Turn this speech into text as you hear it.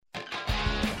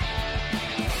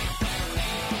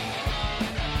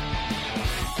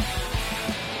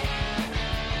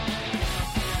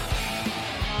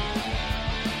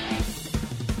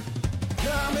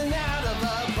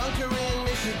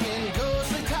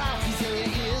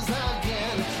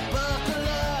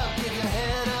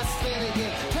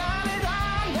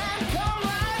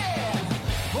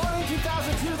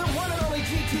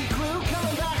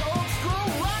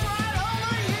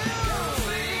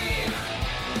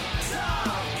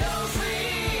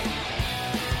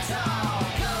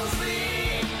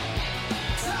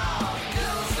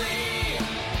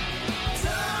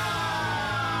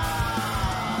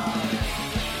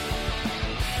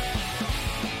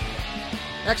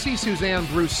Xe Suzanne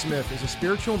Bruce Smith is a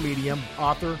spiritual medium,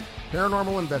 author,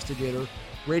 paranormal investigator,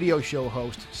 radio show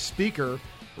host, speaker,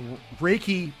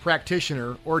 Reiki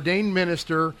practitioner, ordained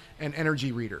minister, and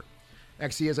energy reader.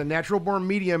 Xe is a natural-born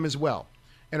medium as well.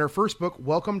 In her first book,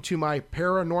 Welcome to My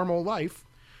Paranormal Life,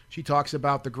 she talks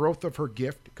about the growth of her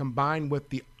gift combined with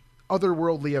the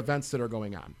otherworldly events that are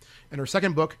going on. In her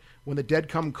second book, When the Dead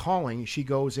Come Calling, she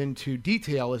goes into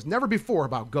detail as never before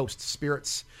about ghosts,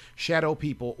 spirits, shadow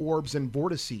people, orbs, and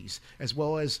vortices, as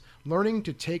well as learning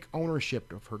to take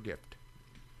ownership of her gift.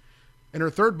 In her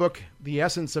third book, The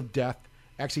Essence of Death,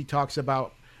 Xe talks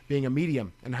about being a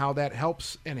medium and how that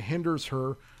helps and hinders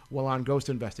her while on ghost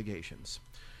investigations.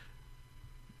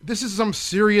 This is some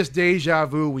serious deja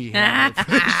vu we have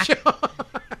for this show.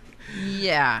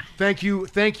 Yeah. Thank you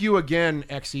again,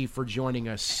 Xe, for joining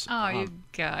us. Oh, you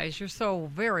guys, you're so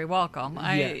very welcome.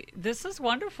 Yeah. This is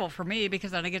wonderful for me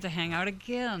because then I get to hang out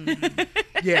again.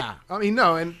 Yeah, I mean,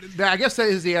 no, and I guess that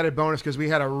is the added bonus because we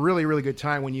had a really, really good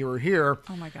time when you were here.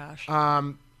 Oh my gosh.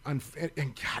 And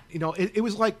God, you know, it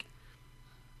was like,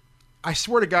 I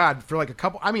swear to God, for like a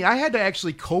couple, I mean, I had to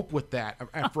actually cope with that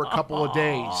for a couple of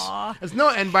days.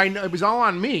 It was all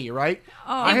on me, right?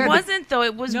 Oh, It wasn't, though.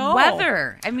 It was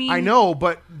weather. I mean, I know,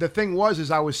 but the thing was,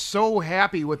 I was so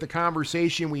happy with the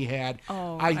conversation we had.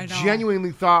 Oh, I know.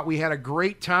 genuinely thought we had a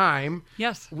great time.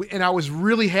 Yes. And I was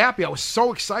really happy. I was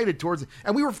so excited towards it.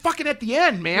 And we were fucking at the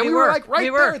end, man. We were were. like right We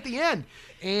there were. at the end.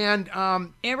 And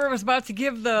Amber was about to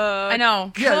give the I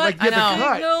know. yeah, like I get the know.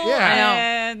 cut. signal,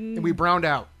 Yeah. and And we browned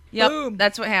out. Yep, Boom.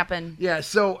 that's what happened. Yeah,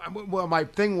 so, well, my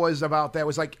thing was about that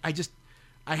was like, I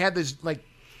had this, like,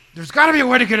 there's got to be a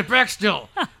way to get it back still.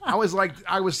 I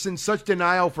was in such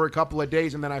denial for a couple of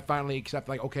days, and then I finally accepted,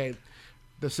 like, okay,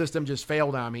 the system just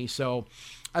failed on me. So,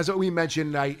 as we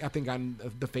mentioned, I think on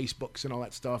the Facebooks and all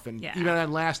that stuff, and Yeah. even on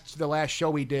the last show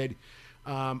we did,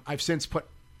 I've since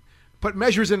put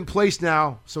measures in place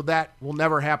now so that will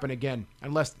never happen again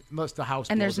unless the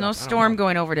house And blows there's no up. I don't storm know.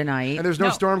 going over tonight. And there's no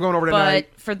No. storm going over tonight.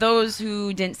 But for those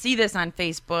who didn't see this on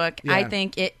Facebook, I Yeah.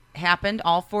 think it happened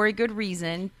all for a good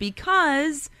reason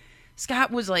because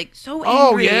Scott was like so Oh,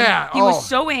 angry. yeah. He Oh. was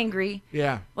so angry.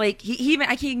 Yeah. Like he even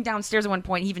I came downstairs at one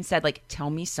point. He even said like,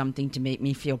 "Tell me something to make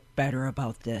me feel better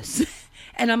about this."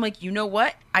 And I'm like, you know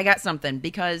what? I got something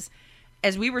because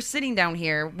as we were sitting down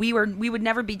here, we would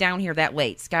never be down here that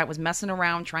late. Scott was messing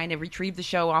around trying to retrieve the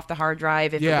show off the hard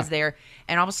drive if it Yeah. was there,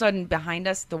 and all of a sudden behind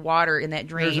us, the water in that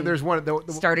drain There's one the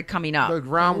started coming up. The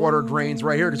groundwater drains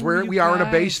right here because we are in a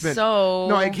guys. basement. So-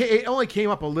 no, it only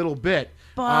came up a little bit.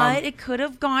 But it could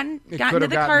have gotten It to could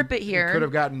the have carpet here. It could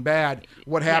have gotten bad.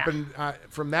 What Yeah. happened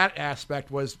from that aspect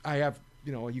was I have,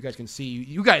 you guys can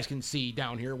see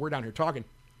down here. We're down here talking.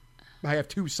 I have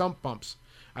 2 sump pumps.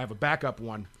 I have a backup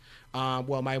one.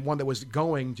 My one that was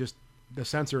going, just the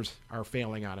sensors are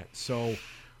failing on it. So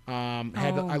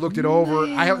I looked it over.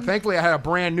 Thankfully, I had a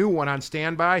brand new one on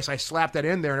standby, so I slapped that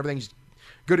in there, and everything's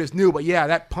good as new. But yeah,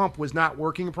 that pump was not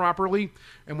working properly.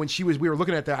 And when we were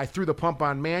looking at that, I threw the pump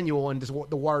on manual, and the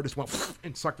water just went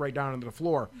and sucked right down into the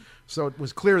floor. So it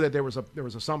was clear that there was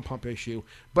a sump pump issue.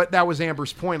 But that was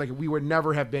Amber's point. Like, we would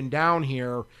never have been down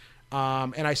here.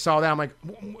 And I saw that. I'm like,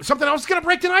 something else is going to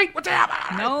break tonight? What's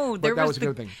happening? No, But that was a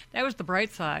good thing. That was the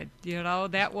bright side.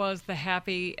 That was the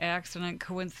happy accident,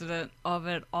 coincident of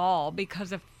it all.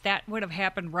 Because if that would have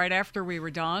happened right after we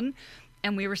were done,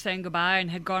 and we were saying goodbye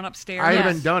and had gone upstairs, I'd have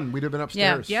been done. We'd have been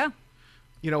upstairs. Yeah.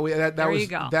 That you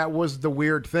go. was the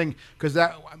weird thing because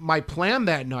my plan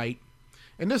that night,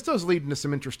 and this does lead into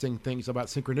some interesting things about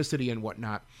synchronicity and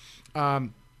whatnot.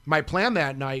 My plan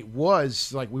that night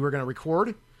was like we were going to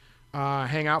record,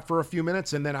 hang out for a few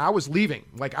minutes, and then I was leaving.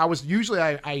 Like I was usually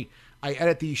I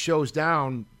edit these shows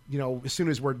down, as soon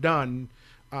as we're done,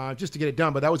 just to get it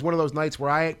done. But that was one of those nights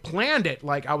where I planned it.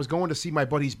 Like I was going to see my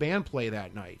buddy's band play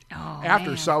that night after,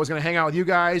 man. so I was going to hang out with you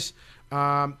guys.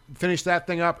 Finish that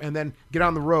thing up and then get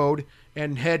on the road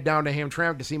and head down to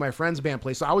Hamtramck to see my friend's band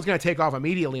play. So I was going to take off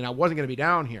immediately and I wasn't going to be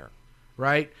down here.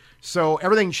 Right. So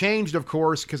everything changed, of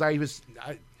course, because I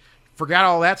forgot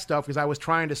all that stuff because I was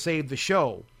trying to save the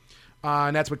show.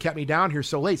 And that's what kept me down here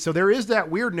so late. So there is that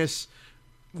weirdness,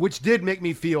 which did make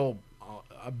me feel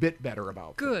a bit better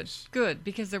about things. Good,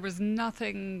 because there was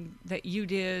nothing that you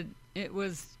did. It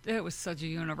was such a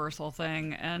universal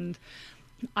thing, and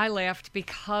I laughed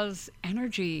because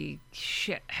energy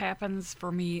shit happens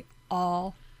for me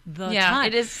all the time.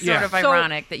 It is sort of So-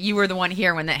 ironic that you were the one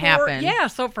here when that happened.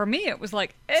 So for me, it was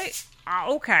like, hey,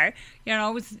 okay,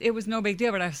 it was no big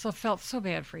deal, but I still felt so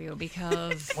bad for you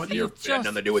because you had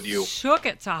nothing to do with you. shook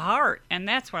it to heart, and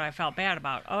that's what I felt bad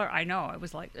about. Oh, I know, it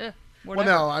was like, Well, whatever.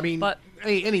 no, I mean, but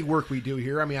any work we do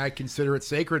here, I mean, I consider it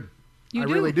sacred. You I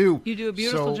do. really do. You do a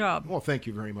beautiful job. Well, thank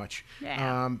you very much.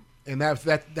 Yeah. And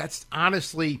that's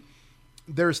honestly,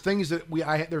 there's things that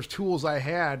there's tools I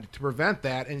had to prevent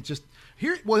that, and it's just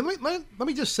here. Well, let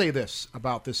me just say this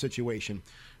about this situation.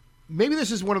 Maybe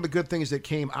this is one of the good things that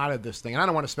came out of this thing. And I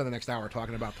don't want to spend the next hour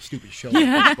talking about the stupid show,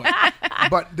 like this,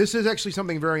 but this is actually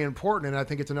something very important, and I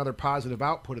think it's another positive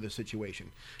output of the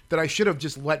situation that I should have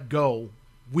just let go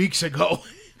weeks ago.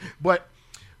 But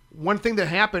one thing that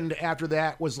happened after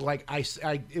that was like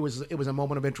it was a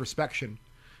moment of introspection.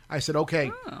 I said, okay,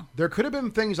 there could have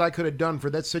been things I could have done for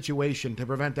that situation to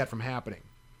prevent that from happening.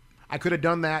 I could have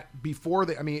done that before.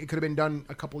 It could have been done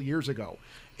a couple years ago.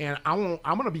 And I'm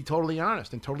going to be totally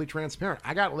honest and totally transparent.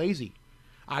 I got lazy.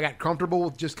 I got comfortable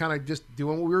with just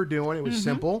doing what we were doing. It was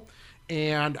simple.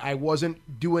 And I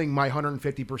wasn't doing my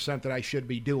 150% that I should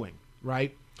be doing,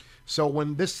 right? So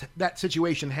when that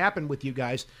situation happened with you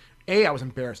guys, A, I was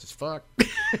embarrassed as fuck.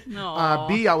 B,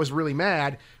 I was really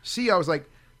mad. C, I was like,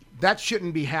 that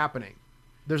shouldn't be happening.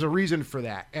 There's a reason for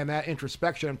that. And that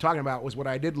introspection I'm talking about was what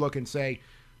I did look and say,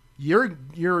 you're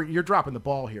dropping the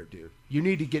ball here, dude. You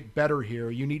need to get better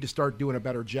here. You need to start doing a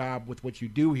better job with what you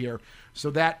do here. So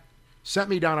that sent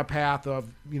me down a path of,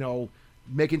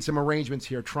 making some arrangements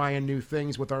here, trying new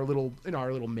things with our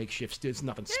little makeshift. It's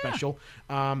nothing special.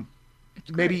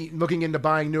 Maybe looking into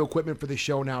buying new equipment for the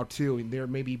show now too. And I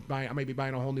may be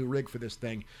buying a whole new rig for this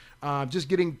thing.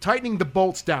 Just tightening the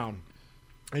bolts down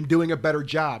and doing a better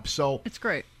job. So it's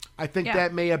great. I think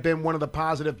that may have been one of the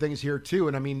positive things here too.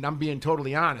 And I'm being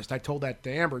totally honest. I told that to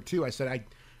Amber too. I said,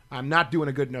 I'm not doing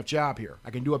a good enough job here. I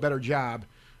can do a better job.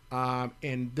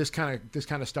 And this kind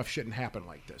of stuff shouldn't happen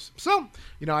like this. So,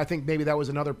 I think maybe that was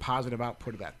another positive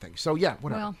output of that thing. So yeah,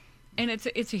 whatever. Well, and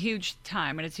it's a huge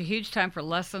time, and it's a huge time for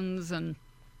lessons and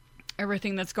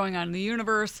everything that's going on in the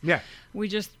universe. Yeah. We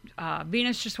just,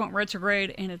 Venus just went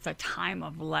retrograde, and it's a time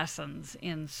of lessons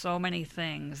in so many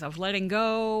things, of letting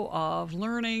go, of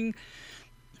learning.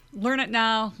 Learn it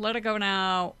now, let it go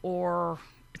now, or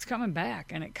it's coming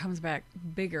back, and it comes back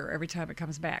bigger every time it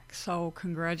comes back. So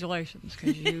congratulations,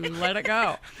 because you let it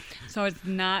go. So it's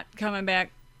not coming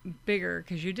back bigger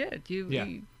because you did.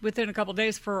 You within a couple of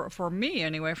days, for me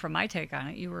anyway, from my take on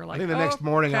it, you were like, I think the next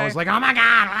morning I was like, oh my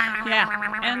God.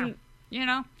 Yeah. And,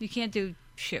 you can't do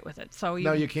shit with it. So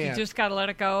no, you can't. You just got to let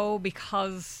it go,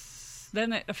 because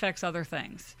then it affects other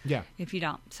things. Yeah. If you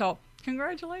don't. So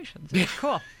congratulations. It's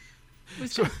cool.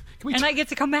 So, I get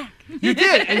to come back. You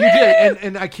did,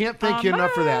 and I can't thank you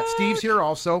enough for that. Steve's here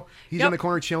also. He's in the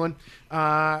corner chilling.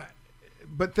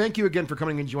 But thank you again for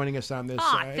coming and joining us on this.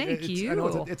 Thank you. I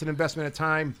know it's an investment of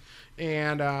time,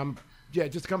 and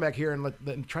just to come back here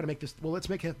and try to make this. Well, let's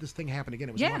make this thing happen again.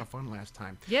 It was a lot of fun last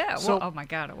time. Yeah. So, oh my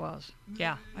God, it was.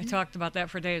 Yeah, I talked about that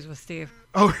for days with Steve.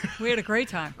 Oh, we had a great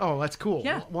time. Oh, that's cool.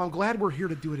 Yeah. Well, I'm glad we're here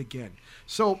to do it again.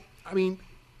 So,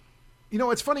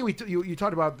 it's funny you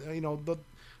talked about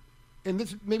and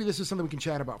this is something we can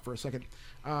chat about for a second.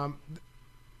 At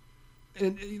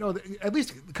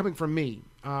least coming from me,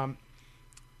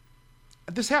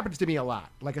 this happens to me a lot.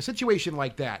 Like a situation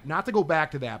like that. Not to go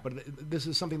back to that, but this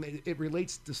is something that it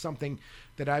relates to something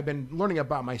that I've been learning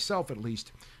about myself, at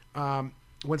least.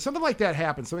 When something like that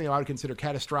happens, something I would consider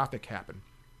catastrophic happen.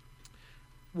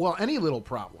 Well, any little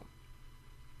problem,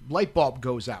 light bulb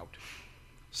goes out.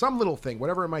 Some little thing,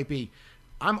 whatever it might be,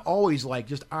 I'm always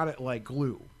just on it like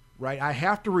glue, right? I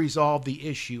have to resolve the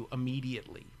issue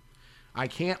immediately. I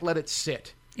can't let it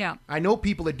sit. Yeah. I know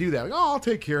people that do that. Like, I'll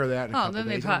take care of that in a couple then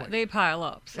days. they pile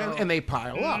up. So. And they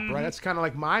pile up, right? That's kind of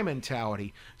like my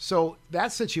mentality. So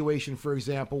that situation, for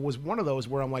example, was one of those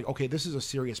where I'm like, okay, this is a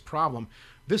serious problem.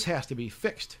 This has to be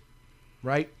fixed,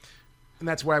 right? And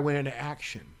that's where I went into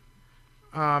action.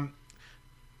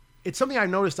 It's something I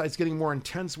noticed that's getting more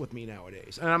intense with me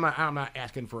nowadays. And I'm not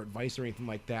asking for advice or anything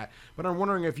like that, but I'm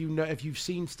wondering if you've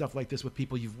seen stuff like this with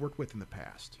people you've worked with in the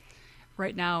past.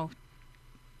 Right now,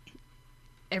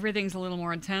 everything's a little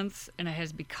more intense, and it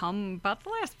has become, about the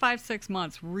last 5-6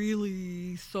 months,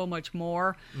 really so much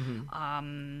more.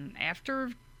 Mm-hmm.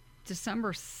 After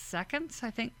December 2nd,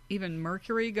 I think even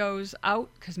Mercury goes out,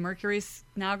 because Mercury's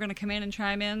now going to come in and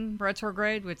chime in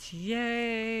retrograde, which,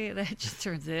 yay, that just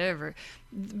turns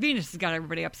Venus has got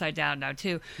everybody upside down now,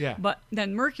 too. Yeah. But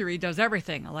then Mercury does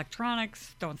everything.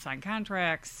 Electronics, don't sign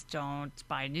contracts, don't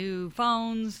buy new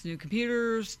phones, new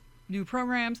computers, new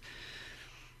programs.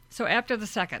 So after the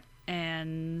 2nd,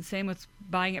 and same with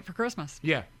buying it for Christmas.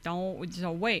 Yeah.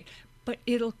 Don't wait. But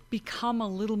it'll become a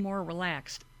little more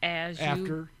relaxed as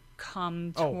you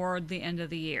come toward the end of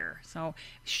the year. So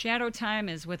shadow time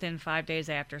is within 5 days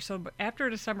after. So after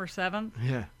December 7th,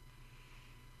 yeah,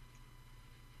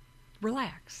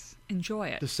 relax. Enjoy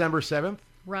it. December 7th?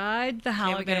 Ride the Yeah,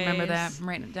 holidays. we gotta remember that. I'm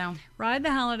writing it down. Ride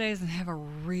the holidays and have a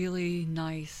really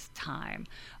nice time.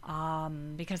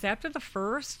 Because after the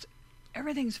first,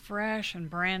 everything's fresh and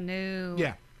brand new.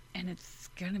 Yeah. And it's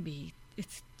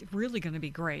really gonna be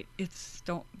great.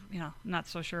 I'm not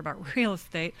so sure about real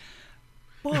estate,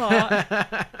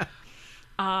 but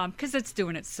because it's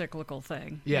doing its cyclical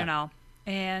thing, Yeah.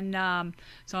 And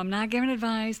so I'm not giving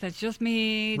advice. That's just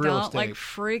me. Real Don't estate.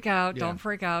 freak out. Yeah. Don't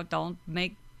freak out. Don't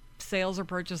make sales or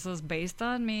purchases based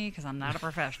on me because I'm not a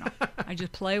professional. I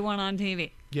just play one on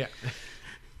TV. Yeah.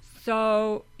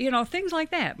 So, things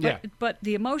like that. But, Yeah. but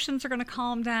the emotions are going to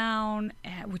calm down.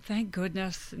 And thank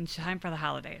goodness in time for the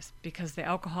holidays because the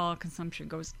alcohol consumption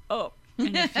goes up.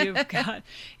 And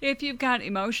if you've got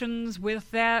emotions with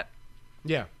that,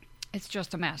 Yeah. it's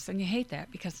just a mess. And you hate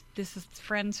that because this is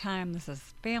friend time. This is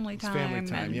family It's time. family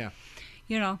time. And,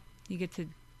 Yeah. you get to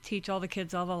teach all the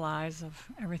kids all the lies of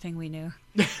everything we knew,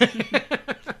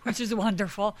 which is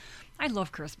wonderful. I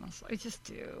love Christmas. I just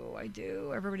do. I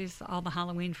do. Everybody's all the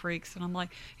Halloween freaks, and I'm like,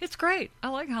 it's great. I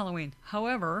like Halloween.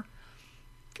 However,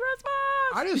 Christmas.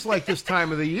 I just like this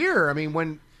time of the year. I mean,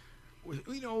 when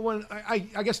I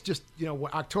guess just,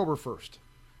 October 1st,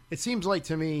 it seems like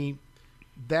to me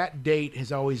that date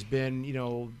has always been,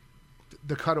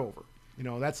 the cutover.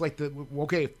 That's like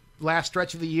last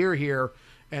stretch of the year here,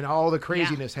 and all the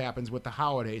craziness happens with the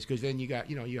holidays because then you got,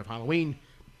 you have Halloween,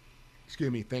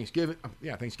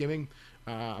 Thanksgiving,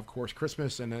 of course,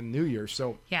 Christmas, and then New Year's.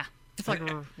 So Yeah. It's like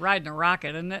we're riding a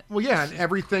rocket, isn't it? well, yeah, and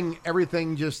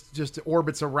everything just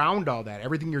orbits around all that.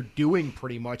 Everything you're doing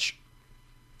pretty much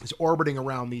is orbiting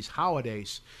around these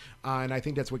holidays, and I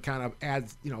think that's what kind of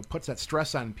adds, puts that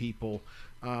stress on people.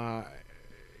 And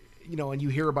you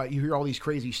hear all these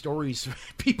crazy stories,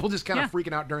 people just kind of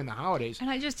freaking out during the holidays. And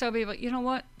I just tell people, you know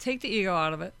what? Take the ego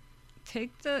out of it.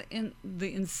 Take the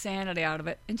insanity out of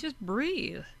it and just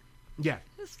breathe. Yeah,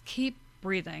 Just keep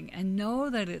breathing and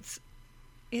know that it's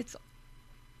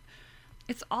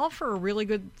all for a really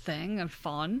good thing and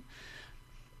fun.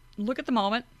 Look at the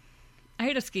moment. I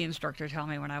had a ski instructor tell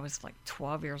me when I was like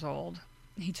 12 years old.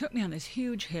 He took me on this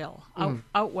huge hill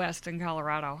out west in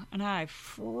Colorado, and I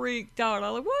freaked out. I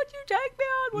was like, "What'd you take me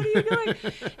on? What are you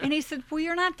doing?" And he said, "Well,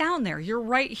 you're not down there. You're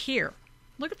right here.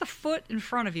 Look at the foot in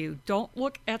front of you. Don't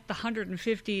look at the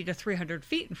 150 to 300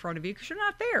 feet in front of you because you're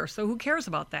not there. So who cares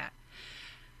about that?"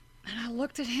 And I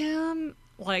looked at him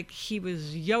like he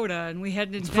was Yoda, and we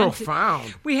hadn't invented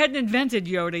profound.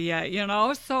 Yoda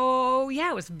yet, So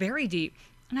yeah, it was very deep,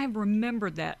 and I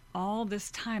remembered that all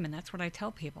this time, and that's what I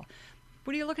tell people.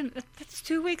 What are you looking at? That's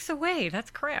 2 weeks away. That's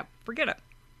crap. Forget it.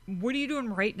 What are you doing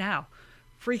right now?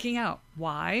 Freaking out.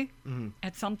 Why? Mm-hmm.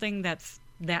 At something that's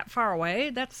that far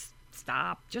away?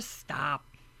 Stop. Just stop.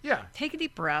 Yeah, Take a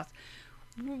deep breath.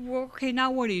 Okay, now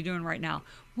what are you doing right now?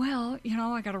 Well,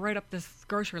 I got to write up this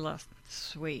grocery list.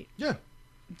 Sweet. yeah.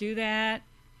 Do that.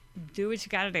 Do what you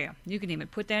got to do. You can even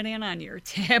put that in on your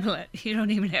tablet. You don't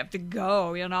even have to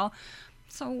go,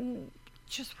 So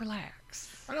just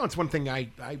relax. I know it's one thing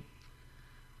I've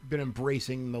been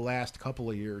embracing the last couple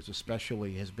of years,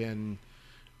 especially, has been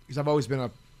because I've always been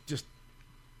a just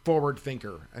forward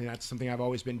thinker, and that's something I've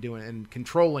always been doing, and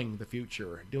controlling the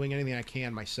future, doing anything I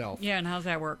can myself. Yeah, and how's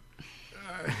that work?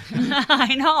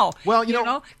 I know. Well,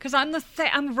 because I'm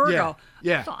I'm Virgo.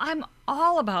 Yeah. So I'm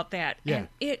all about that. Yeah.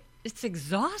 And it's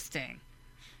exhausting.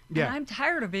 Yeah. And I'm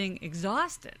tired of being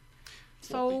exhausted.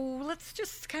 So let's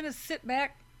just kind of sit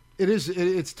back. It is.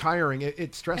 It's tiring.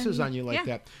 It stresses on you like yeah.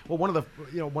 that. Well, one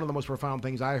of the most profound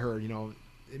things I heard,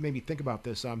 it made me think about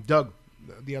this. Doug,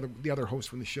 the other host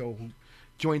from the show, who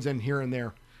joins in here and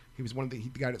there, he was the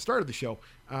guy that started the show.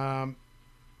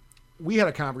 We had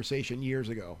a conversation years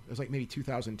ago. It was like maybe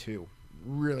 2002,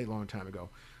 really long time ago,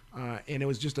 and it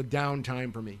was just a down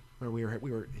time for me where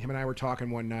him and I were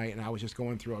talking one night, and I was just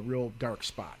going through a real dark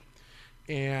spot,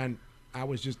 and I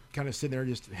was just kind of sitting there,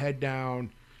 just head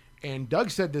down. And Doug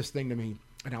said this thing to me,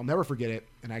 and I'll never forget it.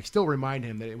 And I still remind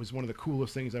him that it was one of the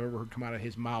coolest things I've ever heard come out of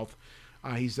his mouth.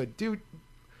 He said, "Dude,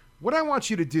 what I want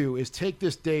you to do is take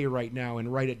this day right now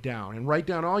and write it down. And write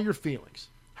down all your feelings,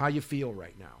 how you feel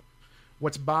right now.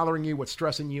 What's bothering you, what's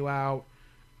stressing you out,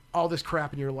 all this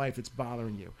crap in your life that's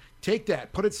bothering you. Take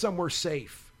that, put it somewhere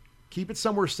safe. Keep it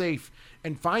somewhere safe.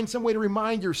 And find some way to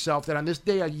remind yourself that on this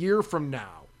day a year from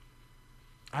now,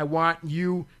 I want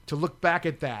you to look back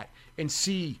at that and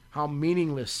see how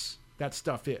meaningless that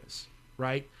stuff is,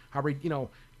 right?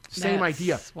 Same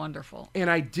idea. That's wonderful.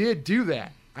 And I did do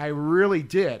that. I really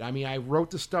did. I mean, I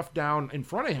wrote the stuff down in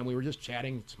front of him. We were just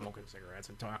chatting, smoking cigarettes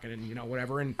and talking and,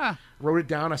 whatever, and wrote it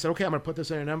down. I said, okay, I'm going to put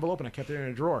this in an envelope, and I kept it in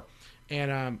a drawer.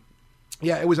 And,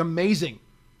 it was amazing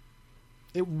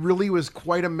it really was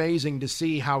quite amazing to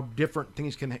see how different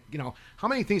things can, how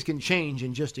many things can change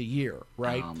in just a year,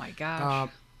 right? Oh my gosh.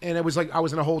 And it was like I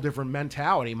was in a whole different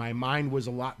mentality. My mind was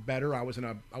a lot better. I was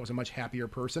a much happier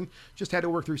person. Just had to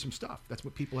work through some stuff. That's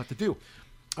what people have to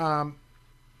do.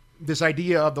 This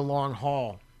idea of the long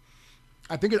haul.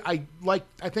 I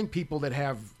think people that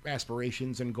have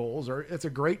aspirations and goals it's a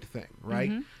great thing,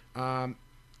 right? Mm-hmm.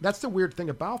 That's the weird thing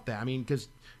about that. I mean, because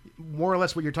more or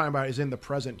less what you're talking about is in the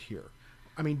present here.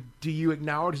 I mean, do you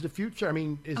acknowledge the future? I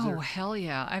mean, hell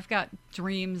yeah. I've got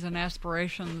dreams and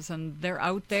aspirations, and they're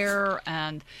out there,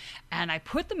 and I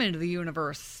put them into the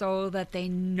universe so that they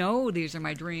know these are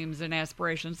my dreams and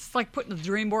aspirations. It's like putting the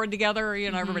dream board together.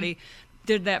 You know, everybody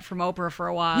did that from Oprah for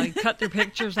a while. You cut their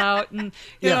pictures out and,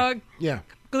 you know,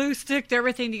 glue sticked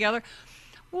everything together.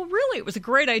 Well, really, it was a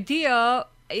great idea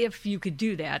if you could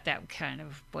do that. That kind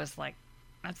of was like,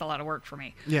 that's a lot of work for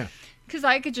me. Yeah. Because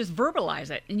I could just verbalize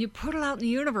it, and you put it out in the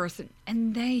universe,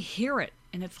 and they hear it.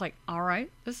 And it's like, all right,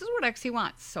 this is what Exie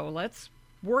wants. So let's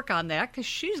work on that, because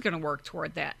she's going to work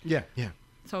toward that. Yeah, yeah.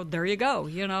 So there you go,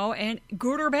 you know, and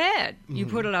good or bad, you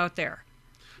put it out there.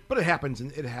 But it happens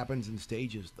in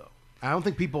stages, though. I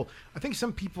think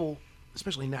some people,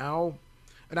 especially now,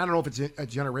 and I don't know if it's a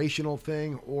generational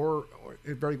thing or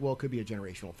it very well could be a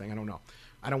generational thing. I don't know.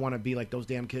 I don't want to be like those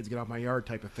damn kids, get off my yard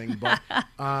type of thing. But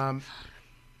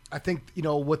I think,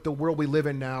 with the world we live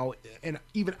in now, and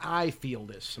even I feel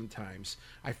this sometimes,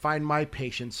 I find my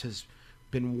patience has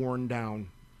been worn down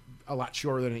a lot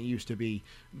shorter than it used to be.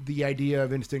 The idea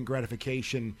of instant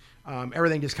gratification,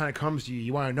 everything just kind of comes to you.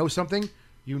 You want to know something?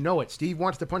 You know it. Steve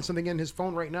wants to punch something in his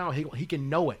phone right now. He can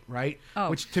know it, right? Oh.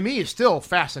 Which to me is still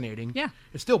fascinating. Yeah.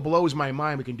 It still blows my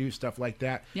mind we can do stuff like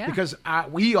that. Yeah. Because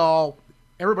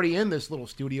everybody in this little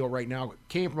studio right now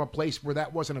came from a place where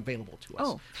that wasn't available to us.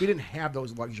 Oh. We didn't have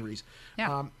those luxuries.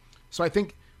 Yeah. So I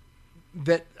think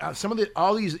that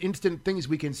all these instant things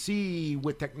we can see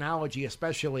with technology,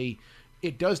 especially,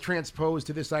 it does transpose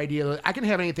to this idea that I can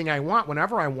have anything I want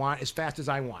whenever I want as fast as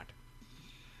I want.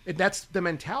 That's the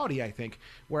mentality, I think,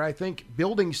 where I think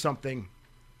building something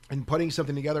and putting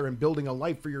something together and building a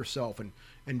life for yourself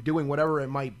and doing whatever it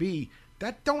might be,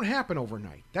 that don't happen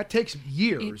overnight. That takes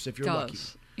years if you're lucky.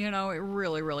 You know, it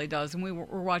really, really does. And we're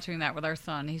watching that with our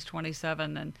son. He's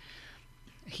 27, and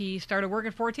he started work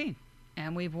at 14.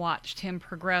 And we've watched him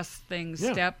progress things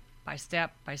step by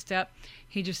step by step.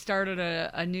 He just started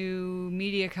a new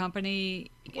media company.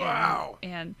 Wow.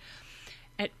 And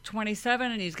at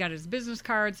 27, and he's got his business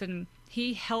cards, and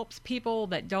he helps people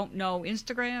that don't know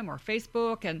Instagram or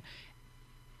Facebook, and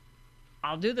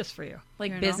I'll do this for you.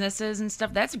 Like businesses and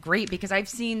stuff. That's great, because I've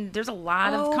seen there's a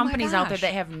lot of companies out there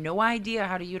that have no idea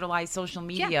how to utilize social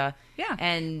media. Yeah.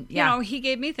 And you know, he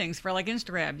gave me things for like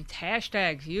Instagram,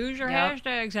 hashtags, use your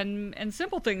hashtags, and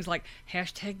simple things like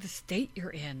hashtag the state you're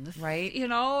in. Right. You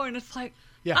know, and it's like,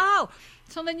 oh,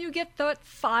 so then you get the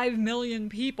 5 million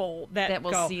people that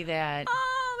will go, see that.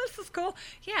 Oh, this is cool.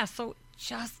 Yeah, so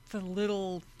just the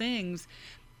little things,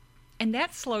 and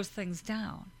that slows things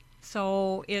down.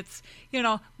 So it's,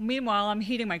 meanwhile, I'm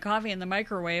heating my coffee in the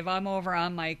microwave. I'm over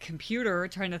on my computer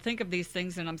trying to think of these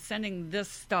things, and I'm sending this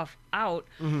stuff out.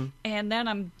 Mm-hmm. And then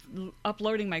I'm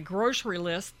uploading my grocery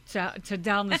list to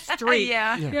down the street.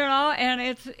 And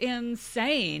it's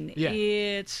insane. Yeah.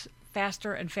 It's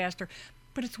faster and faster.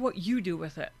 But it's what you do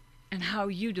with it and how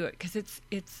you do it, because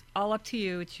it's all up to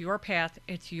you. It's your path.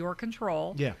 It's your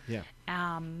control. Yeah, yeah.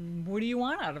 What do you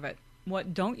want out of it?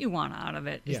 What don't you want out of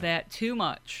it? Is that too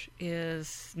much?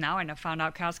 Now I found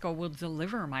out Costco will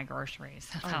deliver my groceries.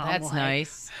 Oh, that's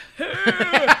nice.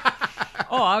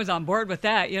 I was on board with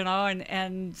that,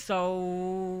 and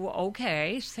so,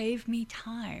 okay, save me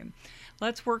time.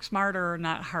 Let's work smarter,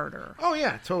 not harder. Oh,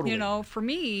 yeah, totally. For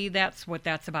me, that's what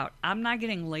that's about. I'm not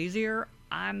getting lazier.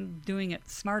 I'm doing it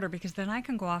smarter, because then I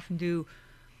can go off and do,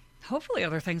 hopefully,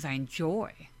 other things I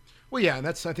enjoy. Well, yeah, and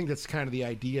I think that's kind of the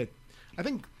idea. I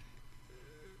think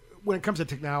when it comes to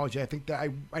technology, I think that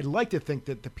I'd like to think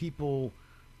that the people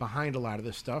behind a lot of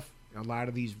this stuff, a lot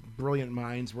of these brilliant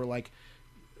minds, were like,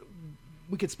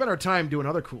 we could spend our time doing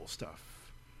other cool stuff.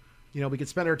 We could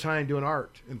spend our time doing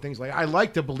art and things like that. I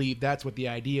like to believe that's what the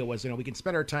idea was. We can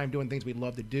spend our time doing things we'd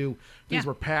love to do, things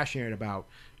we're passionate about.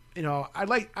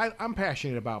 I'm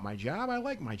passionate about my job. I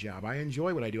like my job. I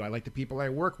enjoy what I do. I like the people I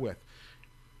work with.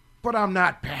 But I'm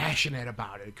not passionate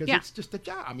about it because it's just a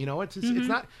job.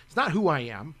 It's not who I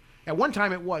am. At one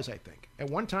time it was, I think. At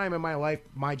one time in my life,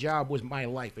 my job was my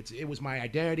life. It was my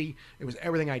identity. It was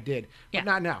everything I did. But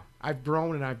not now. I've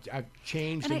grown and I've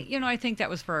changed. And I think that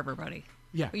was for everybody.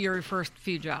 Yeah. Your first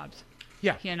few jobs.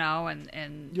 Yeah.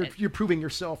 And you're proving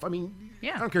yourself. I mean,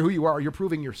 I don't care who you are. You're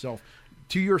proving yourself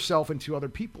to yourself and to other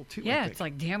people too. I Yeah, think. it's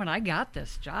like, damn it, I got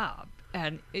this job.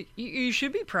 And you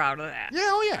should be proud of that. Yeah,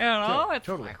 oh yeah. You know, it's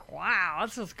totally. like, wow,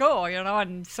 this is cool, you know,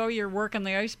 and so you're working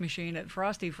the ice machine at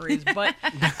Frosty Freeze, but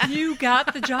you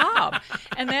got the job.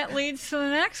 And that leads to the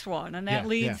next one, and that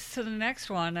leads to the next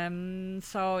one. And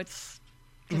so it's,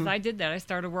 because I did that. I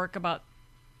started work about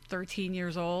 13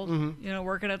 years old, you know,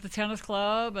 working at the tennis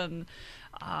club and...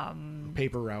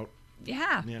 Paper route.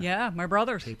 Yeah, my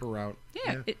brothers. Paper route.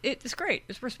 Yeah, it's great.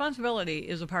 It's responsibility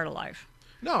is a part of life.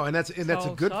 No, and that's a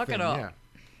good suck thing. it up. Yeah.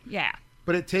 Yeah.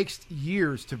 But it takes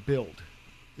years to build.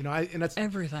 You know, and that's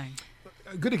Everything.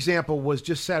 a good example was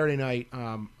just Saturday night.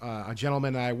 A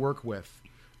gentleman that I work with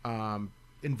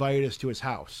invited us to his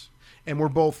house, and we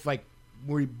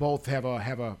both have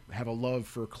a love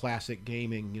for classic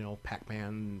gaming. You know,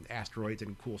 Pac-Man, Asteroids,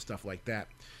 and cool stuff like that.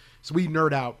 So we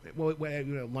nerd out. Well, at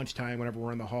lunchtime, whenever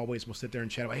we're in the hallways, we'll sit there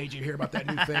and chat. Hey, did you hear about that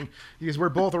new thing? Because we're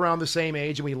both around the same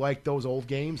age, and we like those old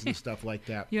games and stuff like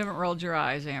that. You haven't rolled your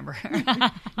eyes, Amber.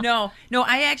 No,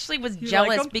 I actually was jealous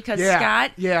like 'em? because Yeah,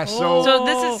 Scott. yeah. So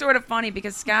this is sort of funny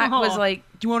because Scott was like,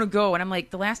 "Do you want to go?" And I'm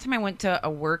like, the last time I went to a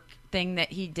work thing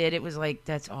that he did, it was like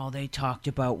that's all they talked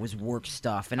about was work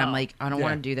stuff, and I'm like, I don't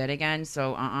want to do that again.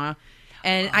 So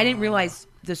and I didn't realize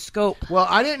the scope. Well,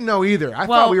 I didn't know either. I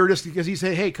thought we were just because he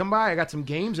said, "Hey, come by. I got some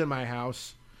games in my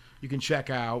house. You can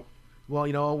check out." Well,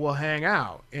 you know, we'll hang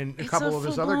out, and a couple of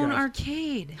his other guys.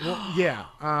 Arcade. Well, yeah.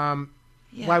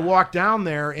 Well, I walked down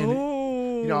there, and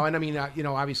you know, and I mean,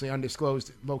 obviously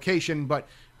undisclosed location, but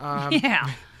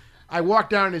I walked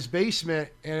down in his basement,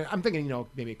 and I'm thinking, you know,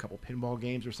 maybe a couple pinball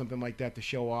games or something like that to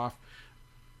show off.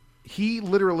 He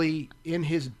literally in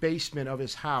his basement of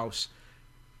his house.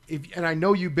 And I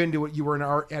know you've been to it. You were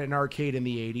at an arcade in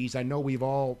the 80s. I know we've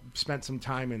all spent some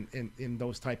time in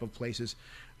those type of places.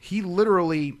 He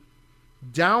literally,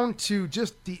 down to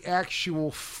just the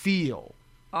actual feel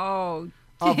of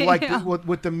like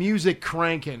with the music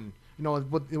cranking, you know,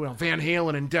 with Van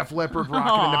Halen and Def Leppard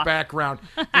rocking in the background,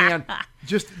 and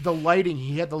just the lighting.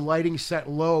 He had the lighting set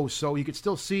low so you could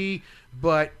still see,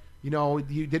 but you know,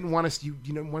 you didn't want to. You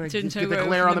didn't want to get the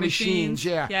glare on the machines.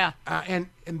 Yeah. And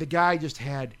the guy just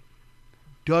had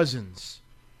dozens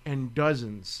and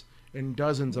dozens and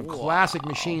dozens of classic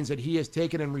machines that he has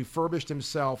taken and refurbished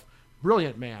himself.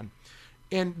 Brilliant man.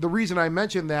 And the reason I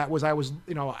mentioned that was I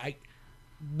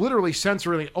literally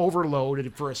sensorily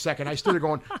overloaded for a second. I started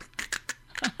going,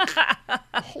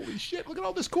 holy shit, look at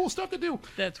all this cool stuff to do.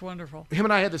 That's wonderful. Him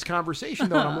and I had this conversation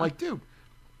though, and I'm like, dude,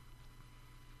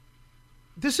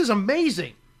 this is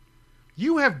amazing.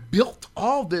 You have built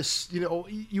all this, you know,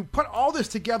 you put all this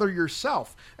together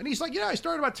yourself. And he's like, yeah, I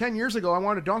started about 10 years ago. I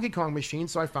wanted a Donkey Kong machine,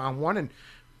 so I found one, and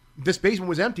this basement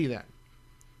was empty then.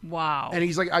 Wow. And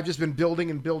he's like, I've just been building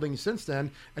and building since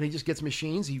then, and he just gets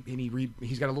machines.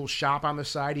 He's got a little shop on the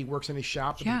side. He works in his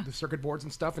shop with the circuit boards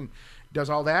and stuff and does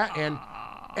all that. And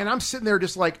I'm sitting there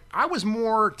just like, I was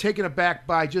more taken aback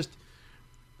by just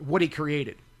what he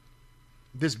created.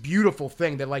 This beautiful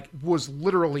thing that like was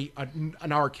literally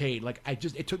an arcade. Like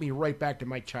it took me right back to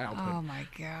my childhood. Oh my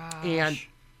gosh. And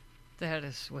that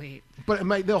is sweet. But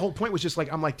the whole point was just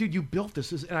like, I'm like, dude, you built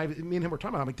this. Me and him were talking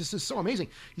about it. I'm like, this is so amazing.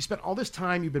 You spent all this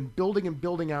time. You've been building and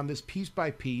building on this piece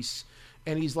by piece.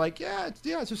 And he's like, it's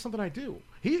just something I do.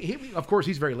 He of course,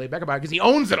 he's very laid back about it because he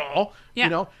owns it all, you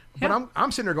know. But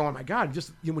I'm sitting there going, my God,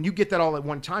 just when you get that all at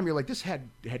one time, you're like, this had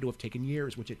to have taken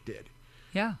years, which it did.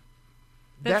 Yeah.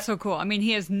 That's so cool. I mean,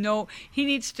 he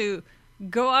needs to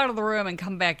go out of the room and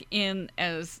come back in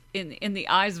as in the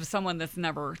eyes of someone that's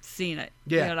never seen it.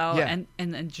 Yeah. You know, yeah.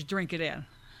 and just drink it in.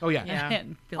 Oh yeah.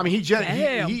 And I mean,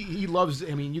 he loves.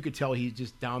 I mean, you could tell he's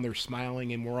just down there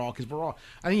smiling, and we're all.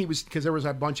 I think he was because there was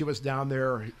a bunch of us down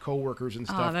there, coworkers and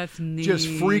stuff. Oh, that's neat. Just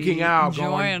freaking out,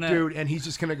 Enjoying going, dude, and he's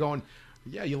just kind of going,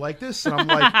 yeah, you like this? And I'm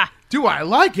like, do I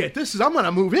like it? I'm going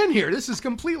to move in here. This is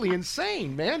completely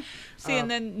insane, man. See, and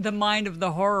then the mind of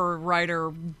the horror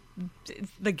writer,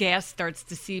 the gas starts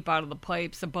to seep out of the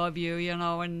pipes above you, you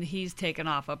know, and he's taken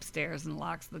off upstairs and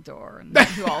locks the door. And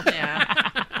do all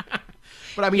that.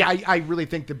 But I mean, I really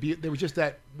think there was just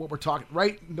that, what we're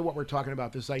talking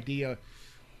about, this idea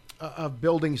of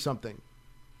building something.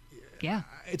 Yeah.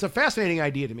 It's a fascinating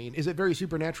idea to me. Is it very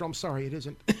supernatural? I'm sorry, it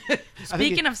isn't.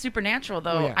 Speaking of supernatural,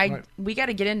 though, we got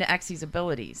to get into Exy's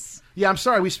abilities. Yeah, I'm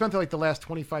sorry. We spent like the last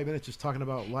 25 minutes just talking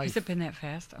about life. Has it been that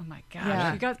fast? Oh, my gosh.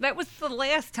 Yeah. You guys, that was the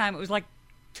last time. It was like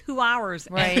 2 hours.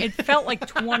 Right. It felt like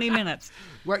 20 minutes.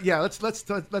 Well, yeah,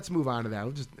 let's move on to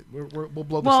that. We'll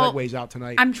blow the segues out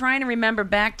tonight. I'm trying to remember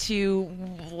back to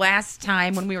last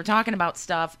time when we were talking about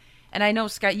stuff. And I know,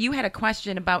 Scott, you had a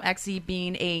question about Exy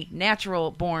being a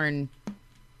natural-born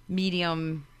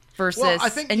medium versus, Well, I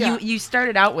think, and yeah. you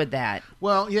started out with that.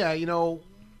 Well, yeah,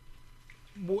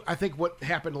 I think what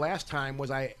happened last time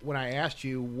was when I asked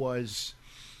you was,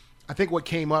 I think what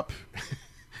came up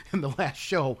in the last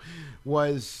show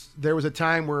was there was a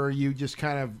time where you just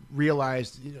kind of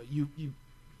realized,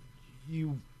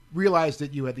 you realized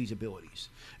that you had these abilities,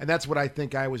 and that's what I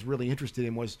think I was really interested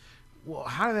in was, well,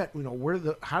 how did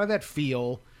that, how did that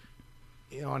feel,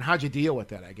 and how'd you deal with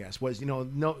that? I guess was,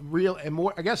 no real and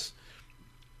more, I guess,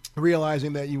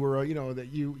 realizing that you were, that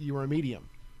you were a medium.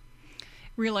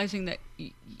 Realizing that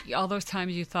all those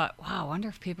times you thought, wow, I wonder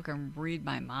if people can read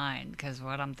my mind because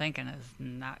what I'm thinking is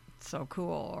not so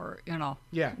cool, or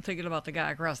Yeah. thinking about the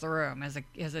guy across the room as a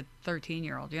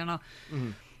 13-year-old,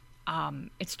 Mm-hmm.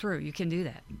 It's true, you can do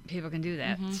that. People can do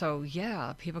that. Mm-hmm. So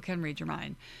yeah, people can read your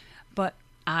mind. But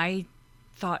I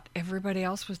thought everybody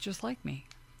else was just like me.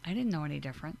 I didn't know any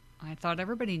different. I thought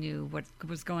everybody knew what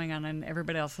was going on in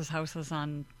everybody else's houses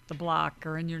on the block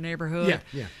or in your neighborhood. Yeah,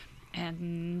 yeah.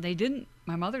 And they didn't.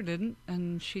 My mother didn't.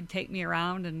 And she'd take me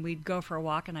around and we'd go for a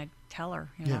walk and I'd tell her,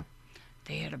 Yeah.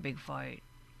 they had a big fight.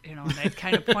 And they'd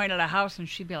kind of point at a house and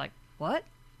she'd be like, what?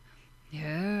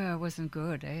 Yeah, it wasn't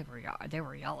good. They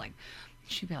were yelling.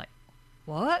 She'd be like,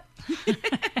 what?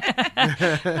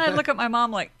 I'd look at my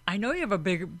mom like, I know you have a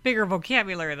bigger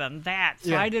vocabulary than that.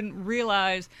 So Yeah. I didn't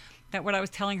realize that what I was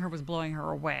telling her was blowing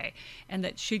her away and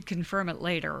that she'd confirm it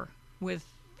later with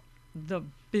the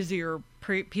busier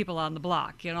people on the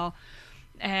block,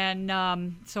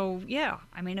 And so, yeah,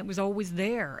 I mean, it was always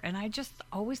there. And I just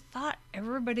always thought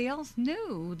everybody else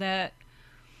knew that.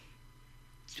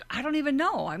 I don't even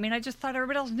know. I mean, I just thought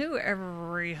everybody else knew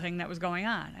everything that was going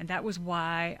on. And that was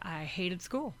why I hated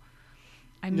school.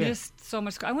 I missed so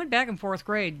much. I went back in fourth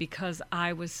grade because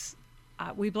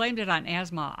we blamed it on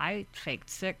asthma. I faked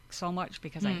sick so much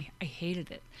because I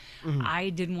hated it. Mm-hmm. I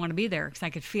didn't want to be there because I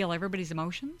could feel everybody's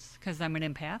emotions because I'm an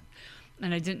empath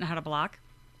and I didn't know how to block.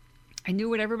 I knew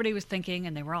what everybody was thinking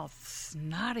and they were all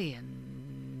snotty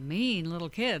and mean little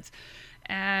kids.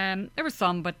 And there were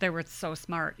some, but they were so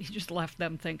smart. You just left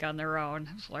them think on their own.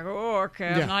 I was like, oh,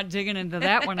 okay, Yeah. I'm not digging into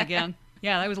that one again.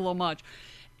 Yeah, that was a little much.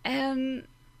 And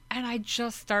I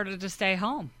just started to stay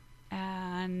home.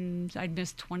 And I'd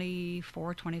miss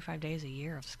 24, 25 days a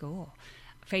year of school.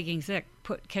 Faking sick.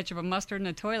 Put ketchup and mustard in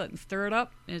the toilet and stir it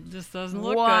up. It just doesn't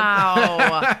look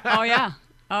Wow. good. Oh, yeah.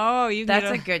 Oh, you can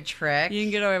That's a good trick. You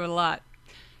can get away with a lot.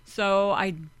 So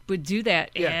I would do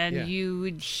that, Yeah, and yeah. you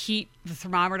would heat the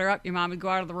thermometer up. Your mom would go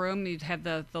out of the room. You'd have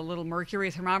the little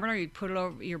mercury thermometer. You'd put it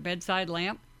over your bedside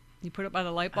lamp. You put it by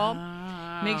the light bulb.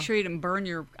 Make sure you didn't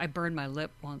burn I burned my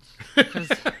lip once. 'Cause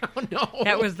Oh, no.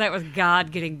 that was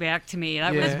God getting back to me.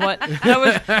 That Yeah.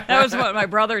 that was what my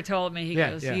brother told me. He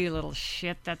Yeah, goes, yeah. "You little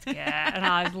shit, that's God." And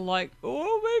I was like,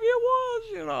 "Oh,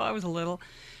 maybe it was." I was little,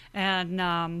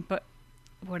 and but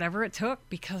whatever it took,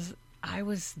 because I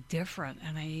was different,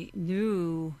 and I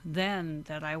knew then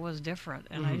that I was different,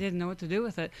 and I didn't know what to do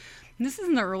with it. And this is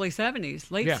in the early 70s,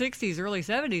 late Yeah. 60s, early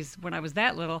 70s, when I was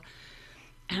that little,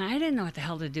 and I didn't know what the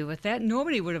hell to do with that.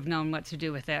 Nobody would have known what to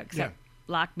do with that except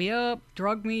lock me up,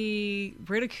 drug me,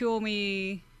 ridicule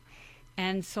me.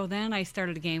 And so then I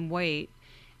started to gain weight,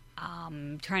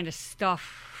 trying to stuff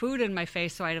food in my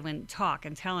face so I wouldn't talk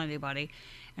and tell anybody.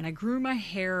 And I grew my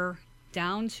hair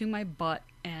down to my butt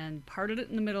and parted it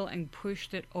in the middle and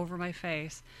pushed it over my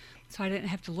face so I didn't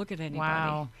have to look at anybody.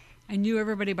 Wow. I knew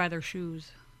everybody by their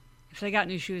shoes. If they got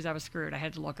new shoes, I was screwed. I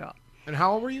had to look up. And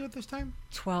how old were you at this time?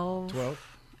 12.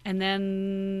 12. And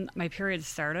then my period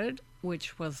started,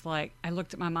 which was like, I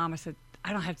looked at my mom. I said,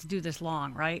 I don't have to do this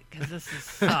long, right? Because this is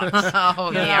sucks.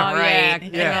 Oh, You yeah, know,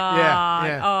 right.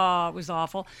 Yeah. Oh, it was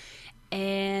awful.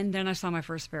 And then I saw my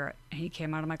first spirit. He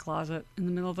came out of my closet in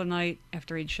the middle of the night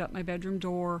after he'd shut my bedroom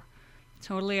door,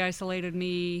 totally isolated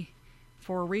me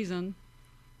for a reason.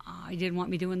 He didn't want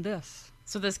me doing this.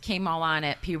 So this came all on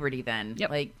at puberty then, Yep.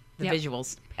 like the Yep.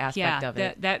 visuals aspect of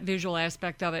it. that visual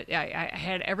aspect of it. I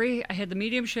had the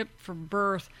mediumship from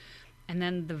birth, and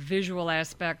then the visual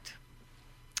aspect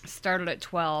started at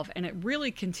 12, and it really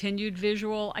continued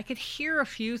visual. I could hear a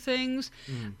few things.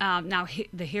 Now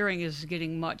the hearing is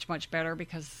getting much, much better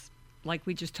because, like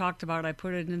we just talked about, I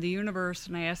put it into the universe,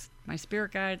 and I asked my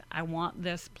spirit guide, I want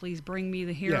this. Please bring me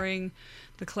the hearing,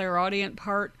 the clairaudient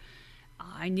part.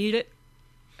 I need it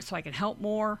so I can help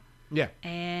more. Yeah.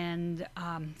 And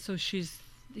so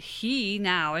he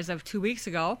now, as of 2 weeks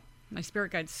ago, my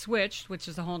spirit guide switched, which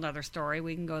is a whole nother story.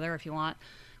 We can go there if you want,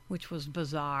 which was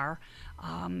bizarre.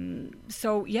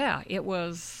 So yeah, it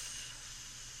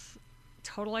was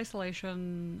total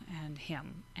isolation and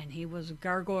him. And he was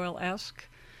gargoyle-esque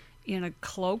in a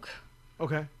cloak.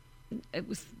 Okay. It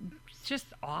was just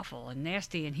awful and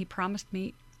nasty. And he promised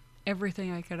me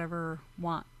everything I could ever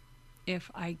want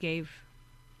if I gave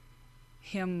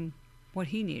him what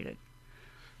he needed.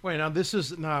 Wait,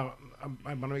 now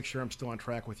I want to make sure I'm still on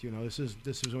track with you. Now this is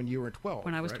when you were 12.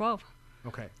 When I was right? 12.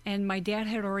 Okay. And my dad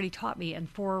had already taught me, and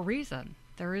for a reason.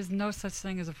 There is no such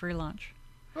thing as a free lunch.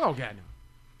 Oh, God.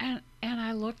 And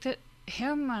I looked at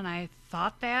him and I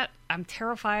thought that. I'm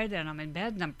terrified and I'm in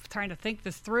bed and I'm trying to think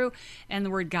this through. And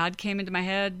the word God came into my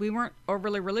head. We weren't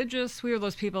overly religious. We were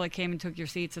those people that came and took your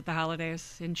seats at the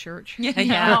holidays in church. Yeah, you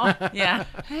know? yeah.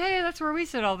 Hey, that's where we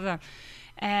sit all the time.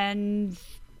 And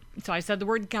so I said the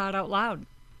word God out loud.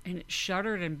 And it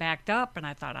shuddered and backed up, and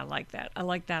I thought, I like that. I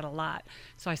like that a lot.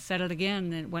 So I said it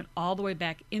again, and it went all the way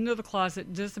back into the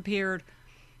closet, disappeared.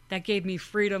 That gave me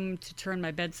freedom to turn my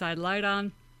bedside light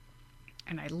on.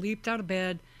 And I leaped out of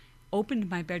bed, opened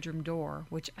my bedroom door,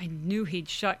 which I knew he'd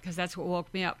shut because that's what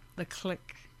woke me up. The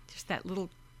click, just that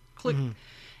little click. Mm-hmm.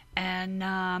 And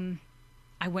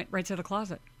I went right to the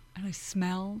closet. And I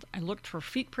smelled. I looked for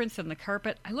feet prints in the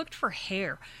carpet. I looked for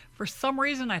hair. For some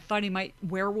reason, I thought he might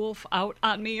werewolf out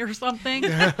on me or something. You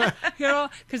know,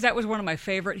 because that was one of my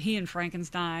favorite. He and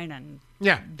Frankenstein and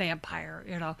Vampire.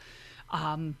 You know,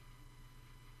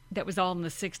 that was all in the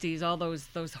 '60s. All those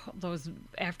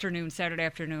Saturday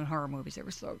afternoon horror movies. They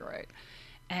were so great.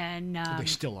 And they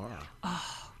still are.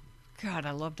 Oh God,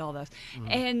 I loved all those.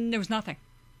 Mm-hmm. And there was nothing.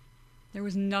 There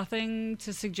was nothing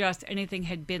to suggest anything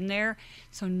had been there,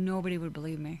 so nobody would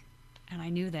believe me. And I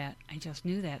knew that. I just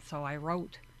knew that, so I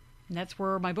wrote. And that's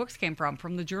where my books came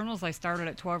from the journals I started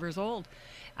at 12 years old.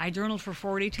 I journaled for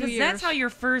 42 years. Because that's how your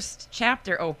first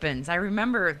chapter opens. I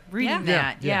remember reading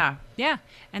that. Yeah.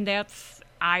 And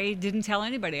I didn't tell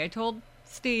anybody. I told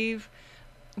Steve,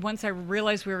 once I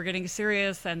realized we were getting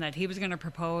serious and that he was going to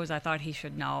propose, I thought he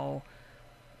should know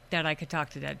that I could talk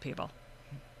to dead people.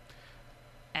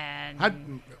 And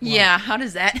how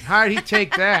does that? How did he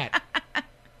take that?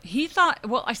 He thought,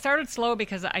 well, I started slow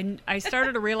because I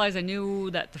started to realize I knew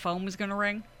that the phone was going to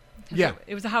ring. Yeah.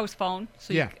 It was a house phone,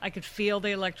 so I could feel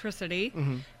the electricity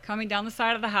coming down the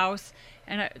side of the house.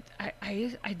 And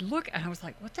I'd look and I was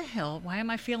like, what the hell? Why am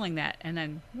I feeling that? And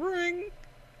then ring.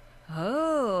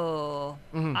 Oh,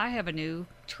 I have a new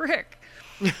trick.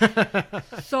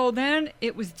 So then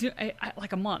it was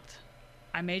like a month.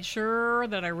 I made sure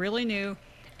that I really knew.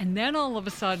 And then all of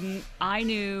a sudden, I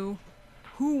knew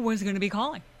who was going to be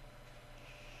calling.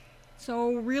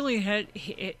 So really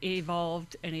it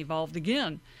evolved and evolved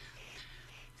again.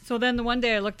 So then the one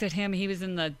day I looked at him. He was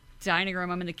in the dining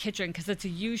room. I'm in the kitchen because it's a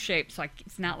U shape. So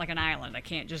it's not like an island. I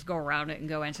can't just go around it and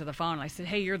go answer the phone. I said,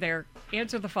 hey, you're there.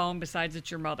 Answer the phone. Besides, it's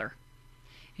your mother.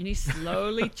 And he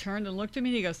slowly turned and looked at me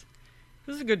and he goes,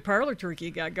 this is a good parlor trick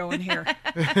you got going here.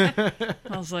 I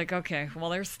was like, okay, well,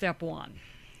 there's step one.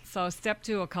 So step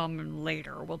two will come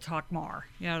later. We'll talk more,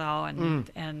 you know,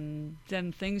 and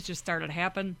then things just started to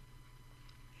happen.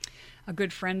 A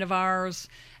good friend of ours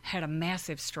had a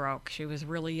massive stroke. She was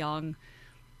really young.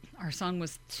 Our son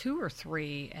was 2 or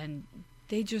 3, and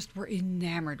they just were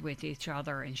enamored with each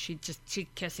other, and she'd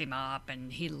kiss him up,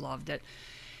 and he loved it.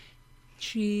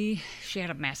 She had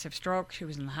a massive stroke. She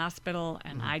was in the hospital,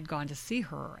 and I'd gone to see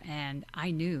her, and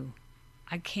I knew.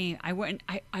 I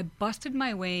busted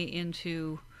my way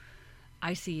into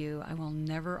ICU.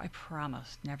 I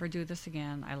promise, never do this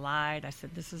again. I lied. I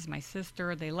said, this is my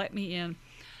sister. They let me in.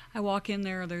 I walk in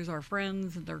there, there's our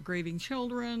friends, and they're grieving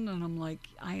children, and I'm like,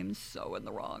 I am so in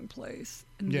the wrong place,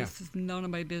 and this is none of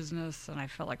my business, and I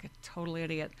felt like a total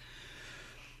idiot.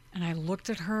 And I looked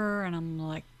at her, and I'm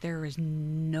like, there is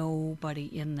nobody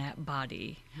in that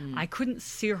body. I couldn't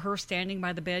see her standing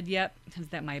by the bed yet, because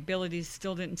that my abilities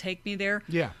still didn't take me there.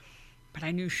 Yeah. But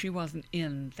I knew she wasn't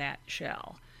in that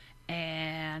shell.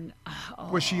 And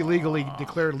was she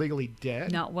declared legally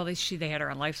dead? No, well, they had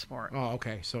her on life support. Oh,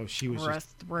 okay. So she was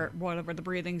whatever the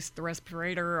breathing's, the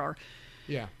respirator, or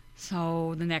yeah.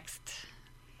 So the next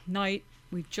night,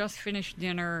 we just finished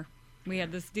dinner. We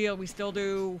had this deal. We still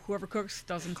do. Whoever cooks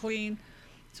doesn't clean.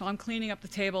 So I'm cleaning up the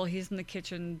table. He's in the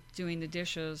kitchen doing the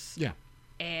dishes. Yeah.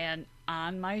 And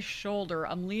on my shoulder,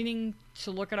 I'm leaning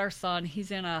to look at our son.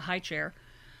 He's in a high chair.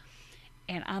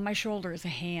 And on my shoulder is a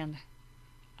hand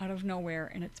out of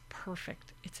nowhere, and it's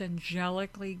perfect. It's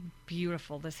angelically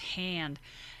beautiful, this hand.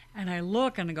 And I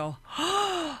look and I go,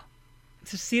 oh,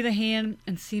 to see the hand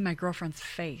and see my girlfriend's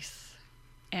face.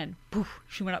 And poof,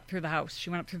 she went up through the house.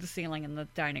 She went up through the ceiling in the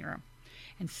dining room.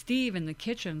 And Steve in the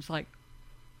kitchen's like,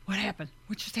 what happened?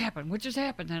 What just happened? What just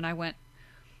happened? And I went,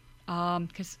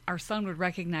 because our son would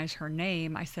recognize her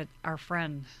name. I said, our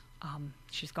friend,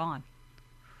 she's gone.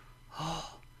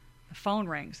 Oh, the phone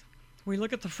rings. We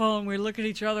look at the phone, we look at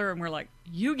each other, and we're like,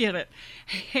 you get it.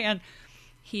 And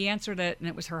he answered it, and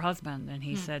it was her husband, and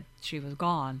he said she was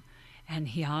gone. And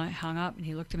he hung up, and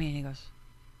he looked at me, and he goes,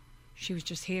 she was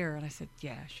just here. And I said,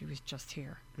 yeah, she was just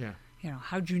here. Yeah. You know,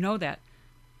 how'd you know that?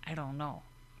 I don't know.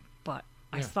 But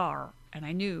I saw her, and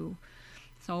I knew.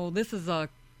 So this is a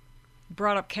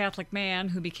brought-up Catholic man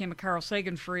who became a Carl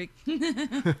Sagan freak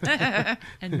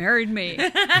and married me.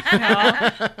 You know?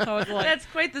 So it's like, That's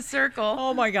quite the circle.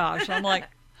 oh my gosh. I'm like,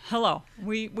 hello,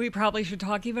 we probably should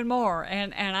talk even more,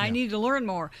 and I need to learn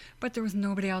more. But there was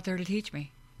nobody out there to teach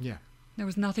me. Yeah. There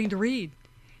was nothing to read.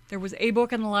 There was a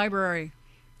book in the library.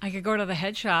 I could go to the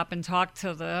head shop and talk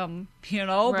to them, you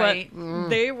know, Right. but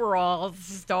they were all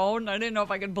stoned. I didn't know if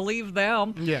I could believe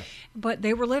them. Yeah. But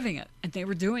they were living it, and they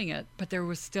were doing it, but there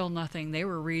was still nothing they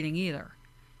were reading either.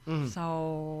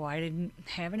 So I didn't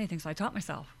have anything, so I taught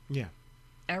myself Yeah.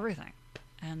 everything.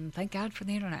 And thank God for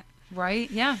the internet. Right?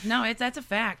 Yeah. No, that's a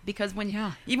fact. Because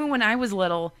Yeah. even when I was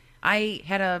little, I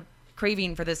had a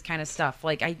craving for this kind of stuff.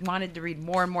 Like, I wanted to read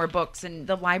more and more books. And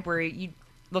the library, you'd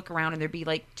look around and there'd be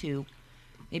like 2.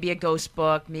 Maybe a ghost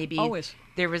book. Maybe Always.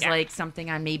 there was like something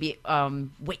on maybe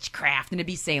witchcraft, and it'd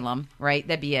be Salem, right?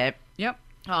 That'd be it. Yep.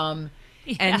 And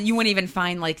Yes. you wouldn't even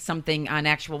find like something on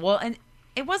actual. Well, and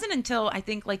it wasn't until I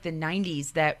think like the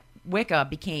 90s that Wicca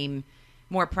became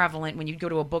more prevalent when you'd go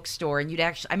to a bookstore and you'd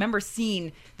actually. I remember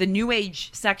seeing the New Age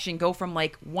section go from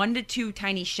like 1 to 2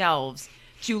 tiny shelves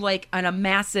to like a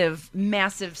massive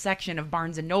section of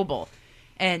Barnes and Noble.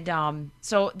 And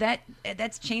so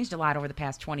that's changed a lot over the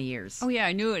past 20 years. Oh, yeah,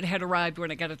 I knew it had arrived when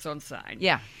it got its own sign.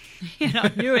 Yeah. You know,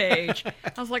 New Age.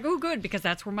 I was like, oh, good, because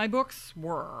that's where my books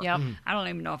were. Yep. I don't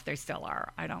even know if they still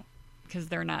are. I don't, because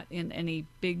they're not in any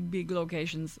big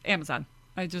locations. Amazon.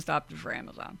 I just opted for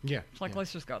Amazon. Yeah, It's like, yeah.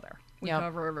 let's just go there. We Yep.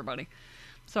 cover everybody.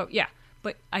 So, yeah.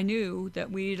 But I knew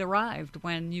that we'd arrived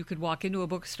when you could walk into a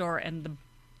bookstore and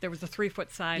there was a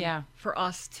 3-foot sign Yeah. for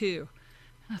us, too.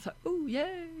 And I thought, oh,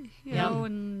 yay. You Yeah. know,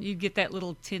 and you'd get that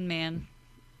little tin man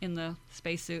in the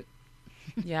spacesuit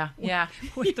Yeah. Yeah.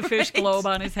 with the fish globe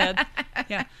on his head.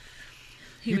 Yeah.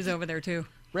 He was over there, too.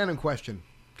 Random question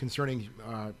concerning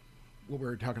what we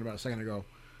were talking about a second ago.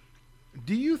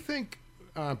 Do you think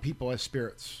people as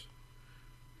spirits,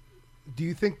 do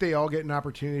you think they all get an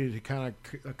opportunity to kind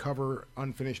of cover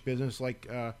unfinished business like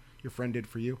your friend did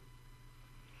for you?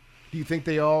 Do you think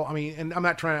they all, I mean, and I'm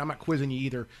not quizzing you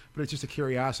either, but it's just a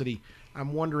curiosity.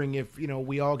 I'm wondering if,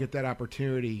 we all get that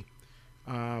opportunity,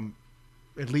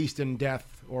 at least in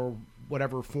death or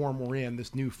whatever form we're in,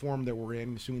 this new form that we're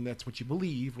in, assuming that's what you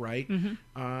believe, right?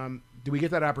 Mm-hmm. Do we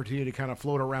get that opportunity to kind of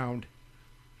float around,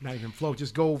 not even float,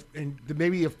 just go, and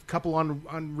maybe a couple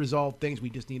unresolved things we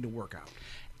just need to work out?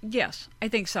 Yes, I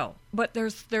think so. But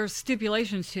there's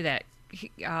stipulations to that.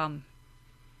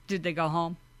 Did they go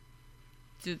home?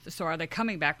 So are they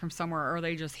coming back from somewhere, or are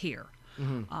they just here?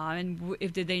 Mm-hmm. And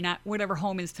if did they not, whatever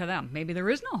home is to them, maybe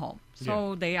there is no home,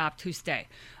 so they opt to stay,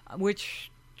 which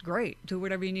great, do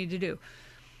whatever you need to do.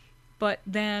 But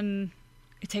then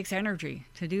it takes energy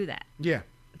to do that. Yeah.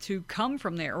 To come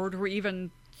from there, or to even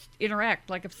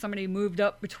interact. Like if somebody moved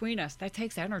up between us, that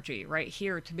takes energy right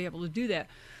here to be able to do that.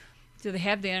 Do they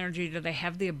have the energy? Do they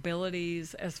have the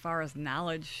abilities as far as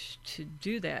knowledge to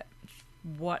do that?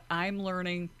 What I'm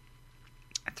learning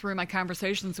through my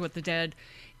conversations with the dead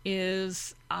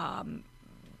is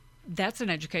that's an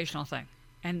educational thing.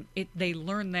 And they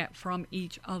learn that from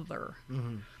each other.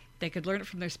 Mm-hmm. They could learn it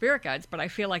from their spirit guides, but I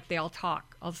feel like they all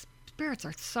talk. All spirits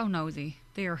are so nosy.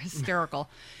 They are hysterical.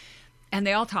 And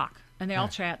they all talk, and they all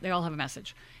chat. They all have a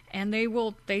message. And they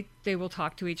will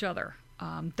talk to each other.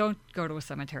 Don't go to a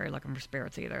cemetery looking for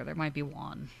spirits either. There might be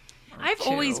one. I've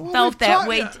always Well, felt we've that taught-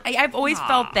 way. I've always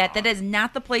felt that is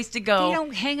not the place to go. They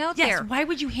don't hang out Yes, there. why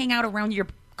would you hang out around your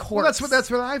corpse? Well, that's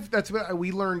what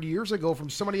we learned years ago from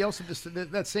somebody else.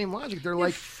 That same logic. They're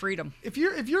like, freedom. if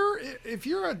you're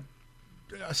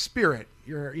a spirit,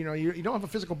 you don't have a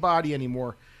physical body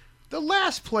anymore. The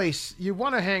last place you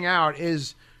want to hang out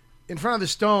is in front of the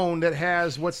stone that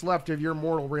has what's left of your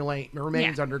mortal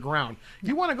remains underground.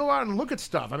 You want to go out and look at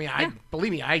stuff. I mean,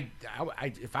 believe me, I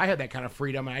if I had that kind of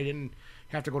freedom, I didn't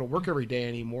have to go to work every day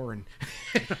anymore, and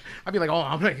I'd be like, oh,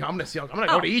 I'm gonna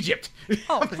go to Egypt.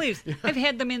 Oh, please. I've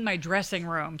had them in my dressing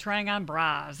room trying on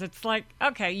bras. It's like,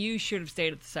 okay, you should have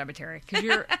stayed at the cemetery because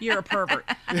you're a pervert.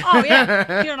 Oh,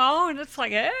 yeah. And it's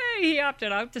like, hey, he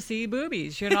opted out to see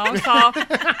boobies, So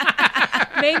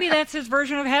maybe that's his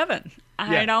version of heaven.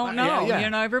 I don't know.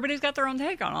 Yeah. Everybody's got their own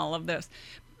take on all of this.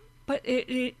 But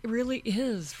it really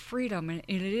is freedom, and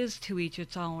it is to each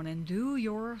its own. And do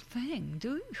your thing.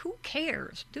 Who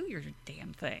cares? Do your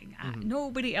damn thing.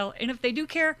 Nobody else. And if they do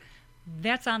care,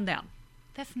 that's on them.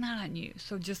 That's not on you.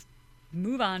 So just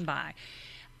move on by.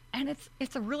 And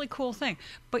it's a really cool thing.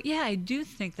 But yeah, I do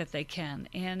think that they can.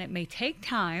 And it may take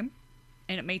time.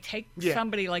 And it may take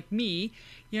somebody like me,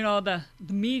 the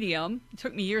medium. It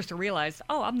took me years to realize,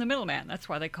 I'm the middleman. That's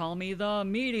why they call me the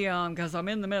medium, because I'm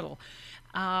in the middle.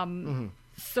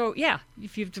 So, yeah,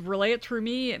 if you have to relay it through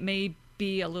me, it may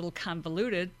be a little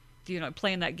convoluted,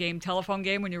 playing that telephone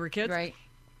game when you were kids. Right.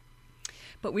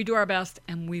 But we do our best,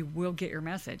 and we will get your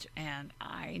message. And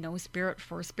I know spirit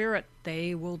for spirit,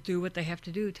 they will do what they have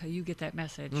to do till you get that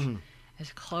message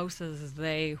as close as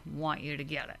they want you to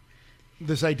get it.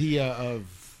 This idea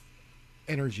of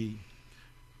energy,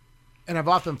 and I've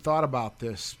often thought about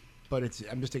this, but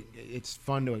it's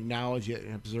fun to acknowledge it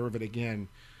and observe it again.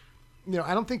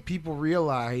 I don't think people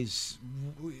realize.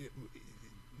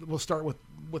 We'll start with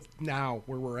now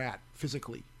where we're at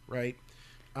physically, right?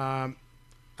 I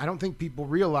don't think people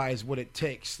realize what it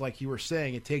takes. Like you were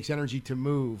saying, it takes energy to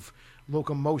move,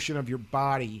 locomotion of your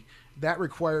body. That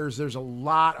requires, there's a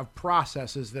lot of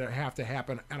processes that have to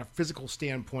happen on a physical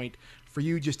standpoint for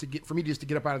me just to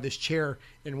get up out of this chair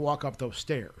and walk up those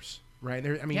stairs, right?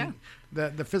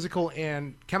 The physical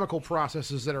and chemical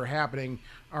processes that are happening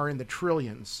are in the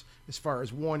trillions as far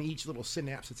as each little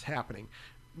synapse that's happening.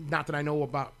 Not that I know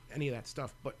about any of that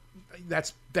stuff, but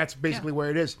that's basically where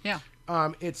it is. Yeah.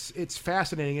 It's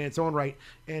fascinating in its own right.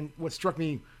 And what struck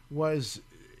me was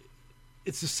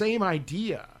it's the same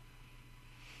idea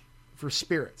for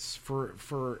spirits,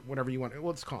 for whatever you want.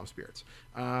 Let's call them spirits.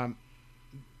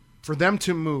 For them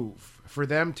to move, for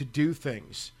them to do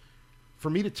things.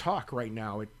 For me to talk right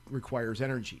now, it requires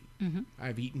energy. Mm-hmm.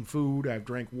 I've eaten food, I've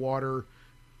drank water,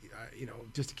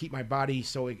 just to keep my body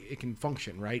so it can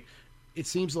function, right? It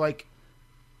seems like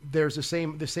there's the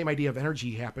same idea of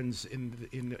energy happens in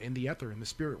the ether, in the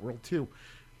spirit world too.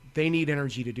 They need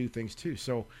energy to do things too.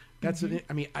 So that's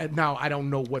I don't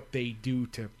know what they do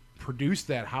to produce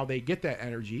that, how they get that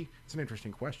energy. It's an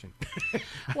interesting question.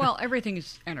 Well, everything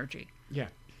is energy. Yeah.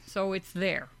 So it's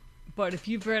there. But if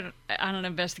you've read on an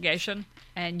investigation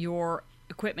and your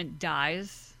equipment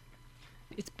dies,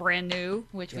 it's brand new,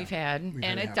 which we've had,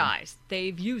 and it dies.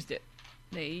 They've used it.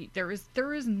 There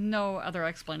is no other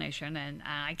explanation, and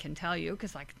I can tell you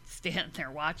because I can stand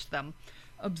there, watch them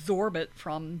absorb it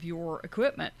from your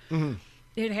equipment. Mm-hmm.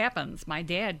 It happens. My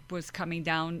dad was coming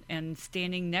down and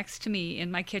standing next to me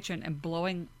in my kitchen and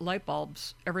blowing light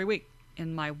bulbs every week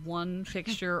in my one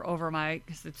fixture over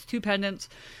because it's 2 pendants.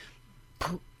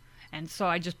 And so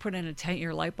I just put in a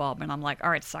 10-year light bulb, and I'm like, all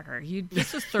right, sucker,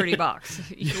 this is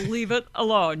 $30. You leave it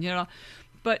alone,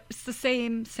 But it's the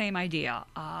same idea.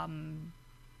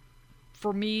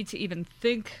 For me to even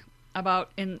think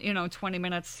about in 20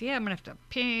 minutes, I'm gonna have to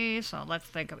pee, so let's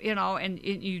think of and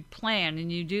you plan and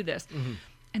you do this. Mm-hmm.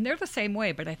 And they're the same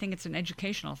way, but I think it's an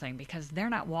educational thing because they're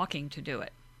not walking to do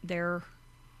it. They're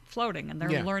floating and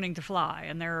they're learning to fly,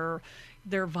 and they're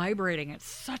vibrating at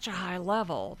such a high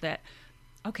level that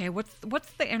okay, what's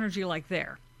the energy like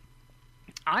there?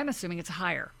 I'm assuming it's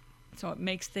higher. So it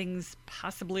makes things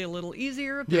possibly a little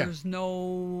easier. There's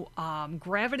no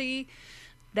gravity.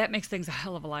 That makes things a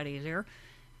hell of a lot easier.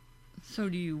 So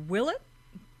do you will it?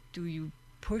 Do you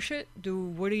push it?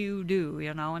 What do you do?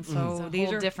 And so it's a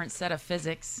whole different set of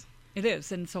physics. It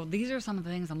is. And so these are some of the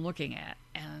things I'm looking at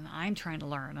and I'm trying to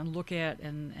learn and look at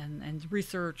and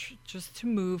research just to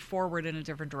move forward in a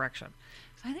different direction.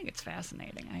 So I think it's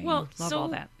fascinating. I love all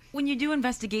that. When you do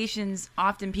investigations,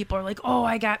 often people are like, oh,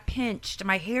 I got pinched,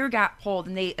 my hair got pulled,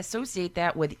 and they associate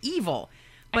that with evil.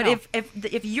 But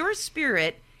if your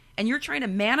spirit and you're trying to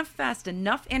manifest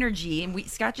enough energy, and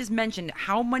Scott just mentioned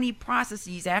how many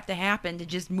processes have to happen to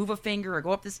just move a finger or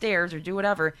go up the stairs or do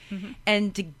whatever,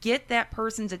 and to get that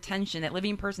person's attention, that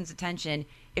living person's attention,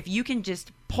 if you can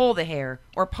just pull the hair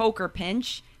or poke or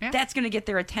pinch, that's going to get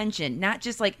their attention. Not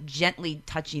just like gently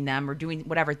touching them or doing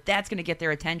whatever. That's going to get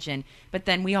their attention. But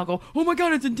then we all go, oh my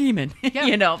God, it's a demon.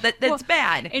 Yeah. That's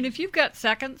bad. And if you've got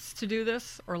seconds to do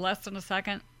this or less than a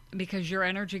second because your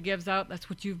energy gives out, that's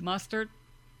what you've mustered.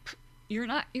 You're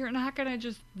not going to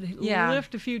just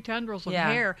lift a few tendrils of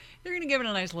hair. You're going to give it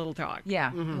a nice little talk.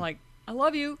 Yeah. Mm-hmm. Like, I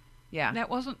love you. Yeah. That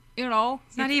wasn't,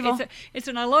 it's not evil. It's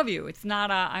an I love you. It's not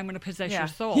a I'm going to possess your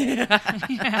soul.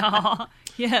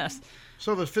 Yes.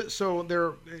 So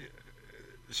their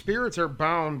spirits are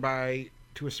bound by,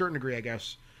 to a certain degree, I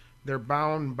guess, they're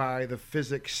bound by the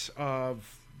physics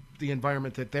of the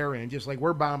environment that they're in, just like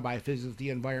we're bound by physics of the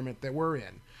environment that we're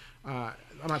in. I'm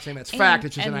not saying that's fact.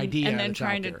 It's just an idea. And then that's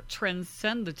trying out to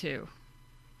transcend the two.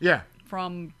 Yeah.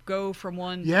 Go from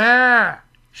one. Yeah.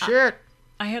 Shit.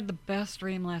 I had the best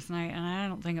dream last night, and I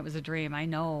don't think it was a dream. I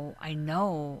know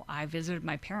I visited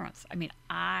my parents. I mean,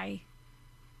 I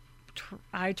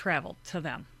traveled to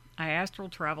them. I astral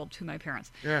traveled to my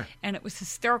parents. Yeah. And it was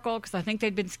hysterical because I think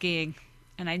they'd been skiing,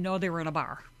 and I know they were in a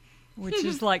bar, which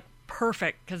is like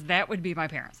perfect because that would be my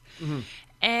parents. Mm-hmm.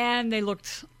 And they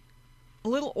looked a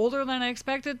little older than I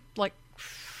expected, like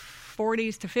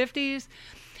 40s to 50s.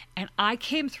 And I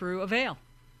came through a veil.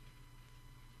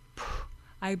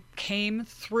 I came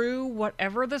through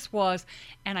whatever this was,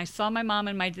 and I saw my mom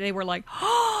and they were like,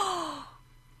 oh,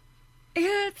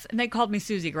 and they called me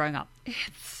Susie growing up.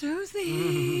 It's Susie.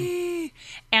 Mm-hmm.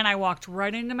 And I walked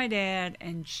right into my dad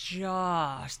and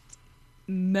just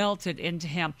melted into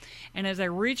him. And as I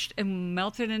reached and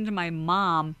melted into my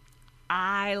mom,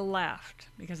 I left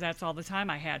because that's all the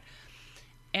time I had.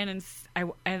 And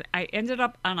I ended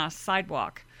up on a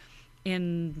sidewalk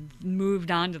and moved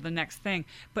on to the next thing.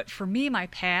 But for me, my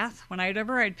path,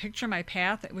 I'd picture my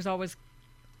path, it was always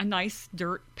a nice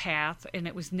dirt path, and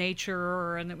it was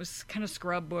nature, and it was kind of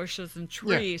scrub bushes and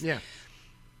trees. Yeah.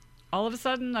 All of a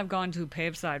sudden, I've gone to a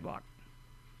paved sidewalk.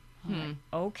 Like,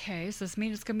 okay, so this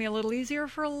means it's going to be a little easier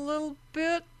for a little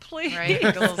bit, please? Right,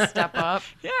 a little step up.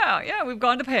 Yeah, we've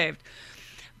gone to paved.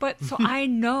 But so I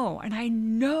know, and I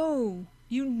know,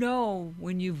 you know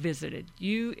when you visited.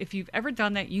 If you've ever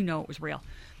done that, you know it was real.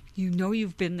 You know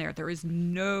you've been there. There is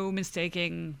no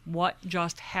mistaking what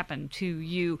just happened to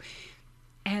you.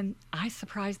 And I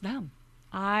surprised them.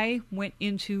 I went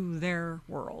into their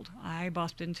world. I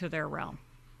bumped into their realm.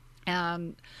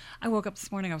 And I woke up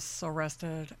this morning, I was so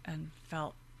rested and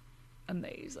felt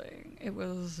amazing. It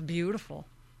was beautiful.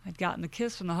 I'd gotten the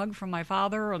kiss and the hug from my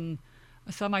father and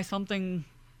a something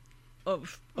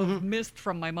of mist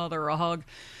from my mother, a hug.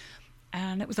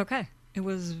 And it was okay. It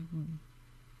was,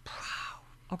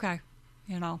 okay.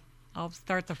 You know, I'll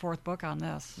start the 4th book on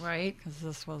this. Right. Because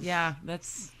this was... Yeah,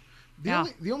 that's...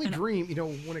 The only dream, you know,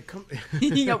 when it comes...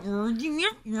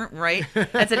 right?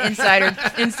 That's an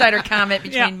insider comment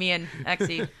between me and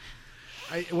Exie.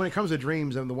 When it comes to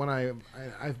dreams, and the one I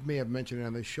may have mentioned it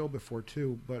on this show before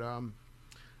too, but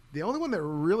the only one that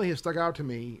really has stuck out to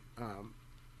me,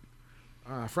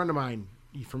 a friend of mine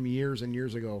from years and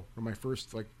years ago, from my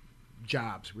first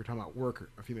jobs. We were talking about work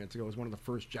a few minutes ago. It was one of the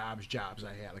first jobs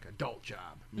I had, like adult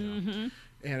job. You know?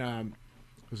 And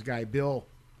it was a guy, Bill,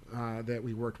 that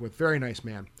we worked with, very nice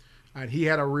man. And he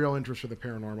had a real interest for the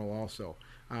paranormal also.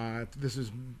 This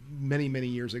is many, many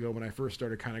years ago when I first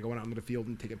started kind of going out into the field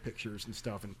and taking pictures and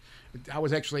stuff. And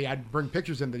I'd bring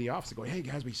pictures into the office and go, hey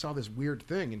guys, we saw this weird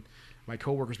thing. And my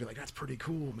coworkers would be like, that's pretty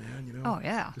cool, man. You know? Oh,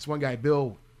 yeah. This one guy,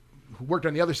 Bill, who worked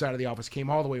on the other side of the office, came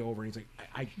all the way over and he's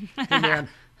like, hey man,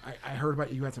 I heard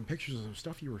about you had some pictures of some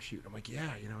stuff you were shooting. I'm like,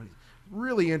 yeah, you know, and he's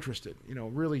really interested,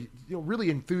 really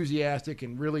enthusiastic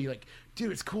and really like,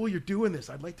 dude, it's cool you're doing this.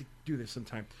 I'd like to do this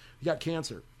sometime. He got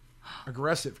cancer,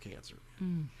 aggressive cancer.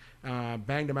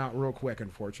 Banged him out real quick,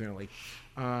 unfortunately.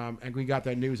 And we got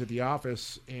that news at the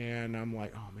office, and I'm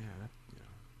like, oh man,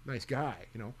 nice guy,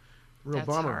 real That's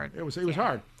bummer. hard. It was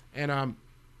hard, and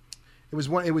it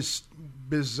was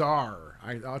bizarre.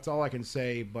 That's all I can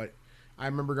say. But I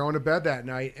remember going to bed that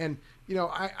night, and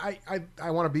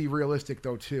I want to be realistic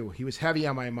though too. He was heavy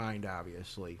on my mind,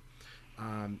 obviously.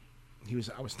 I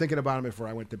was thinking about him before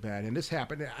I went to bed, and this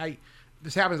happened.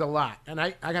 This happens a lot, and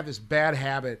I got this bad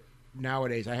habit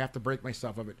nowadays. I have to break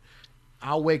myself of it.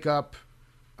 I'll wake up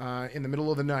in the middle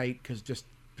of the night because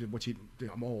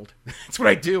I'm old. That's what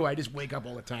I do. I just wake up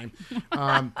all the time,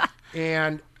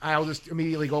 and I'll just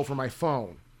immediately go for my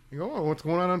phone. You go, oh, what's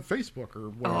going on Facebook or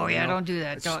whatever? Oh yeah, don't do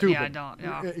that. It's Don't. stupid. Yeah, don't.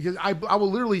 Yeah. Because I will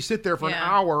literally sit there for an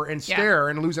hour and stare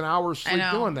and lose an hour's sleep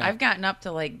doing that. I've gotten up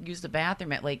to use the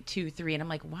bathroom at 2, 3, and I'm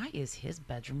like, why is his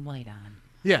bedroom light on?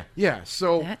 Yeah.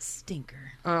 So that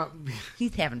stinker.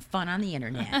 He's having fun on the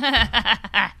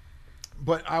internet.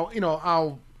 But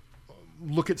I'll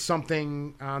look at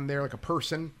something on there, like a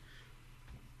person,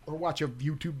 or watch a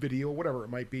YouTube video, whatever it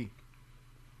might be,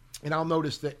 and I'll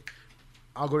notice that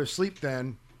I'll go to sleep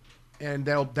then, and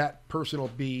that person will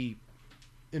be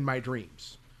in my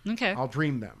dreams. Okay. I'll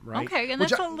dream them, right? Okay, and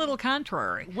that's a little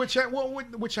contrary. Okay.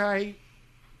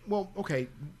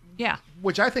 Yeah.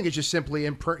 Which I think is just simply,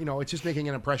 it's just making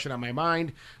an impression on my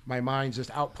mind. My mind's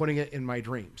just outputting it in my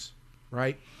dreams,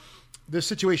 right? This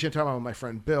situation I'm talking about with my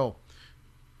friend Bill,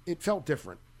 it felt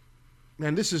different.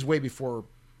 And this is way before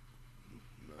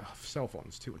cell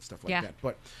phones, too, and stuff like that.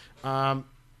 But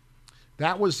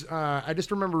that was, I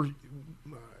just remember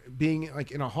being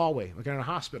in a hallway, in a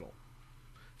hospital.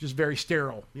 Just very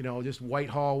sterile, just white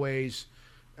hallways,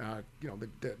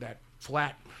 that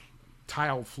flat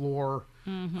tile floor,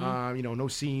 no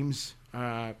seams,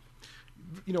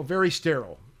 very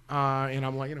sterile. And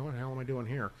I'm like, what the hell am I doing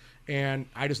here? And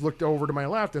I just looked over to my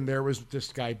left, and there was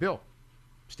this guy, Bill,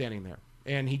 standing there.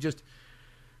 And he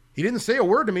didn't say a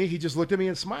word to me. He just looked at me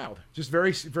and smiled. Just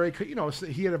very, very,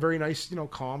 he had a very nice,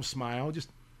 calm smile.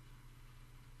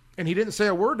 And he didn't say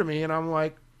a word to me. And I'm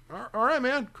like, all right,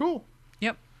 man, cool.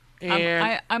 Yep.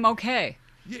 And I'm okay.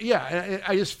 Yeah,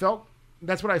 I just felt,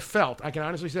 that's what I felt. I can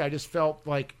honestly say I just felt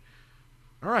like,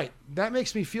 all right, that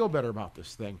makes me feel better about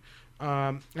this thing.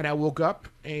 And I woke up,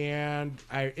 and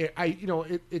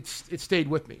it stayed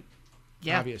with me.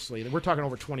 Yeah. Obviously. And we're talking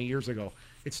over 20 years ago.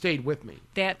 It stayed with me.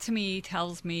 That to me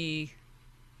tells me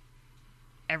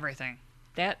everything.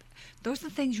 Those are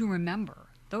the things you remember.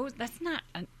 That's not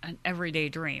an everyday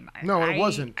dream. No, it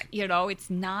wasn't. It's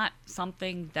not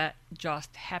something that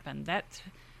just happened. That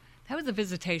was a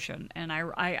visitation, and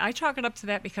I chalk it up to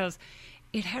that because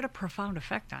it had a profound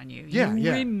effect on you. Yeah, you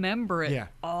yeah. remember it Yeah.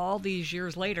 all these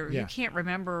years later. Yeah. You can't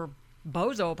remember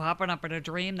Bozo popping up in a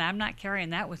dream. I'm not carrying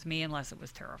that with me unless it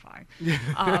was terrifying.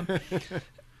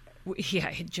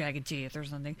 Yeah, jagged teeth or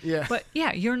something. Yeah. But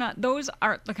yeah, you're not. Those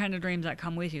aren't the kind of dreams that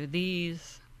come with you.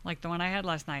 These, like the one I had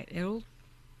last night,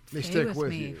 They stay stick with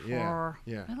me you. for.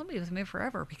 Yeah. It'll be with me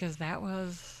forever because that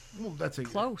was That's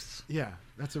close. Yeah,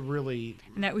 that's a really.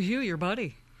 And that was you, your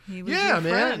buddy. He was Yeah, your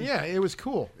man. friend. Yeah, it was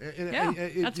cool. Yeah,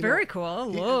 that's very cool. I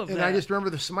love that. And I just remember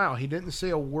the smile. He didn't say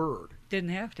a word.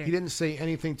 Didn't have to. He didn't say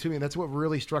anything to me. And that's what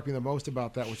really struck me the most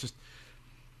about that was just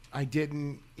I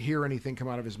didn't hear anything come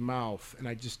out of his mouth, and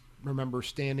I just remember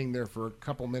standing there for a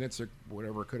couple minutes or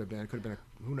whatever it could have been. It could have been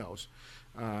who knows.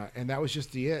 And that was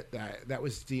just that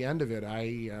was the end of it.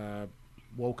 I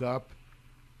woke up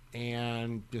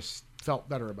and just felt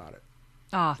better about it.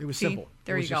 It was simple.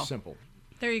 There it was you just go. simple.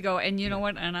 There you go. And you know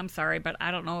what? And I'm sorry, but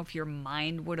I don't know if your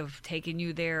mind would have taken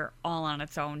you there all on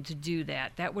its own to do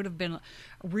that. That would have been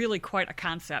really quite a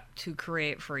concept to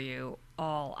create for you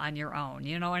all on your own.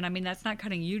 And I mean, that's not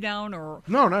cutting you down or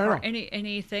No.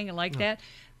 anything like that.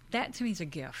 That to me is a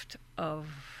gift of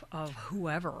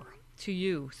whoever to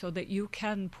you, so that you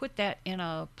can put that in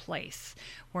a place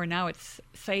where now it's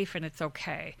safe and it's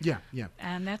okay. Yeah.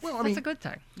 And that's Well, a good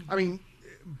thing. I mean,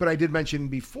 but I did mention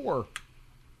before,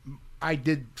 I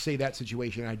did say that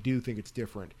situation. I do think it's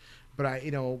different. But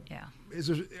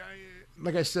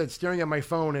like I said, staring at my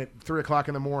phone at 3:00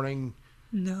 in the morning.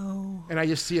 No. And I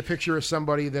just see a picture of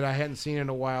somebody that I hadn't seen in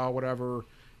a while, whatever.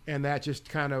 And that just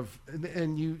kind of,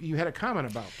 and you had a comment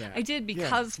about that. I did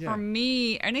because for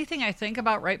me, anything I think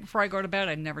about right before I go to bed,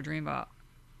 I never dream about.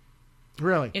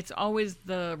 Really? It's always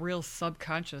the real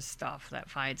subconscious stuff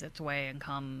that finds its way and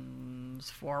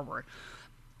comes forward.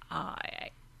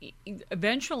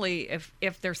 Eventually,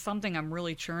 if there's something I'm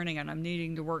really churning and I'm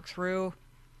needing to work through,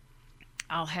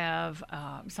 I'll have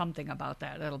something about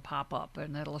that. It'll pop up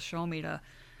and it'll show me to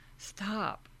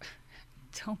stop.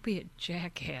 Don't be a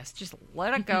jackass. Just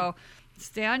let it go.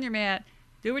 Stay on your mat.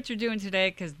 Do what you're doing today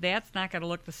because that's not going to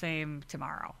look the same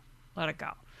tomorrow. Let it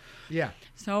go. Yeah.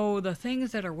 So the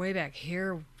things that are way back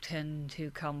here tend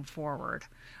to come forward.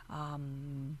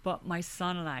 But my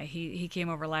son and I, he came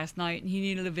over last night and he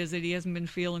needed a visit. He hasn't been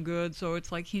feeling good, so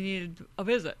it's like he needed a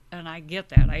visit. And I get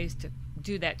that. I used to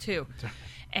do that too.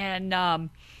 And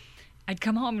I'd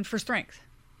come home for strength.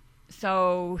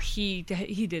 So he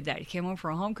did that. He came home for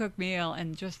a home-cooked meal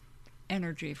and just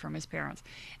energy from his parents.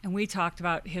 And we talked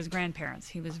about his grandparents.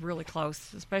 He was really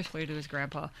close, especially to his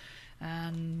grandpa.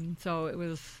 And so it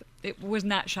was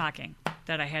not shocking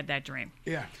that I had that dream.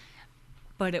 Yeah.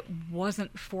 But it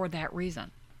wasn't for that reason.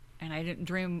 And I didn't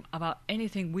dream about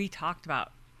anything we talked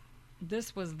about.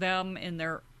 This was them in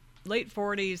their late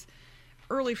 40s,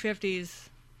 early 50s,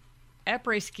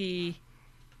 après-ski,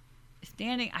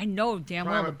 standing. I know damn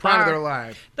well the prime bar. of their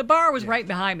life. The bar was right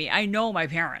behind me. I know my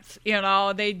parents.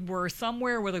 They were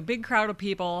somewhere with a big crowd of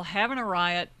people, having a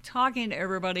riot, talking to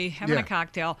everybody, having a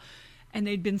cocktail, and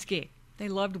they'd been skiing. They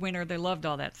loved winter. They loved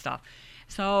all that stuff.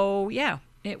 So, yeah,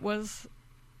 it was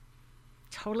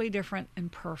totally different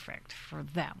and perfect for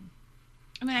them.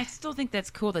 I mean, I still think that's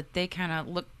cool that they kind of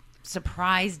look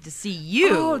surprised to see you.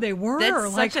 Oh, they were.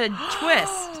 That's like, such a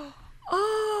twist.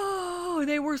 Oh,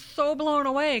 they were so blown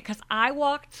away because I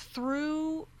walked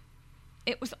through.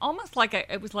 It was almost like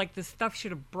it was like the stuff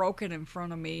should have broken in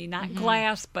front of me. Not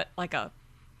glass, but like a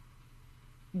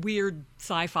weird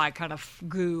sci-fi kind of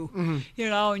goo,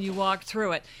 and you walk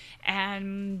through it.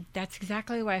 And that's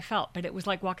exactly the way I felt. But it was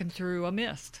like walking through a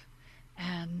mist.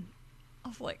 And I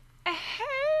was like,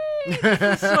 hey,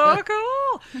 this is so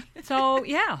cool. So,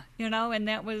 yeah, and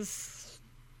that was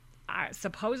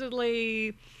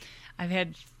supposedly I've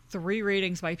had 3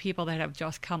 readings by people that have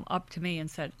just come up to me and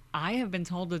said, I have been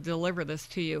told to deliver this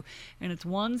to you. And it's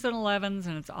 1s and 11s,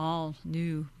 and it's all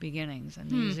new beginnings, and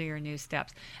these are your new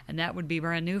steps. And that would be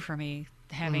brand new for me,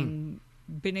 having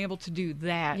been able to do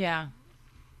that. Yeah.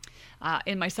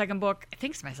 In my second book, I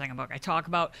think it's my second book, I talk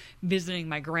about visiting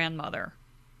my grandmother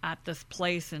at this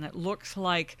place, and it looks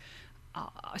like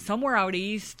somewhere out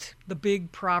east, the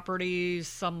big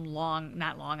properties,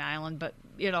 not Long Island, but,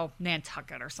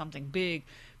 Nantucket or something, big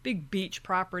beach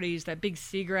properties, that big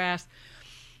seagrass.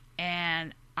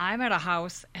 And I'm at a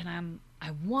house, and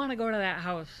I want to go to that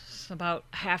house about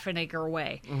half an acre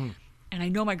away. And I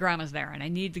know my grandma's there, and I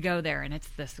need to go there. And it's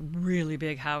this really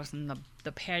big house, and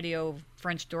the patio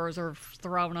French doors are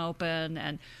thrown open,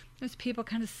 and there's people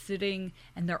kind of sitting,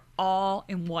 and they're all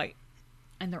in white.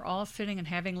 And they're all sitting and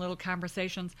having little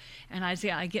conversations. And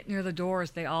I get near the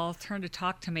doors, they all turn to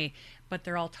talk to me, but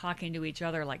they're all talking to each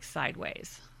other like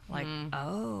sideways. Like,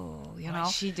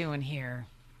 What's she doing here?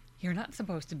 You're not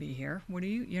supposed to be here. What are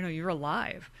you, you're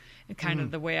alive. And kind of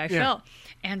the way I felt.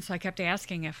 And so I kept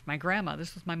asking if my grandma,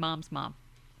 this was my mom's mom,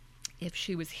 if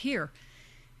she was here.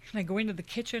 And I go into the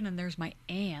kitchen, and there's my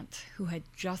aunt who had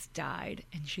just died.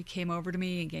 And she came over to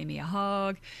me and gave me a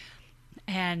hug.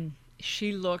 And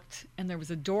she looked, and there was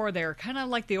a door there, kind of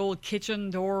like the old kitchen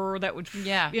door that would,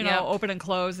 open and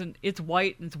close. And it's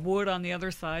white, and it's wood on the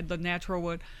other side, the natural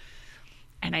wood.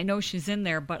 And I know she's in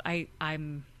there, but I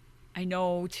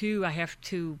know, too, I have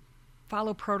to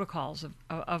follow protocols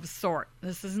of a sort.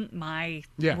 This isn't my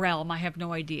realm. I have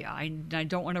no idea. I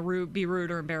don't want to be rude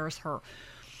or embarrass her.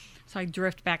 So I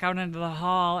drift back out into the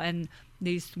hall, and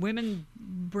these women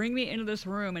bring me into this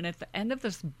room, and at the end of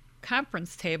this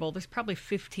conference table, there's probably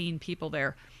 15 people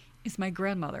there, is my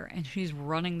grandmother, and she's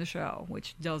running the show,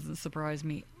 which doesn't surprise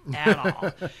me at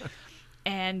all.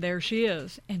 And there she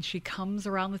is, and she comes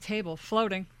around the table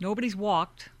floating. Nobody's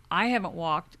walked. I haven't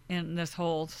walked in this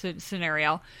whole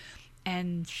scenario.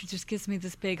 And she just gives me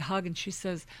this big hug, and she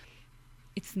says,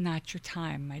 "It's not your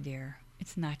time, my dear.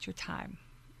 It's not your time.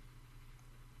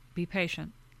 Be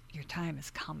patient. Your time is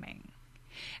coming."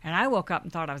 And I woke up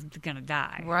and thought I was going to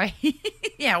die. Right.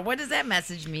 Yeah, what does that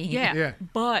message mean? Yeah.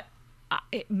 But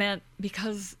it meant,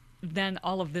 because then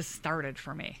all of this started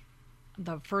for me.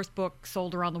 The first book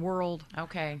sold around the world.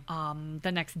 Okay.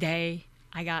 The next day,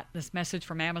 I got this message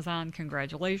from Amazon.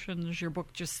 Congratulations, your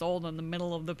book just sold in the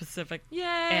middle of the Pacific. Yay!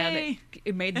 And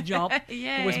it made the jump.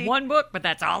 Yay! It was one book, but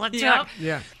that's all it took. Yep.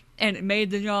 Yeah. And it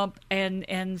made the jump.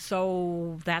 And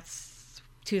so that's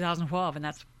 2012, and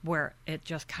that's where it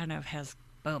just kind of has,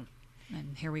 boom.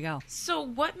 And here we go. So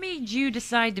what made you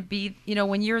decide to be,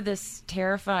 when you're this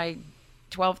terrified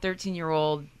 12,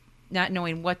 13-year-old, not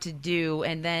knowing what to do,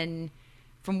 and then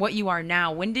from what you are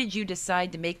now, when did you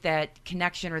decide to make that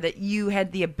connection, or that you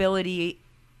had the ability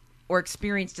or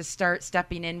experience to start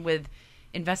stepping in with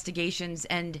investigations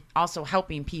and also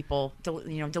helping people,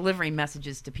 delivering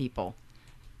messages to people?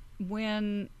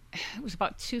 When it was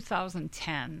about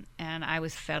 2010, and I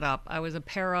was fed up. I was a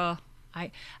I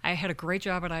had a great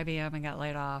job at IBM and got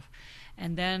laid off,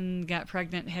 and then got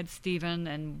pregnant, had Steven,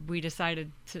 and we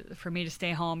decided for me to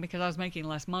stay home because I was making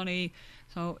less money.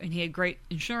 And he had great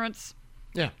insurance.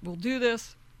 Yeah. We'll do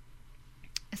this.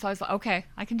 So I was like, okay,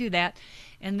 I can do that.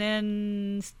 And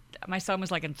then my son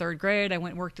was like in 3rd grade. I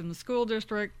went and worked in the school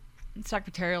district,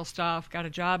 secretarial stuff, got a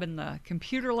job in the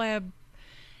computer lab,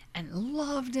 and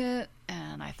loved it.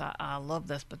 And I thought, I love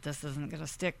this, but this isn't going to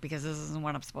stick because this isn't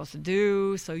what I'm supposed to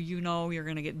do. So you're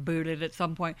going to get booted at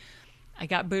some point. I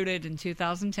got booted in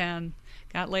 2010,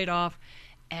 got laid off,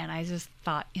 and I just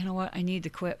thought, you know what? I need to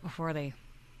quit before they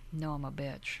know I'm a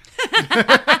bitch.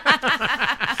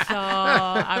 So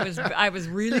I was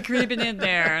really creeping in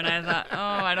there, and I thought,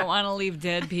 I don't want to leave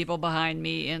dead people behind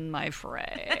me in my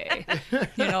fray.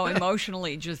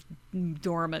 Emotionally just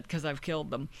dormant because I've killed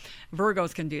them.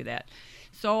 Virgos can do that.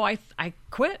 So I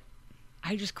quit.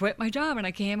 I just quit my job, and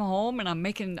I came home, and I'm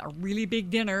making a really big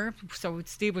dinner. So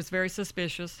Steve was very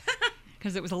suspicious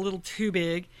because it was a little too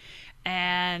big.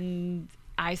 And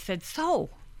I said, so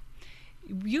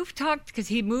you've talked, because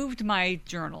he moved my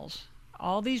journals,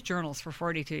 all these journals for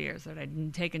 42 years that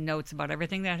I'd taken notes about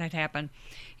everything that had happened.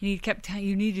 And he kept telling,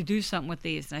 you need to do something with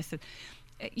these. And I said,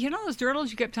 those journals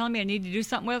you kept telling me I need to do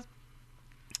something with?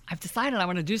 I've decided I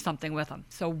want to do something with them.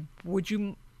 So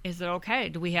is it okay?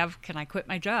 Can I quit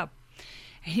my job?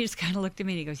 And he just kind of looked at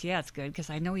me and he goes, yeah, it's good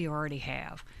because I know you already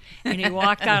have. And he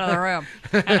walked out of the room.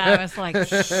 And I was like,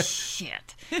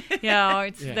 shit.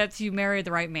 That's you married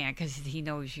the right man because he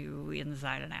knows you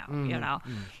inside and out,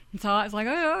 And so I was like,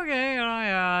 oh, okay.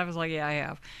 I was like, yeah, I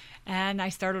have. And I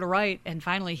started to write, and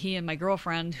finally he and my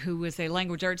girlfriend, who was a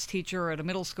language arts teacher at a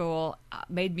middle school,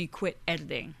 made me quit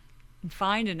editing and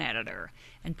find an editor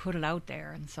and put it out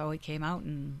there. And so it came out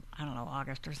in, I don't know,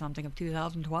 August or something of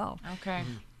 2012. Okay.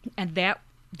 And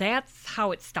that's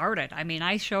how it started. I mean,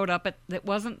 I showed up at, it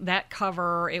wasn't that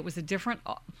cover. It was a different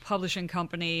publishing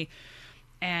company.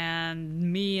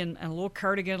 And me and a little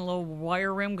cardigan, a little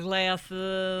wire rim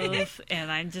glasses,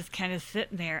 and I'm just kind of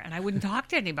sitting there, and I wouldn't talk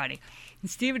to anybody.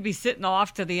 And Steve would be sitting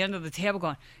off to the end of the table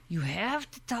going, you have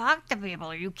to talk to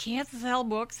people. You can't sell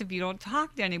books if you don't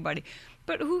talk to anybody.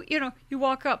 But you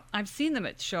walk up. I've seen them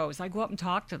at shows. I go up and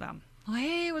talk to them. Oh,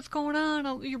 hey, what's going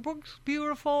on? Your book's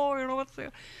beautiful. What's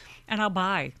there? And I'll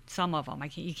buy some of them.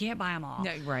 You can't buy them all.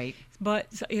 No, right.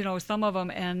 But, some of them.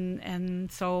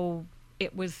 And so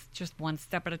it was just one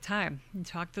step at a time. You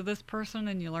talk to this person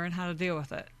and you learn how to deal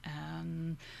with it.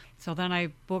 And so then I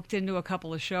booked into a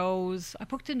couple of shows. I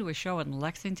booked into a show in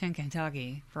Lexington,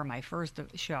 Kentucky for my first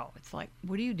show. It's like,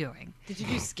 what are you doing? Did you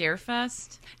do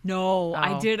Scarefest? No, Oh.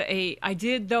 I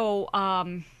did though.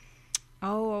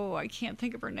 I can't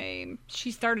think of her name. She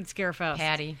started Scarefest.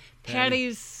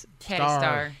 Patty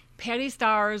Star. Patty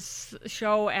Starr's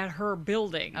show at her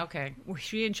building. Okay.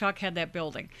 She and Chuck had that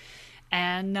building.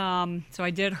 And so I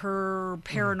did her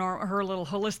paranormal, her little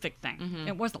holistic thing. Mm-hmm.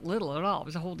 It wasn't little at all. It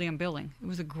was a whole damn building. It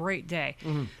was a great day.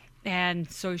 Mm-hmm. And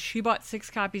so she bought 6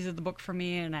 copies of the book for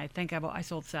me, and I think I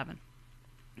sold 7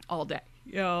 all day.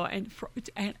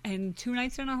 And 2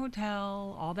 nights in a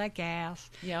hotel, all that gas.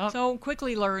 Yeah. So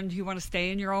quickly learned you want to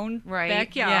stay in your own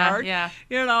backyard. Yeah.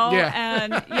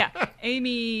 And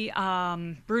Amy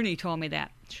Bruni told me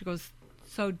that. She goes,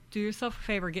 so do yourself a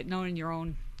favor, get known in your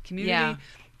own community,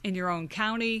 in your own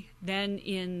county,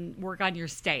 then work on your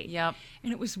state. Yep.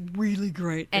 And it was really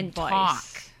great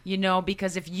advice. Talk,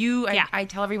 because if you, I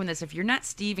tell everyone this, if you're not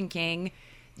Stephen King,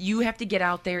 you have to get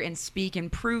out there and speak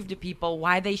and prove to people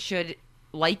why they should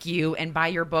like you and buy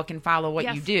your book and follow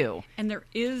what you do. And there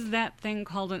is that thing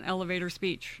called an elevator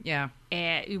speech. Yeah.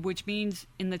 Which means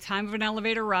in the time of an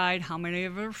elevator ride, how many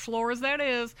of the floors that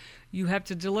is, you have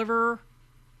to deliver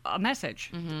a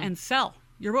message and sell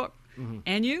your book. Mm-hmm.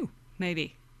 And you,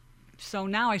 maybe. So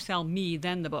now I sell me,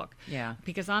 then the book. Yeah.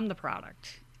 Because I'm the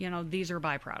product. These are a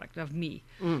byproduct of me.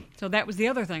 Mm. So that was the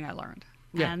other thing I learned.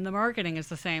 Yeah. And the marketing is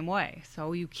the same way.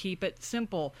 So you keep it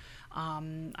simple.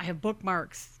 I have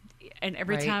bookmarks. And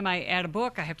every time I add a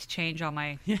book, I have to change all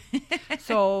my...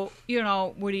 So,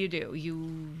 what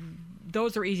do?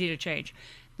 Those are easy to change.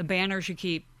 The banners you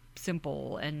keep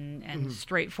simple and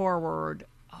straightforward.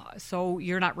 So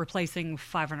you're not replacing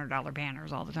 $500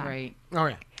 banners all the time. Right. Oh,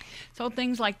 yeah. So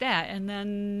things like that. And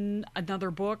then another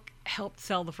book helped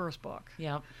sell the first book.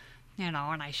 Yep. And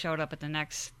I showed up in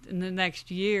the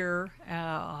next year.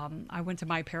 I went to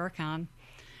my Paracon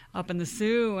up in the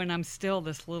Sioux, and I'm still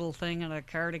this little thing in a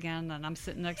cardigan, and I'm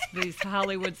sitting next to these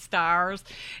Hollywood stars.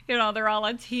 They're all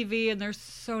on TV, and they're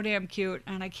so damn cute.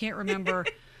 And I can't remember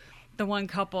the one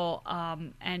couple,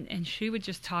 and she would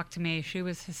just talk to me. She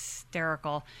was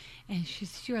hysterical, and she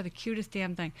said, "You are the cutest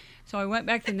damn thing." So I went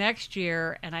back the next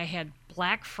year, and I had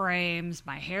black frames.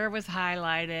 My hair was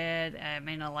highlighted.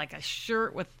 Like a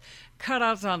shirt with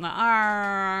cutouts on the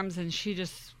arms, and she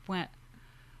just went,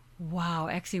 wow,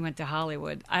 Exie went to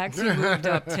Hollywood. I actually moved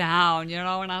uptown,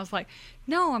 and I was like,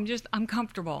 no, I'm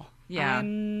comfortable. Yeah.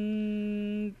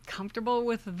 I'm comfortable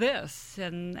with this.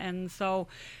 And so,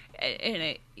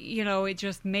 it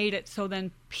just made it so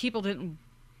then people didn't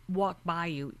walk by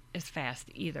you as fast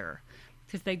either.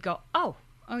 Because they'd go,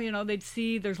 they'd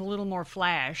see there's a little more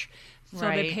flash. So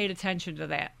they paid attention to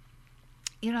that.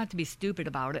 You don't have to be stupid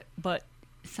about it, but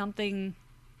something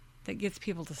that gets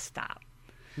people to stop.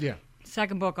 Yeah.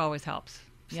 Second book always helps.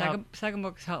 Yep. Second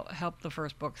books help the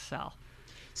first book sell.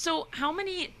 So how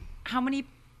many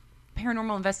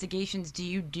paranormal investigations do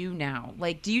you do now?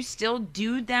 Like, do you still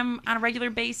do them on a regular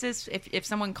basis? If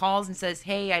someone calls and says,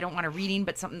 "Hey, I don't want a reading,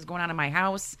 but something's going on in my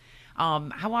house,"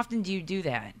 how often do you do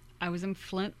that? I was in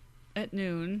Flint at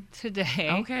noon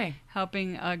today. Okay.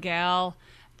 Helping a gal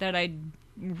that I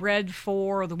read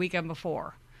for the weekend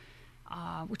before.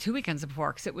 2 weekends before,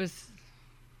 because it was...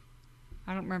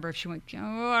 I don't remember if she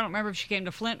came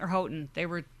to Flint or Houghton. They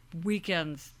were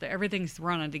weekends. Everything's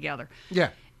running together. Yeah.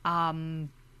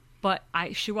 But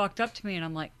she walked up to me, and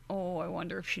I'm like, oh, I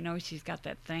wonder if she knows she's got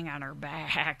that thing on her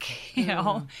back.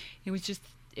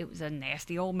 It was a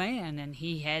nasty old man, and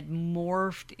he had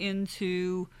morphed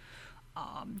into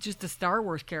just a Star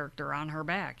Wars character on her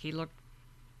back. He looked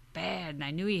bad, and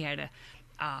I knew he had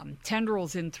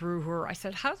tendrils in through her. I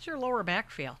said, how's your lower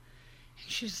back feel?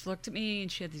 She just looked at me,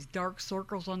 and she had these dark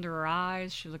circles under her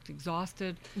eyes. She looked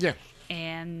exhausted. Yeah.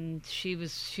 And she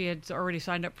had already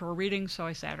signed up for a reading, so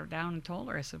I sat her down and told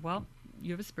her. I said, well,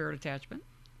 you have a spirit attachment.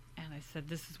 And I said,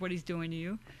 this is what he's doing to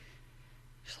you.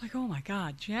 She's like, oh, my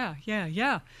God,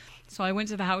 yeah. So I went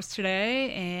to the house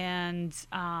today and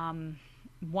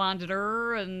wanted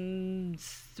her, and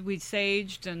we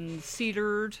saged and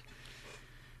cedared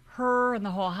her and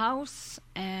the whole house,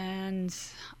 and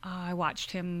I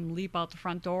watched him leap out the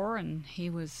front door, and he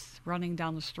was running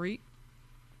down the street.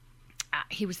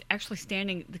 He was actually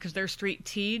standing, because their street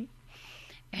teed,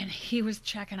 and he was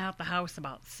checking out the house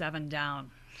about 7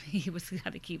 down. I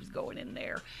think he was going in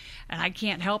there, and I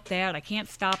can't help that. I can't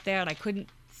stop that.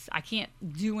 I can't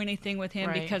do anything with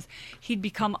him because he'd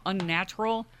become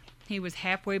unnatural. He was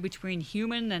halfway between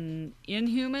human and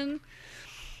inhuman.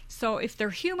 So if they're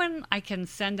human, I can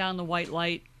send down the white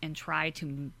light and try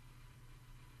to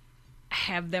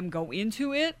have them go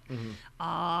into it.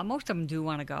 Mm-hmm. Most of them do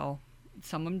want to go.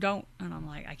 Some of them don't. And I'm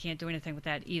like, I can't do anything with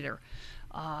that either.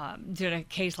 Did a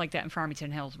case like that in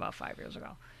Farmington Hills about 5 years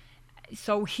ago.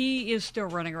 So he is still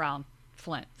running around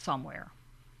Flint somewhere.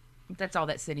 That's all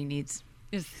that city needs.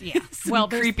 Well,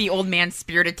 creepy old man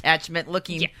spirit attachment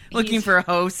looking for a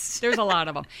host. There's a lot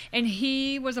of them, and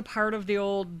he was a part of the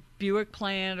old Buick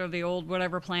plant or the old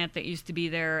whatever plant that used to be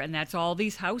there, and that's all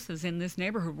these houses in this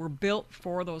neighborhood were built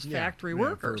for those factory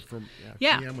workers.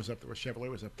 GM was up there.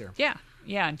 Chevrolet was up there.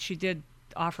 Yeah, and she did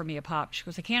offer me a pop. She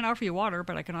goes, I can't offer you water,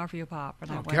 but I can offer you a pop. And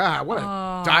I went, God, what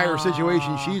a dire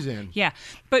situation she's in. Yeah,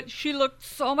 but she looked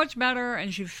so much better,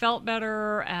 and she felt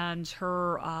better, and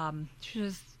her she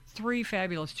has 3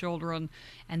 fabulous children,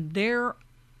 and they're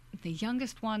the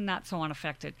youngest one not so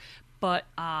unaffected, but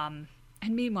and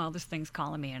meanwhile this thing's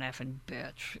calling me an effing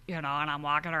bitch, and I'm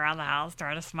walking around the house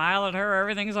trying to smile at her,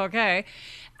 everything's okay,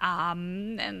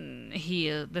 and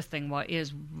this thing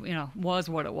was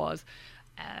what it was.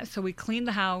 So we cleaned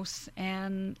the house,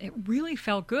 and it really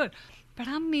felt good. But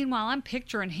meanwhile I'm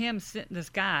picturing him sitting, this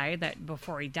guy that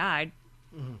before he died,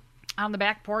 on the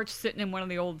back porch, sitting in one of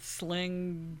the old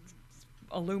sling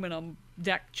aluminum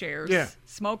deck chairs,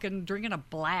 smoking, drinking a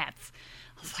Blatz.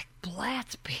 I was like,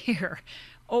 Blatz beer?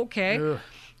 Okay. Ugh.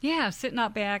 Yeah, sitting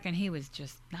out back, and he was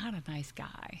just not a nice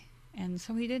guy. And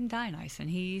so he didn't die nice, and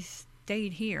he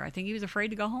stayed here. I think he was afraid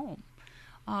to go home.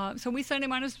 So we sent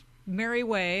him on his merry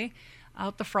way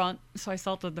out the front. So I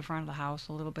salted the front of the house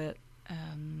a little bit.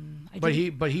 But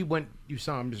he went, you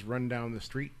saw him just run down the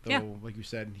street, though, like you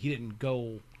said. He didn't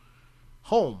go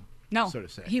home. No, so to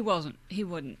say. He wasn't. He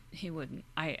wouldn't.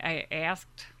 I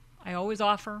asked. I always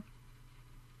offer.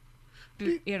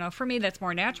 For me, that's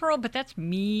more natural, but that's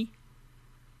me.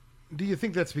 Do you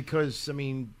think that's because,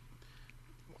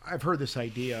 I've heard this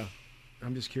idea.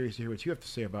 I'm just curious to hear what you have to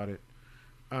say about it.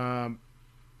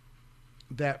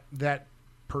 That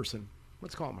person,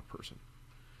 let's call him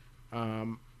a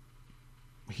person.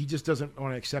 He just doesn't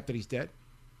want to accept that he's dead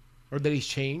or that he's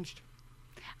changed.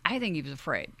 I think he was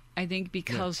afraid. I think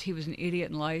because he was an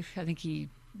idiot in life. I think he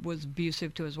was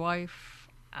abusive to his wife.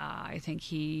 I think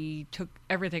he took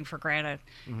everything for granted.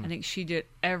 Mm-hmm. I think she did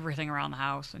everything around the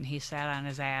house, and he sat on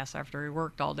his ass after he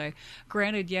worked all day.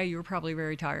 Granted, you were probably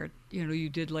very tired. You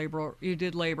did labor.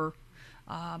 It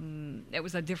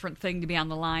was a different thing to be on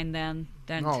the line then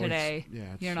than today.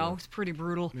 It's pretty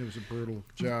brutal. It was a brutal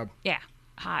job. Yeah,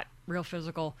 hot, real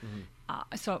physical.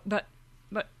 Mm-hmm.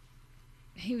 But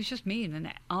he was just mean and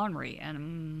ornery,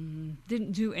 and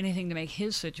didn't do anything to make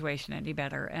his situation any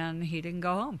better, and he didn't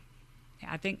go home.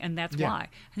 I think, and that's why.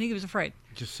 I think he was afraid.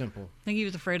 Just simple. I think he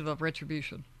was afraid of the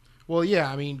retribution. Well,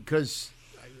 yeah, because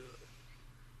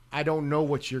I don't know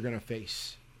what you're going to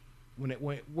face.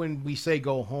 When we say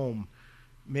go home,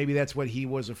 maybe that's what he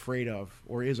was afraid of,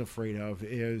 or is afraid of,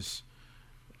 is,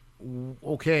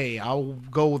 okay, I'll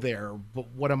go there, but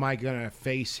what am I going to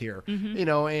face here?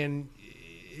 Mm-hmm. And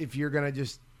if you're going to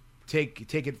just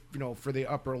take it, for the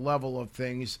upper level of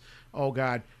things, oh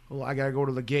God, well, I got to go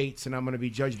to the gates, and I'm going to be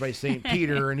judged by St.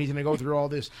 Peter, and he's going to go through all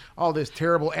this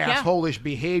terrible asshole-ish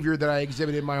behavior that I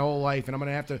exhibited my whole life, and I'm going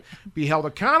to have to be held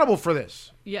accountable for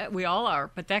this. Yeah, we all are,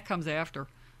 but that comes after.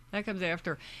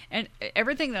 And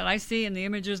everything that I see in the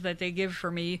images that they give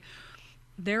for me,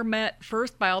 they're met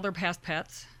first by all their past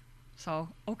pets. So,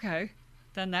 okay,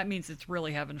 then that means it's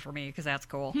really heaven for me, because that's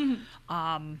cool. And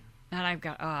I've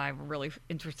got I have a really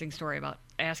interesting story about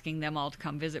asking them all to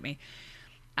come visit me.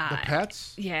 The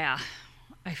pets? Yeah.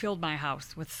 I filled my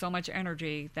house with so much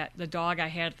energy that the dog I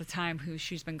had at the time,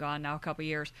 she's been gone now a couple of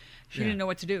years, she didn't know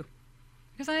what to do.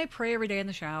 Because I pray every day in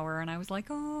the shower, and I was like,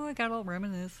 oh, I got all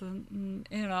reminiscent, and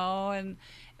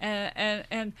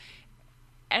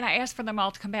I asked for them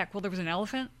all to come back. Well, there was an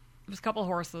elephant was a couple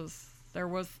horses. There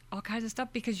was all kinds of stuff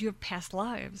because you have past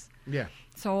lives. Yeah.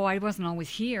 So I wasn't always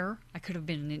here. I could have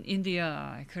been in India.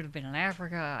 I could have been in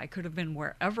Africa. I could have been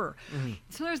wherever.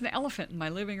 So there's an elephant in my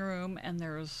living room, and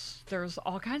there's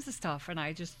all kinds of stuff. And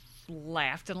I just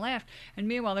laughed and laughed. And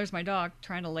meanwhile, there's my dog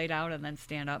trying to lay down and then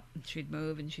stand up. And she'd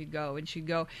move and she'd go and she'd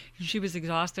go. And she was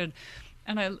exhausted.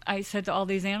 And I said to all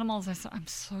these animals, I said, I'm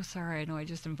so sorry. I know I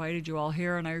just invited you all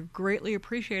here, and I greatly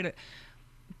appreciate it.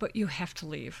 But you have to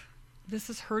leave. This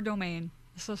is her domain.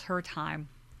 This is her time.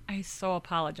 I so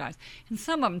apologize. And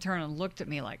some of them turned and looked at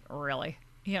me like, really?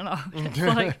 You know,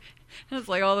 it's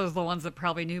like, oh, those are the ones that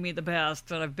probably knew me the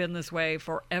best, and I've been this way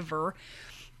forever.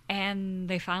 And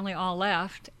they finally all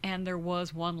left, and there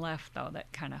was one left, though,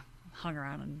 that kind of hung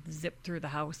around and zipped through the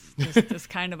house. Just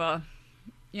kind of a,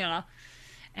 you know.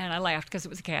 And I laughed because it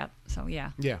was a cat. So,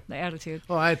 yeah. Yeah. The attitude.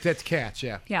 Well, that's cats,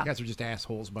 yeah. Yeah. Cats are just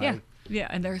assholes by Yeah. Yeah,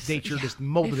 and there's nature just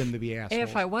molded them to be assholes.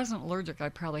 If I wasn't allergic,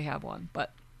 I'd probably have one.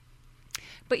 But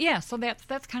yeah, so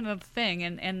that's kind of the thing.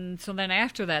 And so then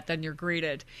after that, then you're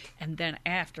greeted. And then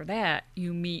after that,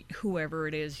 you meet whoever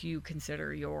it is you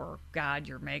consider your God,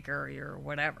 your maker, your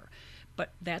whatever.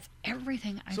 But that's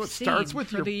everything I've so it seen starts with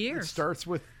for the years. It starts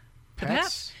with The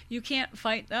pets. You can't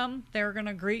fight them. They're going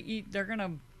to greet you. They're going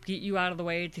to get you out of the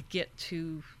way to get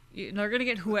to... They're going to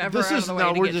get whoever This out is of the way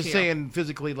no. to We're get just to saying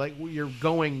physically, like you're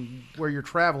going where you're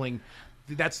traveling.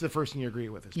 That's the first thing you agree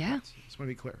with. Is Yeah. pets. Just want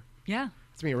to be clear. you. Yeah.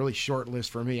 It's gonna be a really short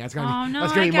list for me. That's gonna Oh, be, no,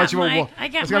 that's gonna I be got much of my- a I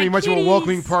got that's gonna be my much of a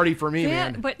welcoming kitties. party for me,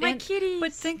 Yeah, man. but My kitties.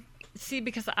 But see,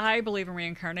 because I believe in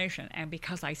reincarnation, and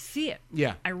because I see it,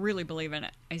 Yeah. I really believe in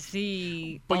it. I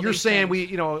see. But all you're these saying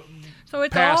things. So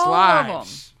it's past all lives. of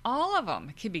them. All of them.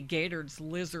 It could be gators,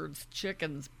 lizards,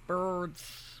 chickens,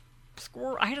 birds,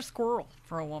 squirrel. I had a squirrel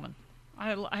for a woman.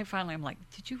 I finally am like,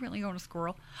 did you really own a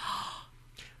squirrel?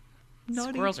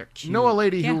 Nutty. Squirrels are cute. know a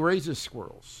lady Yeah. who raises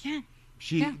squirrels. Yeah.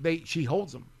 She Yeah. she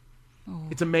holds them. Oh.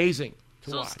 It's amazing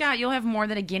to So, watch. Scott, you'll have more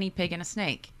than a guinea pig and a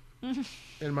snake.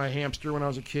 And my hamster when I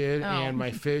was a kid, Oh. and my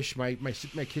fish, my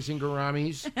kissing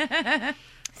gouramis.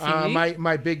 See?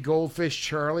 My big goldfish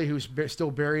Charlie, who's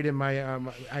still buried in my.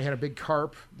 I had a big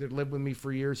carp that lived with me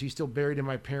for years. He's still buried in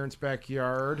my parents'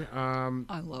 backyard.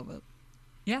 I love it.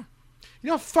 Yeah. You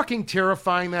know how fucking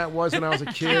terrifying that was when I was a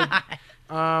kid?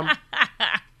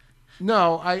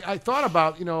 No, I thought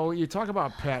about, you talk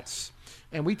about pets,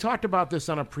 and we talked about this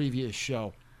on a previous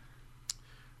show.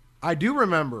 I do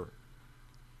remember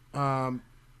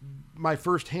my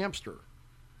first hamster,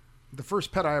 the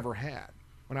first pet I ever had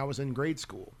when I was in grade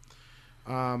school.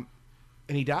 And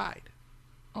he died.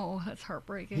 Oh, that's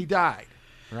heartbreaking. He died,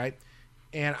 right?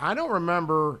 And I don't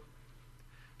remember.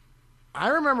 I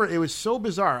remember it was so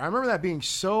bizarre. I remember that being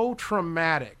so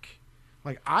traumatic.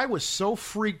 Like, I was so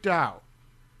freaked out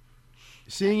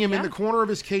seeing him in Yeah. the corner of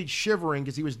his cage shivering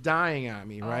because he was dying on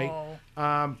me, right?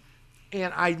 Oh.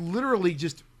 And I literally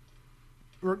just,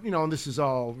 and this is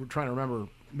all, we're trying to remember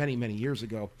many, many years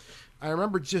ago. I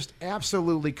remember just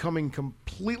absolutely coming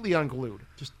completely unglued,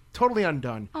 just totally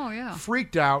undone. Oh, yeah.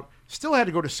 Freaked out, still had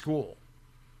to go to school,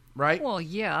 right? Well,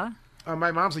 yeah.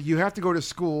 My mom's like, you have to go to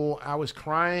school. I was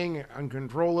crying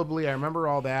uncontrollably. I remember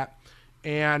all that.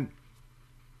 And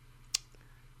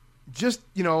just,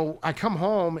 I come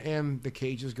home and the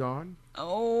cage is gone.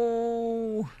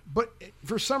 Oh. But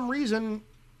for some reason,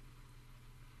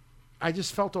 I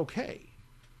just felt okay.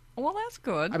 Well, that's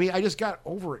good. I mean, I just got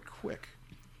over it quick.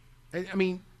 I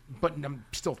mean, but I'm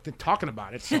still talking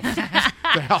about it. So the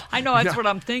hell, I know that's what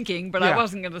I'm thinking, but Yeah. I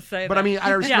wasn't going to say But that. I mean,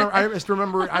 Yeah. I just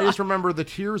remember the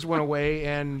tears went away,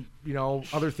 and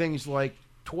other things like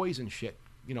toys and shit.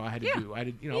 I had to Yeah. do. I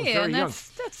was Yeah, very and young.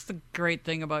 that's the great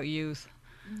thing about youth.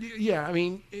 Yeah, I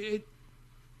mean it.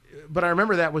 But I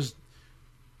remember that was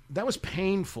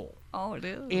painful. Oh, it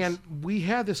is. And we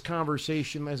had this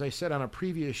conversation, as I said on a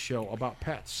previous show, about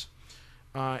pets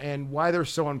and why they're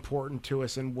so important to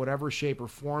us in whatever shape or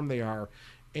form they are.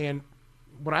 And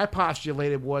what I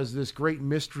postulated was this great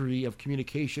mystery of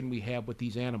communication we have with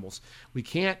these animals. We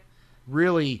can't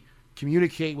really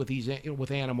communicate with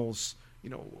with animals,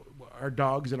 our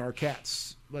dogs and our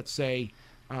cats, let's say,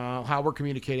 how we're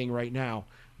communicating right now.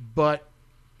 But,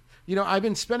 I've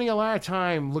been spending a lot of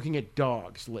time looking at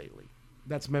dogs lately.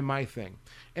 That's been my thing.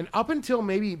 And up until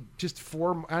maybe just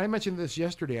I mentioned this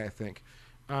yesterday, I think,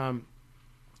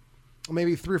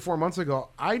 maybe 3 or 4 months ago,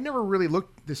 I never really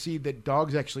looked to see that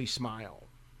dogs actually smile.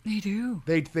 They do.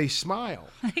 They smile.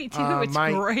 They do. It's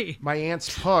great. My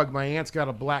aunt's got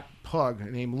a black pug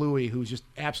named Louie, who's just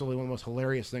absolutely one of the most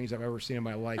hilarious things I've ever seen in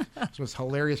my life. It's one of the most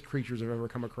hilarious creatures I've ever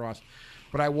come across.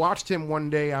 But I watched him one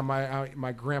day on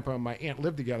my grandpa and my aunt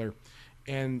lived together,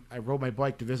 and I rode my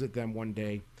bike to visit them one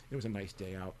day. It was a nice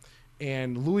day out,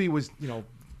 and Louis was,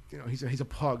 he's a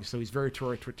pug, so he's very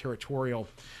territorial,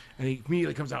 and he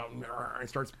immediately comes out and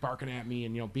starts barking at me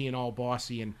and being all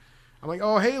bossy, and I'm like,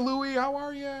 oh, hey, Louis, how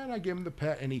are you? And I give him the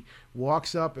pet, and he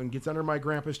walks up and gets under my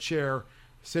grandpa's chair,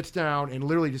 sits down, and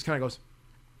literally just kind of goes,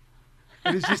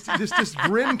 and it's just this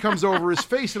grin comes over his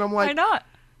face, and I'm like, why not?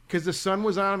 Because the sun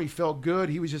was on him, he felt good.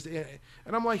 He was just, and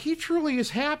I'm like, he truly is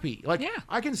happy. Like, Yeah.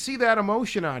 I can see that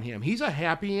emotion on him. He's a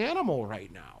happy animal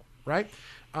right now, right?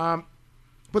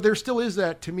 But there still is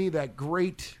that, to me, that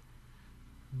great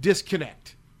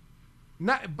disconnect. And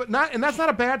that's not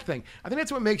a bad thing. I think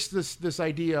that's what makes this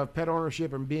idea of pet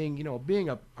ownership and being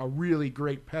a really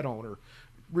great pet owner,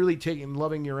 really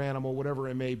loving your animal, whatever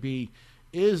it may be,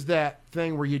 is that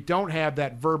thing where you don't have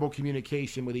that verbal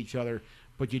communication with each other,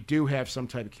 but you do have some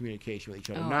type of communication with each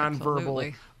other,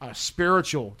 nonverbal,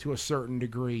 spiritual to a certain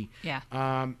degree. Yeah.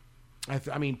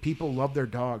 I mean, people love their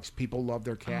dogs. People love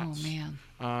their cats. Oh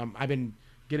man. I've been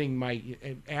getting my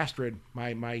Astrid,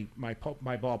 my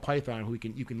ball python, who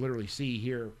you can literally see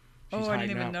here. She's I didn't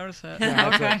hiding even out. notice that.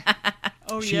 Yeah, Okay.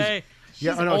 Oh She's- yay.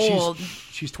 Yeah, She's no, old.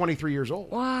 she's 23 years old.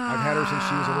 Wow. I've had her since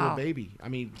she was a little baby. I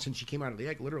mean, since she came out of the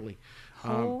egg, literally.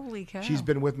 Holy cow. She's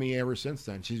been with me ever since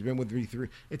then. She's been with me through.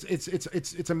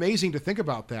 It's amazing to think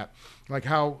about that, like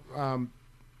how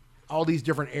all these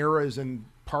different eras and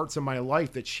parts of my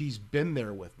life that she's been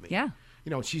there with me. Yeah.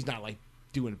 She's not like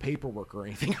doing paperwork or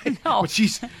anything. No. But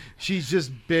she's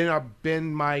just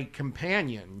been my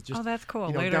companion. Just, Oh, that's cool.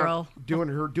 you know, Later down- I'll doing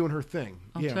her thing.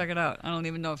 I'll Yeah. check it out. I don't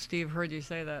even know if Steve heard you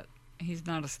say that. He's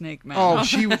not a snake man. Oh,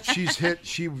 she's hit.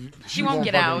 She won't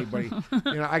get bug out.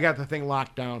 Anybody. I got the thing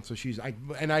locked down, so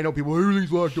and I know people,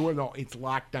 everything's locked down. No, it's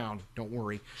locked down. Don't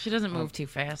worry. She doesn't move too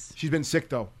fast. She's been sick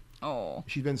though. Oh,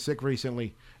 She's been sick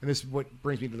recently, and this is what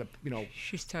brings me to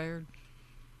she's tired.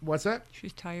 what's that?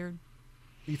 She's tired.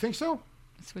 You think so?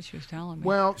 That's what she was telling me.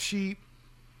 Well,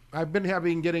 I've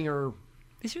been getting her.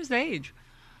 It's just age.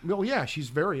 Well, yeah, she's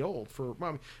very old.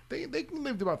 They can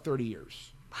live to about 30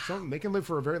 years. They can live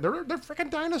for they're freaking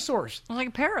dinosaurs.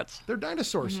 Like parrots. They're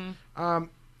dinosaurs. Mm-hmm.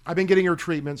 I've been getting her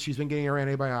treatments. She's been getting her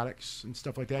antibiotics and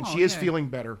stuff like that. And Oh, she is yeah. feeling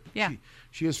better. Yeah.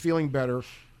 She is feeling better.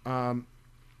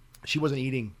 She wasn't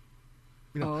eating.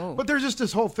 Oh. But there's just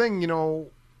this whole thing, the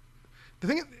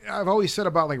thing I've always said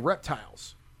about like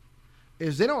reptiles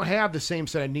is they don't have the same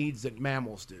set of needs that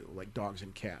mammals do, like dogs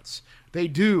and cats. They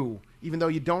do, even though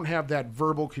you don't have that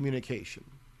verbal communication.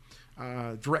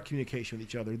 Direct communication with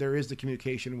each other. There is the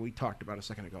communication we talked about a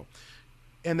second ago.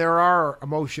 And there are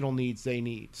emotional needs they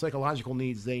need, psychological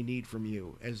needs they need from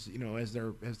you as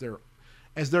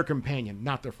their companion,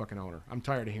 not their fucking owner. I'm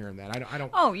tired of hearing that. I don't.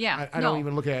 Oh, yeah. I No. don't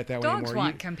even look at it that way Dogs anymore.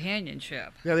 want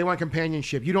companionship. Yeah, they want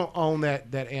companionship. You don't own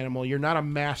that animal. You're not a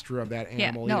master of that Yeah.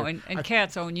 animal. No, either. and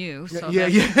cats own you. So yeah.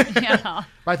 yeah.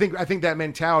 I think that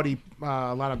mentality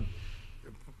a lot of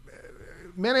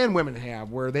men and women have,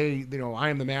 where they, I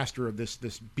am the master of this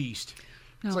beast.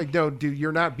 It's like, no, dude,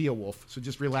 you're not Beowulf. So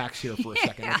just relax here for a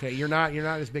second, okay? You're not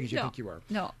as big as you think you are.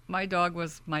 No, my dog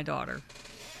was my daughter,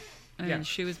 and Yeah.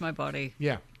 she was my buddy.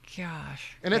 Yeah,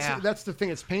 Gosh. and that's the thing.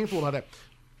 It's painful about that.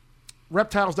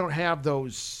 Reptiles don't have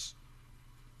those.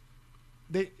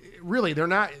 They're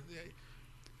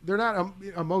not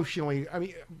emotionally. I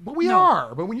mean, but we No.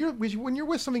 are. But when you're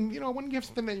with something, when you have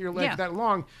something that you're like Yeah. that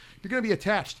long, you're going to be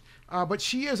attached. But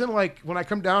she isn't like, when I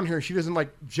come down here, she doesn't like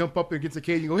jump up against the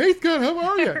cage and go, "Hey, Scott, how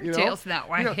are you?" Her tail's not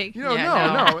wagging.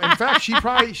 Yeah, no. In fact,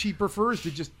 she prefers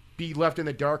to just be left in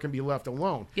the dark and be left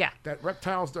alone. Yeah. That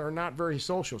reptiles are not very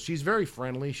social. She's very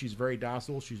friendly. She's very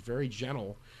docile. She's very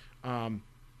gentle.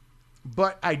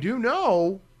 But I do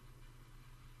know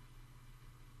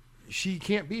she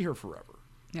can't be here forever.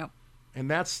 Yep. And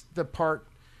that's the part.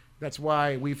 That's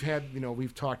why we've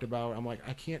talked about. I'm like,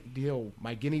 I can't deal.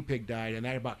 My guinea pig died, and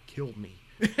that about killed me.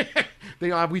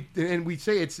 We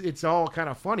say it's all kind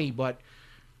of funny, but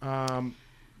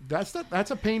that's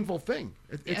a painful thing.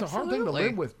 It's a hard thing to Absolutely.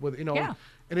 live with. Yeah.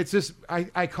 And it's this.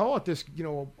 I call it this.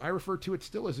 I refer to it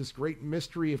still as this great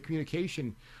mystery of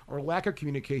communication or lack of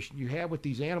communication you have with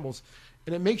these animals,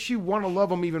 and it makes you want to love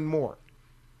them even more,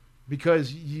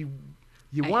 because you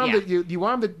want them to,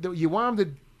 you want them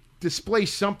to display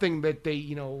something that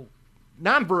they,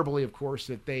 non-verbally, of course,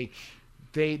 that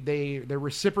they're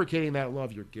reciprocating that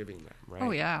love you're giving them, right?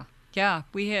 Oh yeah. Yeah.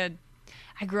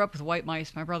 I grew up with white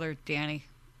mice. My brother Danny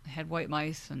had white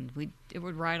mice, and it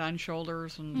would ride on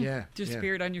shoulders and Yeah,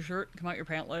 disappeared on your shirt, come out your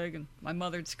pant leg, and my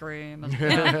mother'd scream.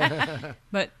 And,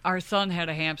 but our son had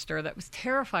a hamster that was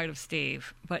terrified of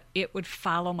Steve, but it would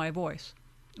follow my voice.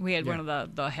 We had one of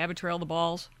the Habitrail, the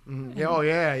balls. Mhm. Oh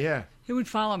yeah. It would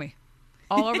follow me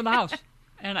all over the house.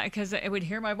 And because I would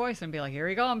hear my voice and be like, here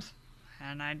he comes.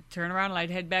 And I'd turn around and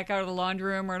I'd head back out of the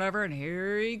laundry room or whatever, and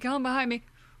here he come behind me.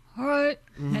 All right.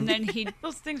 And then he'd...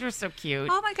 Those things were so cute.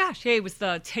 Oh, my gosh. Yeah, it was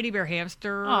the teddy bear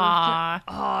hamster. Aww.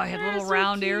 Oh, he had They're little so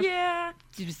round cute, ears. Yeah.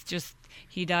 It was just...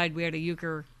 He died. We had a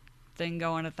euchre thing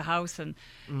going at the house, and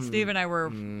Steve and I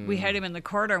we had him in the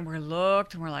corner, and we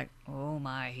looked, and we're like, oh,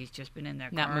 my, he's just been in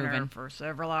that Not corner moving. for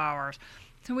several hours.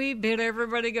 So we bid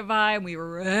everybody goodbye, and we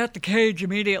were at the cage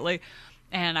immediately.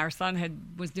 And our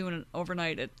son was doing an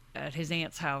overnight at his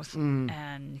aunt's house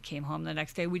and came home the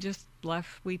next day. We just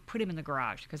left. We put him in the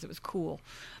garage because it was cool.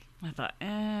 I thought,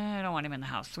 I don't want him in the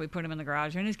house. So we put him in the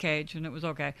garage in his cage, and it was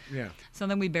okay. Yeah. So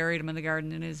then we buried him in the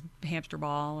garden in his hamster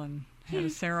ball and had a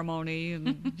ceremony,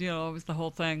 and, it was the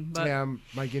whole thing. But Yeah,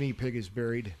 my guinea pig is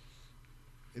buried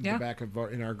in Yeah. the back of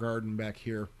in our garden back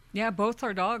here. yeah, both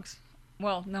our dogs.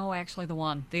 Well, no, actually the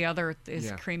one. The other is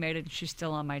Yeah. cremated. She's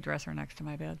still on my dresser next to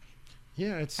my bed.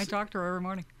 Yeah, it's I talk to her every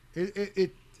morning.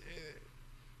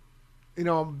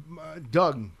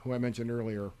 Doug, who I mentioned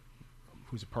earlier,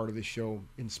 who's a part of this show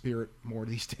in spirit more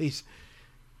these days.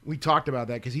 We talked about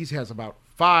that because he has about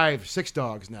 5-6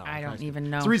 dogs now. I don't even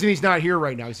know. It's the reason he's not here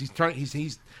right now. Is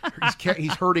he's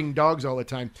herding dogs all the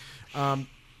time.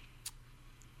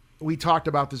 We talked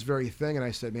about this very thing, and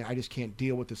I said, man, I just can't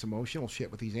deal with this emotional shit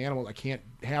with these animals. I can't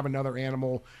have another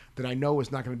animal that I know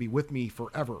is not going to be with me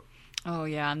forever. Oh,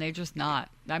 yeah, and they're just not.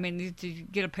 I mean, you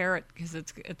get a parrot because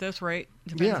it's at this rate.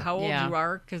 Depends Yeah. how old Yeah. you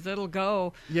are because it'll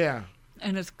go. Yeah.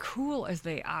 And as cool as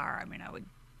they are, I mean, I would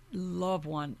love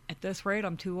one. At this rate,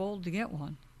 I'm too old to get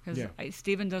one because Yeah.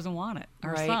 Steven doesn't want it.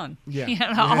 Our Right. son. Yeah. You know?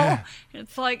 Yeah.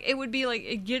 It's like, it would be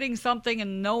like getting something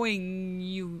and knowing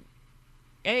you,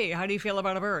 hey, how do you feel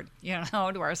about a bird?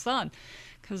 To our son.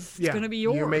 Because it's going to be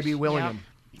yours. You may be willing Yep. them.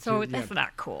 So to- that's yeah.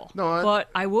 not cool. No, but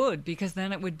I would, because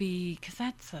then it would be, because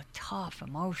that's a tough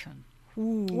emotion.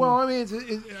 Ooh. Well, I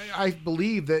mean, I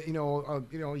believe that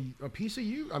a piece of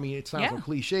you. I mean, it sounds Yeah. a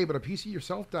cliche, but a piece of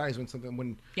yourself dies when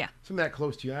Yeah. something that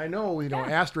close to you. I know, Yeah.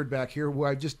 Astrid back here, who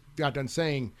I just got done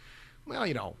saying,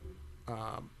 well,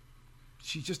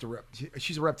 she's just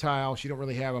she's a reptile. She don't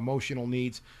really have emotional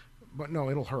needs, but no,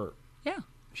 it'll hurt. Yeah.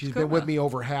 She's It's been with cool. me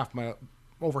over half my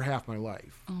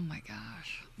life. Oh my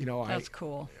gosh. That's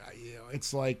cool.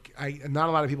 It's like not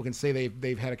a lot of people can say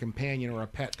they've had a companion or a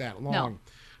pet that long.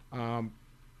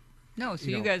 No, so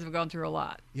you you know. guys have gone through a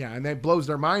lot. Yeah, and that blows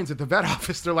their minds at the vet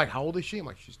office. They're like, how old is she? I'm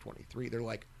like, she's 23. They're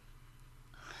like,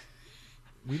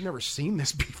 we've never seen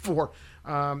this before.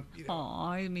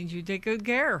 Aw, it means you take good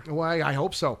care. Well, I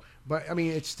hope so. But, I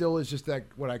mean, it still is just that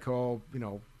what I call,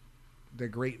 the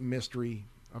great mystery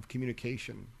of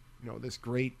communication. This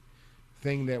great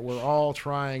thing that we're all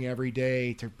trying every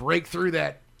day to break through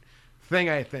that thing,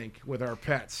 I think, with our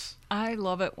pets. I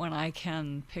love it when I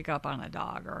can pick up on a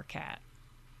dog or a cat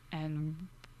and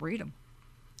read them.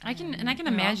 I can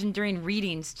imagine during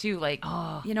readings too, like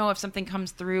if something comes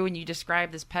through and you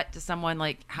describe this pet to someone,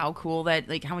 like how cool that,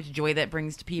 like how much joy that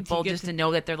brings to people just to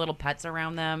know that their little pets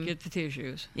around them. Get the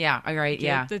tissues. Yeah, all right,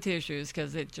 Get the tissues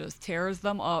because it just tears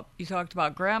them up. You talked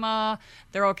about grandma.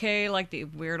 They're okay. Like the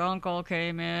weird uncle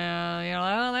came in.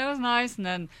 Oh, that was nice. And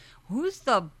then who's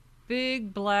the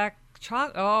big black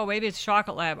chocolate? Oh, maybe it's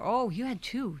Chocolate Lab. Oh, you had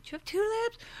two. Did you have 2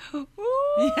 labs?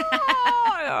 Ooh.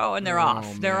 And they're off.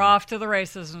 Man. They're off to the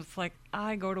races. And it's like,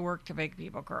 I go to work to make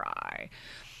people cry.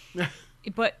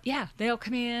 But yeah, they'll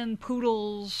come in,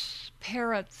 poodles,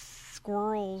 parrots,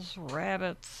 squirrels,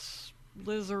 rabbits,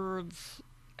 lizards,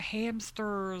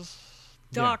 hamsters,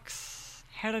 ducks.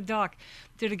 Had a duck.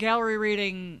 Did a gallery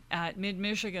reading at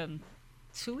Mid-Michigan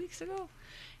 2 weeks ago.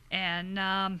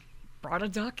 And brought a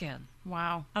duck in.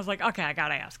 Wow. I was like, okay, I got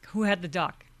to ask, who had the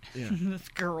duck? Yeah. This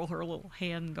girl, her little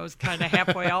hand goes kind of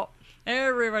halfway out.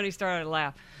 Everybody started to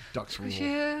laugh. Ducks rule.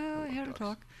 Yeah, I had a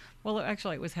duck. Well,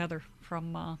 actually, it was Heather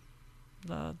from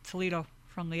the Toledo,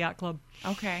 from the yacht club.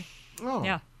 Okay. Oh.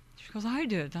 Yeah. She goes, I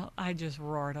did. I just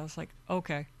roared. I was like,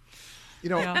 okay.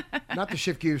 Not to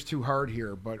shift gears too hard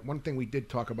here, but one thing we did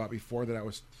talk about before that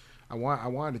I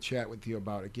wanted to chat with you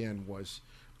about again was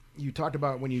you talked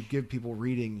about when you give people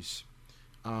readings,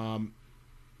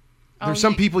 there's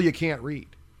some people you can't read.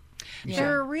 Yeah.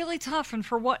 They're really tough, and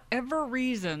for whatever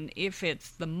reason, if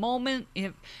it's the moment,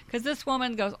 because this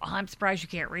woman goes, oh, I'm surprised you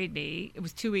can't read me. It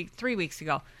was 3 weeks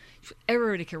ago.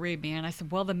 Everybody can read me, and I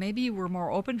said, well, then maybe you were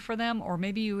more open for them, or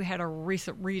maybe you had a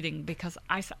recent reading, because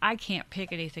I can't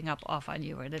pick anything up off on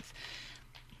you, and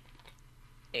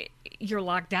you're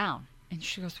locked down. And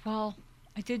she goes, well,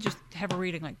 I did just have a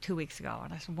reading like 2 weeks ago,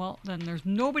 and I said, well, then there's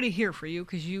nobody here for you,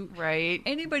 because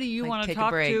anybody you Like, want to take a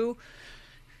talk break. to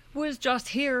was just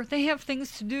here. They have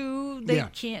things to do. They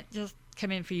can't just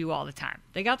come in for you all the time.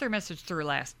 They got their message through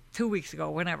last 2 weeks ago,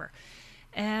 whenever.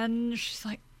 And she's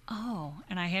like, oh.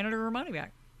 And I handed her money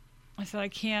back. I said, I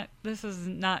can't, this is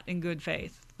not in good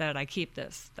faith that I keep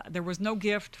this. There was no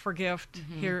gift for gift.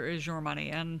 Here is your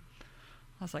money. And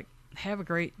I was like, have a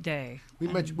great day.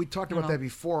 We talked about that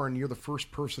before, and you're the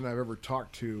first person I've ever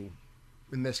talked to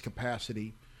in this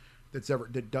capacity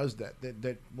that does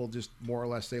that will just more or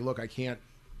less say, look, I can't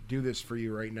do this for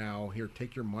you right now. Here,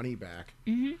 take your money back.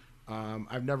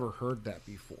 I've never heard that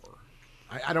before.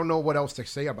 I don't know what else to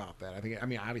say about that.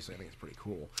 Obviously, I think it's pretty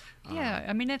cool. Yeah,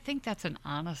 I think that's an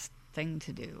honest thing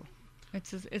to do.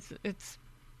 It's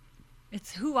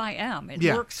who I am. It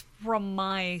works from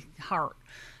my heart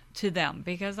to them,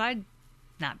 because I'd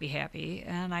not be happy,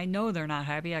 and I know they're not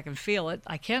happy. I can feel it.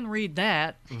 I can read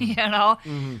that,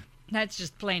 That's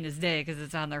just plain as day because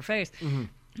it's on their face. And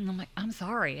I'm like, I'm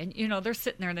sorry. And, they're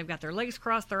sitting there and they've got their legs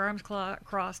crossed, their arms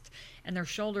crossed, and their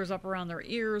shoulders up around their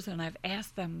ears. And I've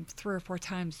asked them 3 or 4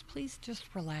 times, please just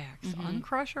relax.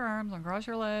 Uncross your arms, uncross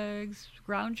your legs,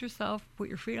 ground yourself, put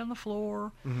your feet on the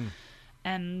floor.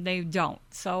 And they don't.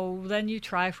 So then you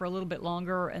try for a little bit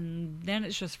longer, and then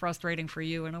it's just frustrating for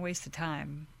you and a waste of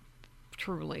time,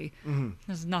 truly,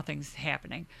 because nothing's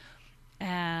happening.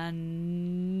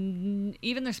 And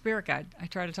even their spirit guide, I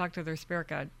try to talk to their spirit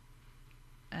guide.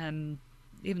 And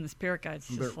even the spirit guide's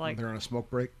just they're on a smoke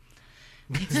break.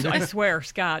 I swear,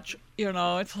 scotch.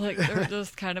 It's like they're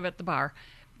just kind of at the bar.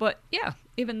 But yeah,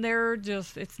 even they're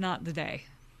just, it's not the day.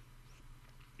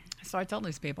 So I tell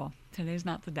these people, today's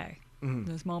not the day.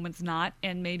 This moment's not.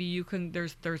 And maybe you can,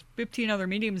 there's 15 other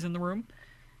mediums in the room.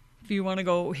 If you want to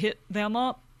go hit them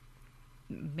up,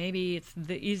 maybe it's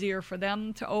easier for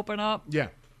them to open up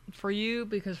for you,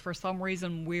 because for some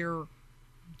reason we're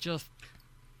just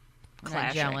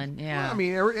clashing. Gelling, yeah.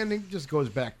 Well, and it just goes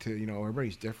back to,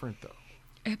 everybody's different, though.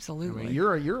 Absolutely.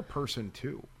 You're a person,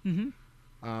 too.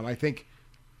 I think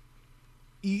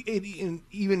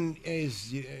even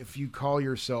as if you call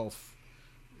yourself,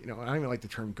 I don't even like the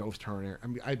term ghost hunter.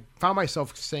 I found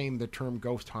myself saying the term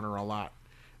ghost hunter a lot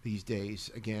these days,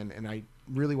 again, and I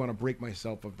really want to break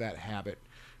myself of that habit.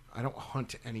 I don't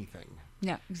hunt anything.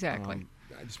 Yeah, exactly.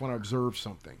 I just want to observe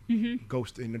something.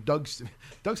 Ghost. And Doug's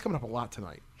coming up a lot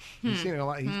tonight. He's seen a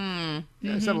lot.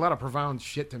 He said a lot of profound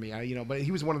shit to me. But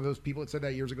he was one of those people that said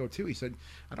that years ago too. He said,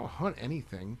 "I don't hunt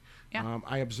anything.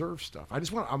 I observe stuff. I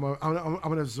just want. I'm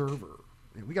an observer.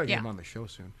 We got to get him on the show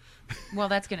soon." Well,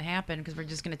 that's going to happen because we're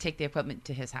just going to take the equipment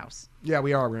to his house. Yeah,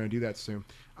 we are. We're going to do that soon.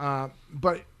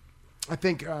 But I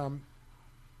think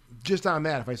just on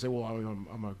that, if I say, "Well,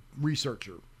 I'm a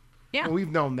researcher." Yeah, well,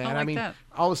 we've known that. That.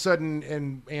 All of a sudden,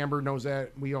 and Amber knows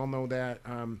that. We all know that.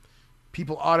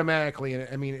 People automatically,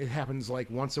 and it happens like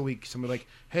once a week. Somebody like,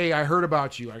 "Hey, I heard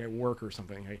about you. I got work or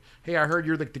something. Hey, I heard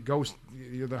you're the ghost,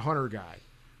 you're the hunter guy,"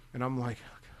 and I'm like,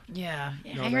 oh, God. Yeah,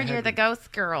 I heard you're the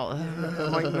ghost girl.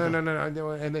 I'm like, no,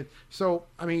 and then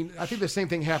I think the same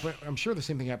thing happened. I'm sure the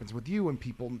same thing happens with you when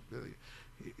people,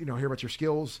 hear about your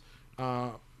skills.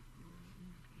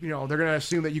 They're going to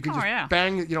assume that you can just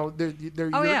bang,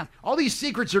 all these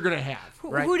secrets you're going to have.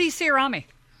 Right? Who do you see around me?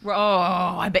 Oh,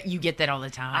 I bet you get that all the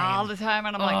time. All the time.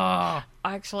 And I'm like,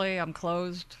 actually, I'm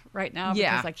closed right now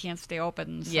because I can't stay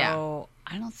open. So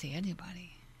I don't see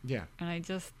anybody. Yeah. And I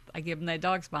give them that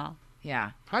dog smile.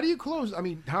 Yeah. How do you close?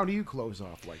 How do you close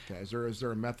off like that? Is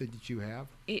there a method that you have?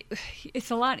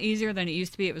 It's a lot easier than it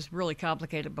used to be. It was really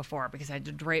complicated before because I had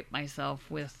to drape myself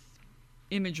with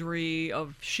imagery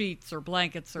of sheets or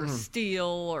blankets or steel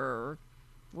or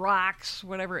rocks,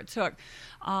 whatever it took.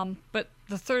 But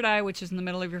the third eye, which is in the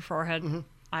middle of your forehead,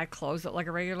 I close it like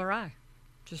a regular eye.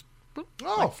 Just boop,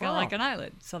 like an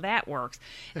eyelid. So that works.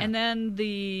 Yeah. And then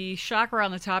the chakra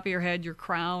on the top of your head, your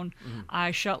crown,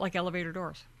 I shut like elevator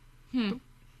doors. Boop,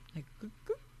 like,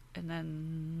 and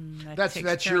then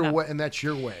that's your way, and that's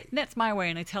your way. That's my way,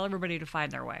 and I tell everybody to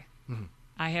find their way.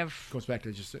 I have goes back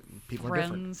to just people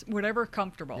friends, are different. Whatever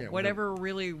comfortable, whatever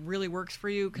really, really works for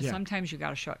you. Because sometimes you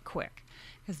got to shut quick,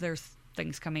 because there's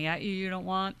things coming at you don't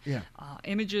want. Yeah,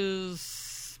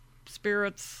 images,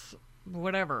 spirits,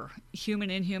 whatever, human,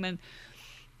 inhuman,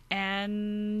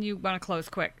 and you want to close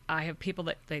quick. I have people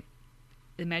that they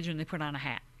put on a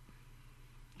hat.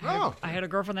 I had a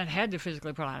girlfriend that had to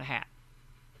physically put on a hat.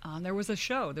 There was a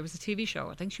TV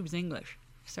show. I think she was English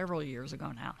several years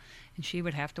ago now, and she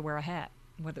would have to wear a hat.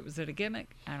 Whether it was a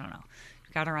gimmick, I don't know.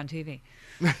 Got her on TV.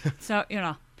 So,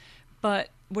 but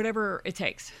whatever it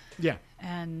takes. Yeah.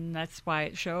 And that's why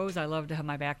it shows. I love to have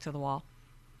my back to the wall.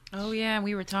 Oh, yeah,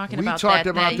 we were talking about that. We talked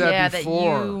about that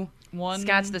before.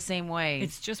 Scott's the same way.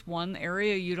 It's just one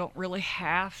area. You don't really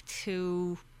have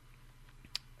to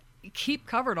keep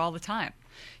covered all the time.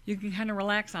 You can kind of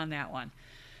relax on that one,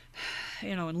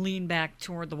 and lean back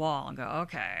toward the wall and go,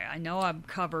 okay, I know I'm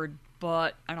covered,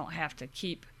 but I don't have to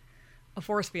keep a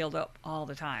force field up all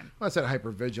the time. Well, that's that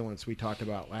hypervigilance we talked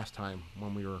about last time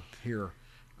when we were here.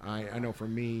 I know for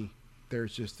me,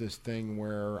 there's just this thing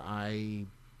where I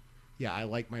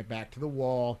like my back to the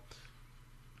wall.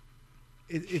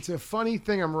 It's a funny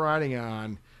thing I'm riding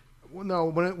on. Well, no,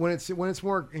 when it's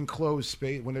more enclosed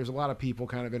space, when there's a lot of people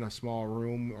kind of in a small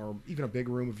room or even a big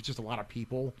room, if it's just a lot of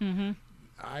people,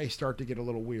 I start to get a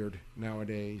little weird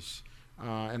nowadays.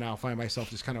 And I'll find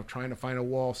myself just kind of trying to find a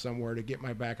wall somewhere to get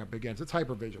my back up against. It's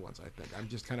hypervigilance, I think. I'm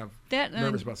just kind of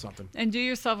nervous about something. And do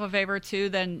yourself a favor, too,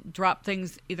 then drop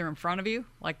things either in front of you,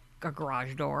 like a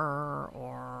garage door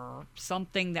or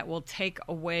something that will take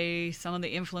away some of the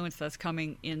influence that's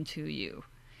coming into you.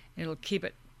 It'll keep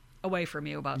it away from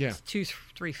you about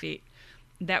 2-3 feet.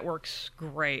 That works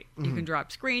great. Mm-hmm. You can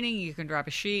drop screening, you can drop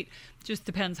a sheet. Just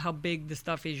depends how big the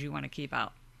stuff is you want to keep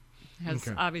out.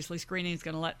 Because obviously screening is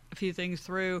going to let a few things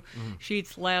through. Mm-hmm.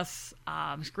 Sheets less.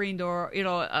 Screen door,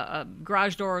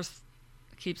 garage doors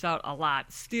keeps out a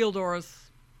lot. Steel doors,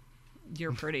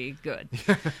 you're pretty good.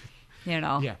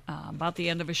 About the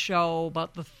end of a show,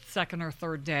 about the second or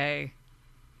third day,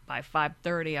 by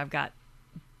 5:30, I've got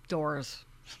doors,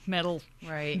 metal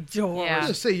doors. I was going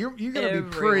to say, you're going to be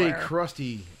pretty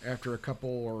crusty after a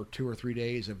couple or 2 or 3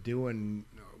 days of doing.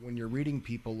 When you're reading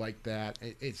people like that,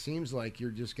 it seems like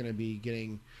you're just going to be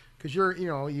getting, because you're,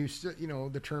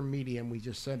 the term medium. We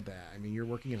just said that. I mean, you're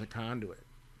working as a conduit.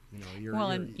 You're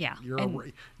a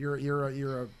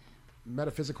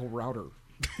metaphysical router.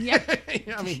 Yeah.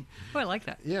 I mean, I like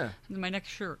that. Yeah. My next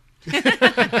shirt.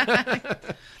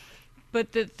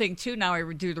 But the thing, too, now I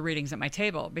do the readings at my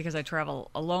table because I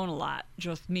travel alone a lot.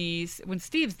 Just me. When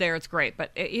Steve's there, it's great.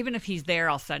 But even if he's there,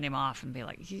 I'll send him off and be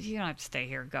like, you don't have to stay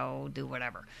here. Go do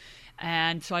whatever.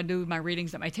 And so I do my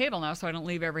readings at my table now, so I don't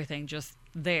leave everything just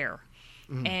there.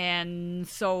 Mm. And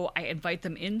so I invite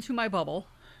them into my bubble.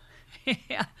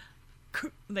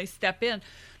 They step in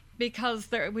because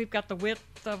we've got the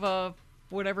width of a...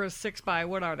 whatever is 6 by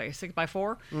 4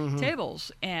 mm-hmm.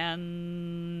 tables,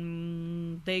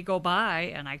 and they go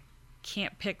by and I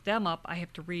can't pick them up. I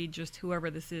have to read just whoever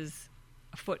this is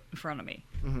a foot in front of me,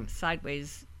 mm-hmm.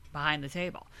 sideways behind the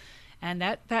table. And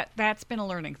that's been a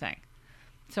learning thing.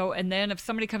 So, and then if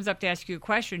somebody comes up to ask you a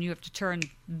question, you have to turn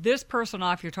this person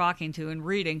off you're talking to and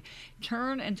reading,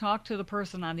 turn and talk to the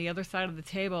person on the other side of the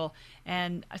table.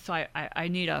 And so I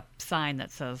need a sign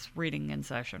that says reading in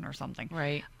session or something.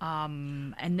 Right.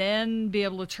 And then be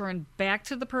able to turn back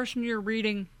to the person you're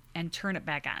reading and turn it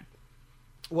back on.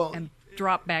 Well, and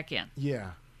drop back in.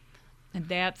 Yeah. And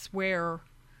that's where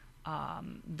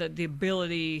the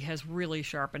ability has really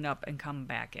sharpened up and come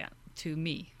back in to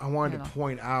me. I wanted to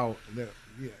point out that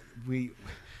we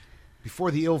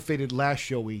before the ill-fated last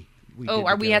show we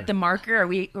are we at the marker? Are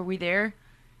we there?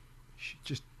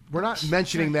 We're not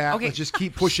mentioning that. Okay. Let's just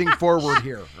keep pushing forward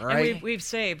here. All right. And we've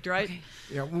saved, right? Okay.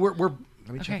 Yeah, we're. Let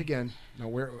me check again.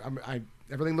 No,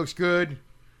 everything looks good.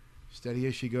 Steady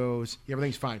as she goes.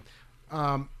 Everything's fine.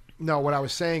 No, what I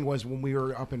was saying was when we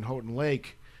were up in Houghton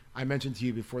Lake, I mentioned to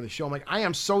you before the show, I'm like, I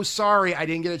am so sorry I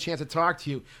didn't get a chance to talk to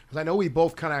you because I know we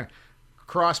both kind of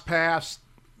crossed paths,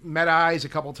 met eyes a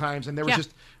couple times, and there was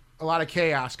just a lot of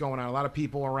chaos going on, a lot of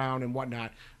people around and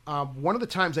whatnot. One of the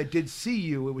times I did see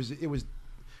you, it was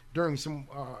during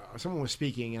someone was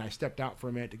speaking, and I stepped out for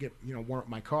a minute to get warm up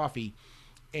my coffee,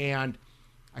 and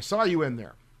I saw you in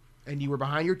there, and you were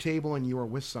behind your table and you were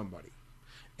with somebody,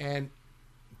 and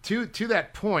to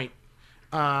that point,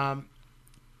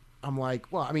 I'm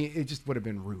like, well, I mean, it just would have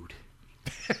been rude.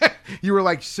 You were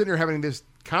like sitting there having this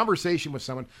conversation with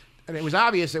someone. And it was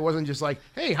obvious it wasn't just like,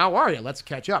 hey, how are you? Let's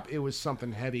catch up. It was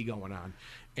something heavy going on.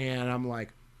 And I'm like,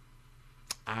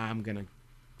 I'm going to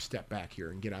step back here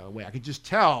and get out of the way. I could just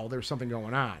tell there's something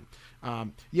going on.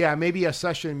 Maybe a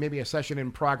session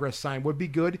in progress sign would be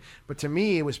good. But to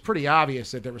me, it was pretty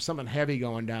obvious that there was something heavy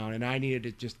going down, and I needed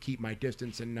to just keep my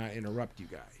distance and not interrupt you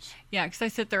guys. Yeah, because I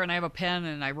sit there and I have a pen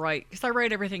and I write. Because I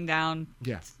write everything down.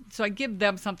 Yeah. So I give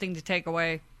them something to take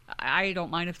away. I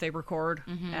don't mind if they record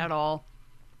at all.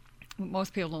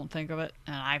 Most people don't think of it,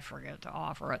 and I forget to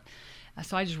offer it.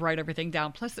 So I just write everything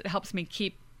down. Plus, it helps me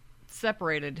keep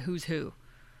separated who's who,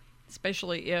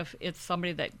 especially if it's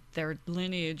somebody that their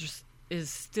lineage is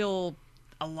still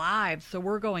alive. So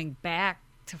we're going back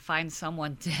to find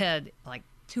someone dead, like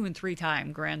 2 and 3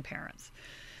 time grandparents,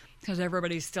 because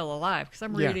everybody's still alive. Because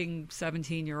I'm reading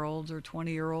 17-year-olds or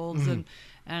 20-year-olds, and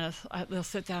they'll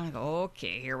sit down and go,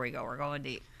 okay, here we go. We're going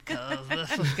deep, because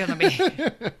this is going to be...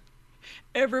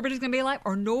 Everybody's going to be alive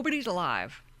or nobody's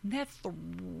alive.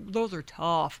 those are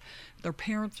tough. Their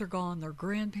parents are gone, their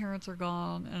grandparents are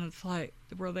gone, and it's like,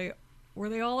 were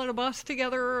they all at a bus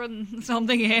together and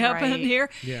something happened Right. here?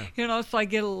 Yeah. So I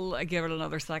give it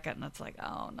another second, and it's like,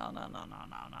 oh, no.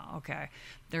 Okay.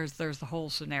 There's the whole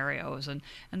scenarios. And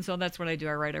so that's what I do.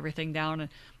 I write everything down, and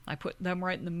I put them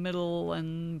right in the middle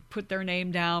and put their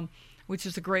name down, which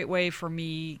is a great way for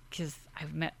me because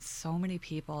I've met so many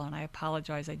people, and I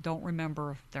apologize, I don't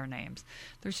remember their names.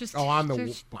 There's just I'm the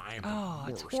there's- worst.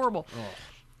 it's horrible. Oh.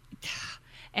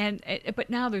 And but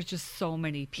now there's just so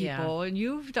many people, and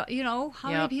you've done, how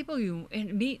many Yep. people you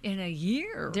meet in a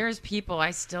year? There's people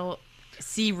I still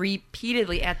see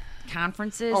repeatedly at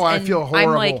conferences. Oh, I and feel I'm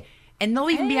horrible. like, and they'll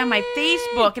even be on my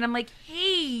Facebook, and I'm like,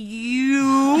 hey,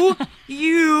 you.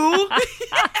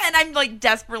 And I'm like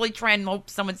desperately trying to hope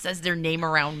someone says their name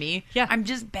around me. Yeah. I'm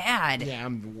just bad. Yeah,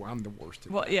 I'm the worst.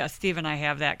 Well, yeah, Steve and I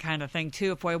have that kind of thing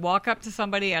too. If I walk up to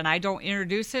somebody and I don't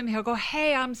introduce him, he'll go,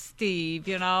 "Hey, I'm Steve,"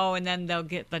 and then they'll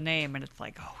get the name, and it's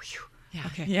like, "Oh, phew. Yeah.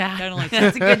 Okay, Yeah. that only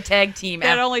That's a good tag team.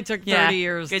 that only took 30 Yeah.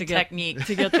 years Good to get technique.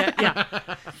 to get that." Yeah.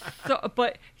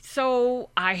 So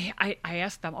I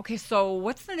asked them, "Okay, so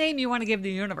what's the name you want to give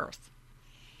the universe?"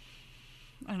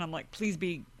 And I'm like, please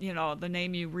be, the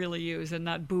name you really use and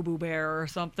not Boo Boo Bear or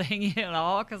something,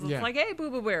 because it's Yeah. like, hey,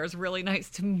 Boo Boo Bear, it's really nice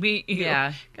to meet you.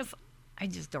 Yeah. Because I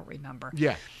just don't remember.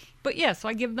 Yeah. But yeah, so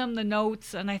I give them the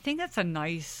notes, and I think that's a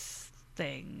nice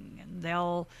thing. And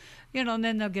they'll, and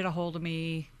then they'll get a hold of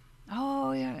me.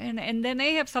 Oh, yeah. And then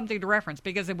they have something to reference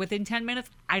because within 10 minutes,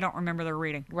 I don't remember their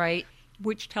reading, Right.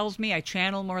 which tells me I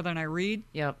channel more than I read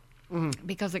Yep.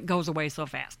 because it goes away so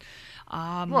fast.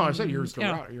 Well, I said you're And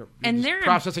just they're-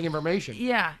 processing information.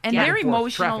 Yeah. And Yeah. they're Back and forth,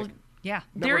 emotional. traffic. Yeah.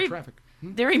 Network They're traffic.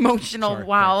 they're emotional Sorry.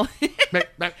 while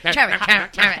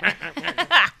Traffic.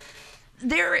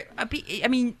 they're I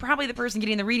mean, probably the person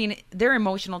getting the reading, they're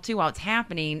emotional too while it's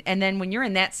happening. And then when you're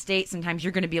in that state, sometimes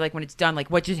you're going to be like, when it's done, like,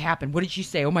 what just happened? What did she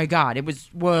say? Oh my God, it was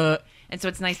what? And so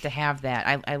it's nice to have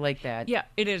that. I like that. Yeah,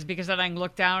 it is, because then I can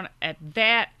look down at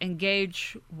that and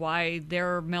gauge why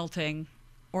they're melting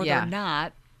or Yeah. they're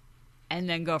not, and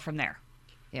then go from there.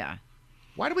 Yeah.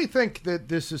 Why do we think that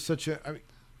this is such a? I mean,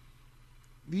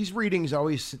 these readings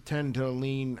always tend to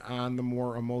lean on the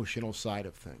more emotional side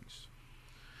of things.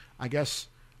 I guess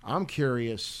I'm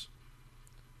curious.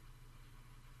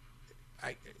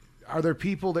 Are there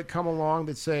people that come along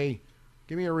that say,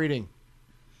 "Give me a reading"?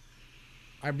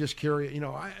 I'm just curious.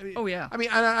 Oh, yeah. I mean,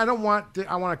 I don't want.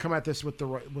 I want to come at this with the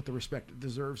respect it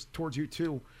deserves towards you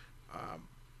too.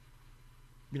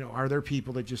 Are there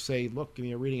people that just say, "Look, give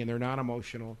me a reading," and they're not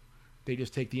emotional? They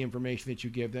just take the information that you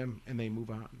give them and they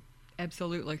move on.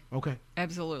 Absolutely. Okay,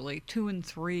 Absolutely. 2 and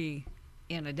 3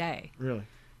 in a day. really?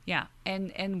 Yeah.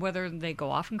 And whether they go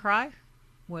off and cry,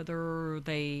 whether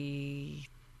they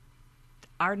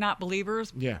are not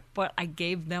believers, Yeah. but I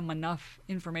gave them enough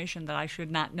information that I should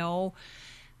not know,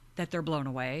 that they're blown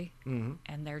away, Mm-hmm.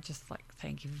 and they're just like,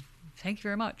 thank you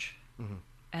very much.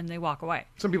 And they walk away.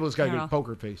 Some people just got a You good know.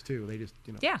 poker face too. They just,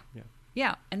 Yeah. yeah.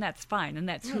 Yeah, and that's fine, and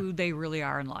that's who they really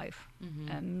are in life,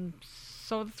 and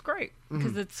so it's great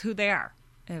because it's who they are.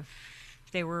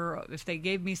 If they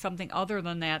gave me something other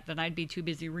than that, then I'd be too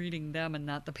busy reading them and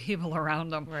not the people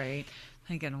around them. Right.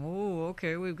 Thinking, oh,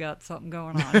 okay, we've got something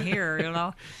going on here,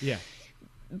 Yeah.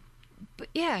 But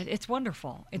yeah, it's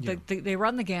wonderful. Yeah. They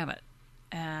run the gamut,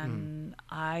 and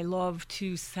I love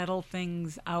to settle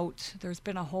things out. There's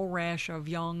been a whole rash of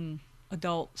young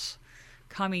adults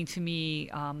coming to me,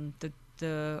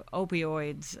 the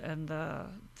opioids, and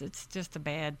it's just a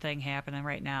bad thing happening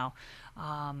right now,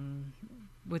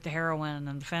 with the heroin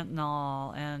and the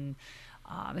fentanyl, and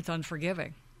it's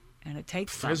unforgiving, and it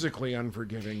takes them. Physically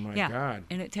unforgiving, my God.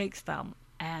 And it takes them,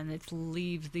 and it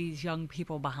leaves these young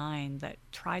people behind that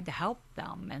tried to help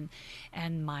them,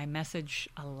 and my message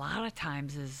a lot of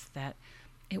times is that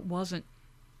it wasn't,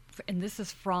 and this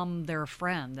is from their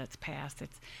friend that's passed,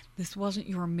 this wasn't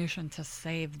your mission to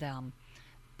save them,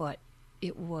 but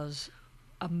it was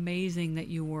amazing that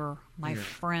you were my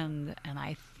friend, and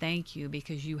I thank you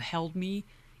because you held me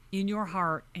in your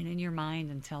heart and in your mind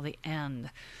until the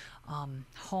end.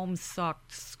 Home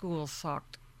sucked, school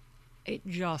sucked. It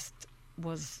just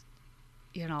was,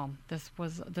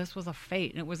 this was a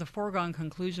fate, and it was a foregone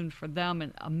conclusion for them,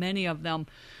 and many of them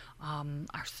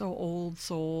are so old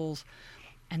souls,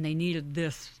 and they needed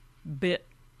this bit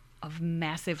of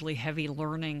massively heavy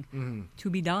learning to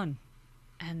be done,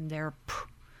 and they're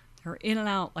in and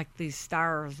out like these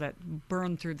stars that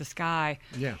burn through the sky.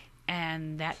 Yeah.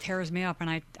 And that tears me up, and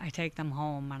I take them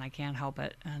home, and I can't help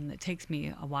it. And it takes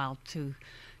me a while to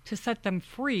set them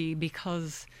free,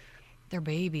 because they're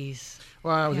babies.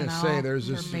 Well, I was you going to know? say there's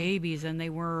they're this. babies, and they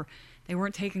weren't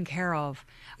taken care of.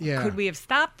 Yeah. Could we have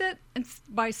stopped it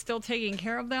by still taking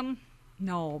care of them?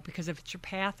 No, because if it's your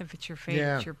path, if it's your fate,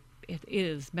 Yeah. it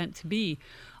is meant to be.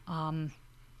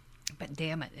 But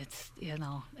damn it, it's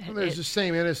Well, there's the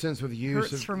same innocence with youth.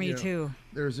 hurts for me too.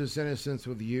 There's this innocence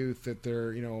with youth that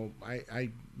they're,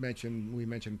 we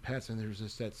mentioned pets, and there's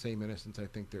just that same innocence I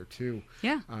think there too.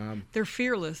 Yeah, they're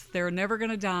fearless. They're never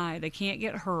going to die. They can't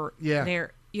get hurt. Yeah.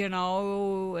 They're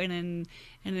and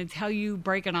until you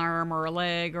break an arm or a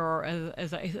leg or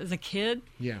as a kid,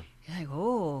 Yeah. you're like,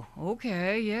 oh,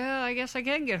 okay, yeah, I guess I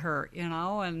can get hurt,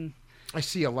 and I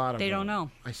see a lot of They don't know.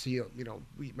 I see,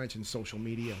 we mentioned social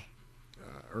media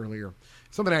earlier.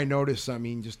 Something I notice,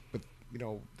 just with,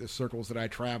 the circles that I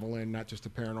travel in, not just the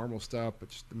paranormal stuff, but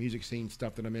just the music scene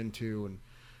stuff that I'm into and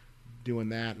doing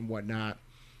that and whatnot.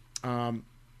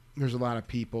 There's a lot of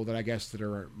people that I guess that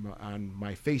are on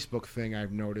my Facebook thing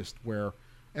I've noticed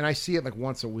and I see it like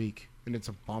once a week, and it's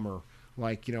a bummer.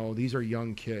 Like, these are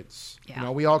young kids. Yeah.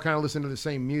 We all kind of listen to the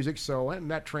same music,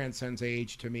 and that transcends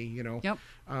age to me, Yep.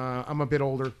 I'm a bit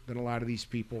older than a lot of these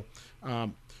people.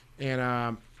 But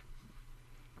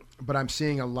I'm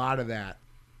seeing a lot of that,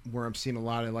 where I'm seeing a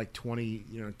lot of like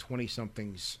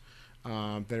 20-somethings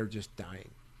that are just dying.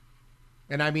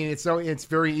 And it's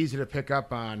very easy to pick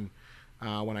up on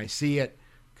when I see it,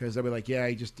 because they'll be like,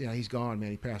 he's gone,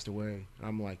 man. He passed away. And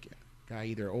I'm like, guy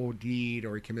either OD'd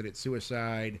or he committed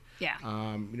suicide. Yeah.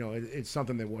 It's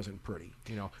something that wasn't pretty.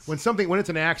 When it's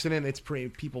an accident, it's pretty.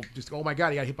 People just go, oh my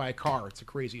God, he got hit by a car. It's the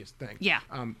craziest thing. Yeah.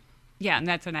 Yeah, and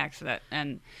that's an accident.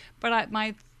 But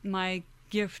my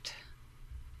gift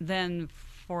then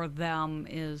for them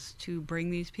is to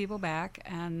bring these people back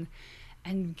and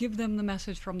give them the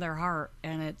message from their heart,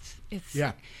 and it's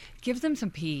give them some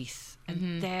peace,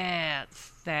 and that's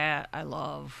that I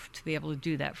love, to be able to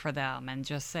do that for them and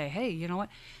just say, hey, you know what,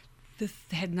 this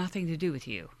had nothing to do with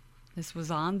you. This was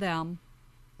on them.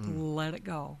 Let it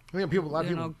go. A lot of people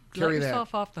carry let that.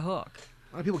 yourself off the hook.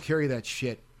 A lot of people carry that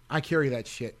shit. I carry that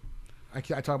shit. I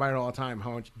talk about it all the time,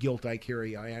 how much guilt I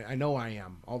carry. I know I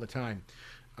am all the time.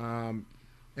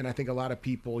 And I think a lot of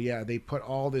people, they put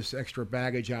all this extra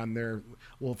baggage on there.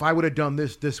 Well, if I would have done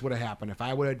this, this would have happened. If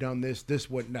I would have done this, this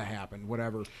wouldn't have happened,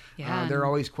 whatever. Yeah. They're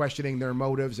always questioning their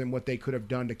motives and what they could have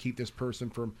done to keep this person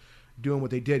from doing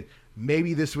what they did.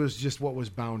 Maybe this was just what was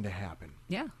bound to happen.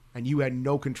 Yeah. And you had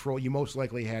no control. You most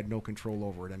likely had no control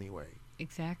over it anyway.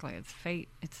 Exactly. It's fate.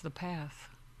 It's the path.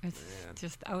 It's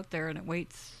just out there, and it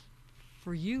waits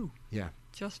for you. Yeah.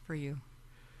 Just for you.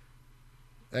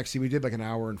 Actually, we did like an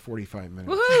hour and 45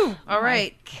 minutes. Woohoo! All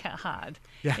right. God.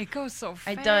 Yeah. It goes so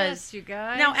fast. It does. You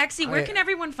guys. Now, Exie, where can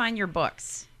everyone find your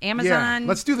books? Amazon? Yeah,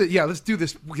 let's do that. Yeah, let's do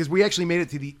this, because we actually made it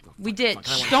to the... We did. Fuck,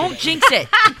 I don't wanna Don't say jinx it.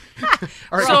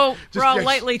 All right, So, We're all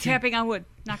lightly tapping on wood.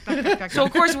 Knock, knock, knock, knock. So,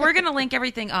 of course, we're going to link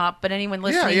everything up, but anyone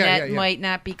listening yeah, that yeah. might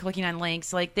not be clicking on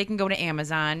links, like, they can go to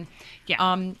Amazon. Yeah.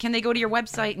 Can they go to your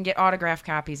website and get autographed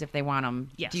copies if they want them?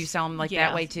 Yes. Do you sell them that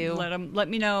Yeah, way, too? Let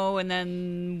me know, and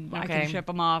then I Okay. can ship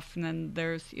them off. And then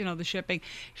there's, the shipping.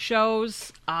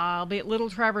 Shows, I'll be at Little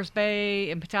Traverse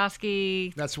Bay in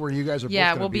Petoskey. That's where you guys are both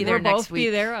Yeah, gonna we'll be be there We'll next both week. be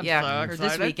there. I'm so or this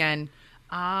excited. weekend.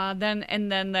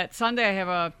 Then that Sunday I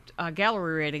have a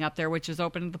gallery reading up there, which is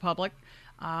open to the public.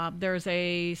 There's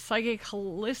a Psychic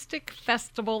Holistic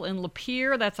Festival in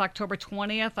Lapeer. That's October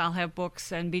 20th. I'll have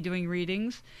books and be doing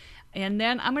readings. And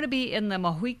then I'm going to be in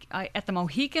at the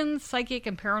Mohican Psychic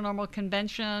and Paranormal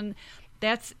Convention.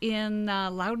 That's in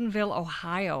Loudonville,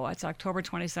 Ohio. It's October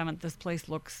 27th. This place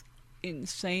looks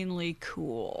insanely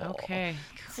cool. Okay.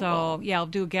 So, I'll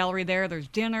do a gallery there. There's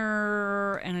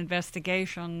dinner and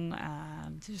investigation.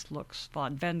 It just looks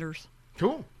fun. Vendors.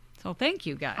 Cool. So thank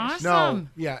you, guys. Awesome. No,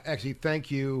 yeah, actually,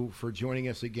 thank you for joining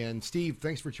us again. Steve,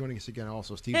 thanks for joining us again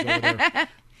also. Steve's over there.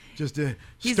 Just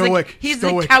He's stoic. He's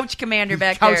stoic. the couch commander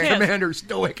back Couch there. commander,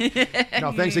 stoic.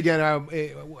 No, thanks again.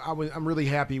 I'm really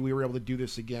happy we were able to do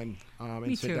this again and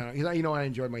Me sit too. down. I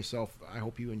enjoyed myself. I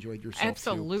hope you enjoyed yourself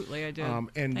Absolutely, too. I did.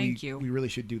 And Thank you. We really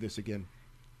should do this again.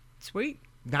 Sweet.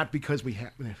 Not because we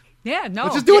have. Yeah, no.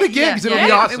 Let's just do it again because it'll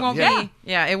be awesome. It won't yeah. be.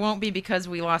 Yeah, it won't be because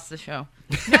we lost the show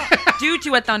due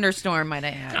to a thunderstorm. Might I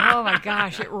add? Oh my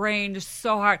gosh, it rained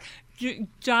so hard.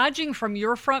 Dodging from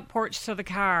your front porch to the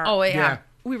car. Oh yeah. Yeah.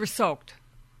 We were soaked.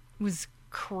 It was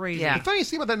crazy. Yeah. The funniest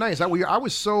thing about that night is that I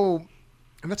was so,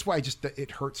 and that's why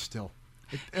it hurts still.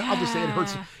 I'll just say it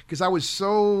hurts because I was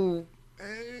so.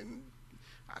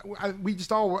 I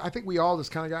think we all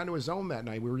just kind of got into a zone that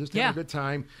night. We were just having a good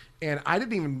time, and I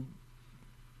didn't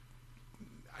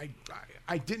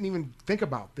even think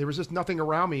about. There was just nothing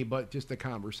around me but just the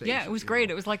conversation. Yeah, it was great.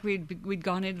 It was like we'd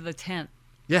gone into the tent.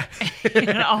 Yeah. You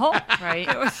know? Right.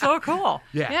 It was so cool.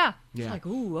 Yeah. Yeah. Yeah. It's like,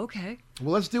 ooh, okay.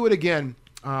 Well, let's do it again.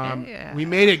 Yeah. We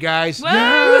made it, guys. Woo!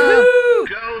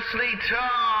 Ghostly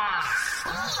Talk!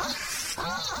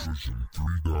 Version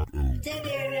 3.0. Then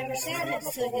they never sounded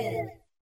so good.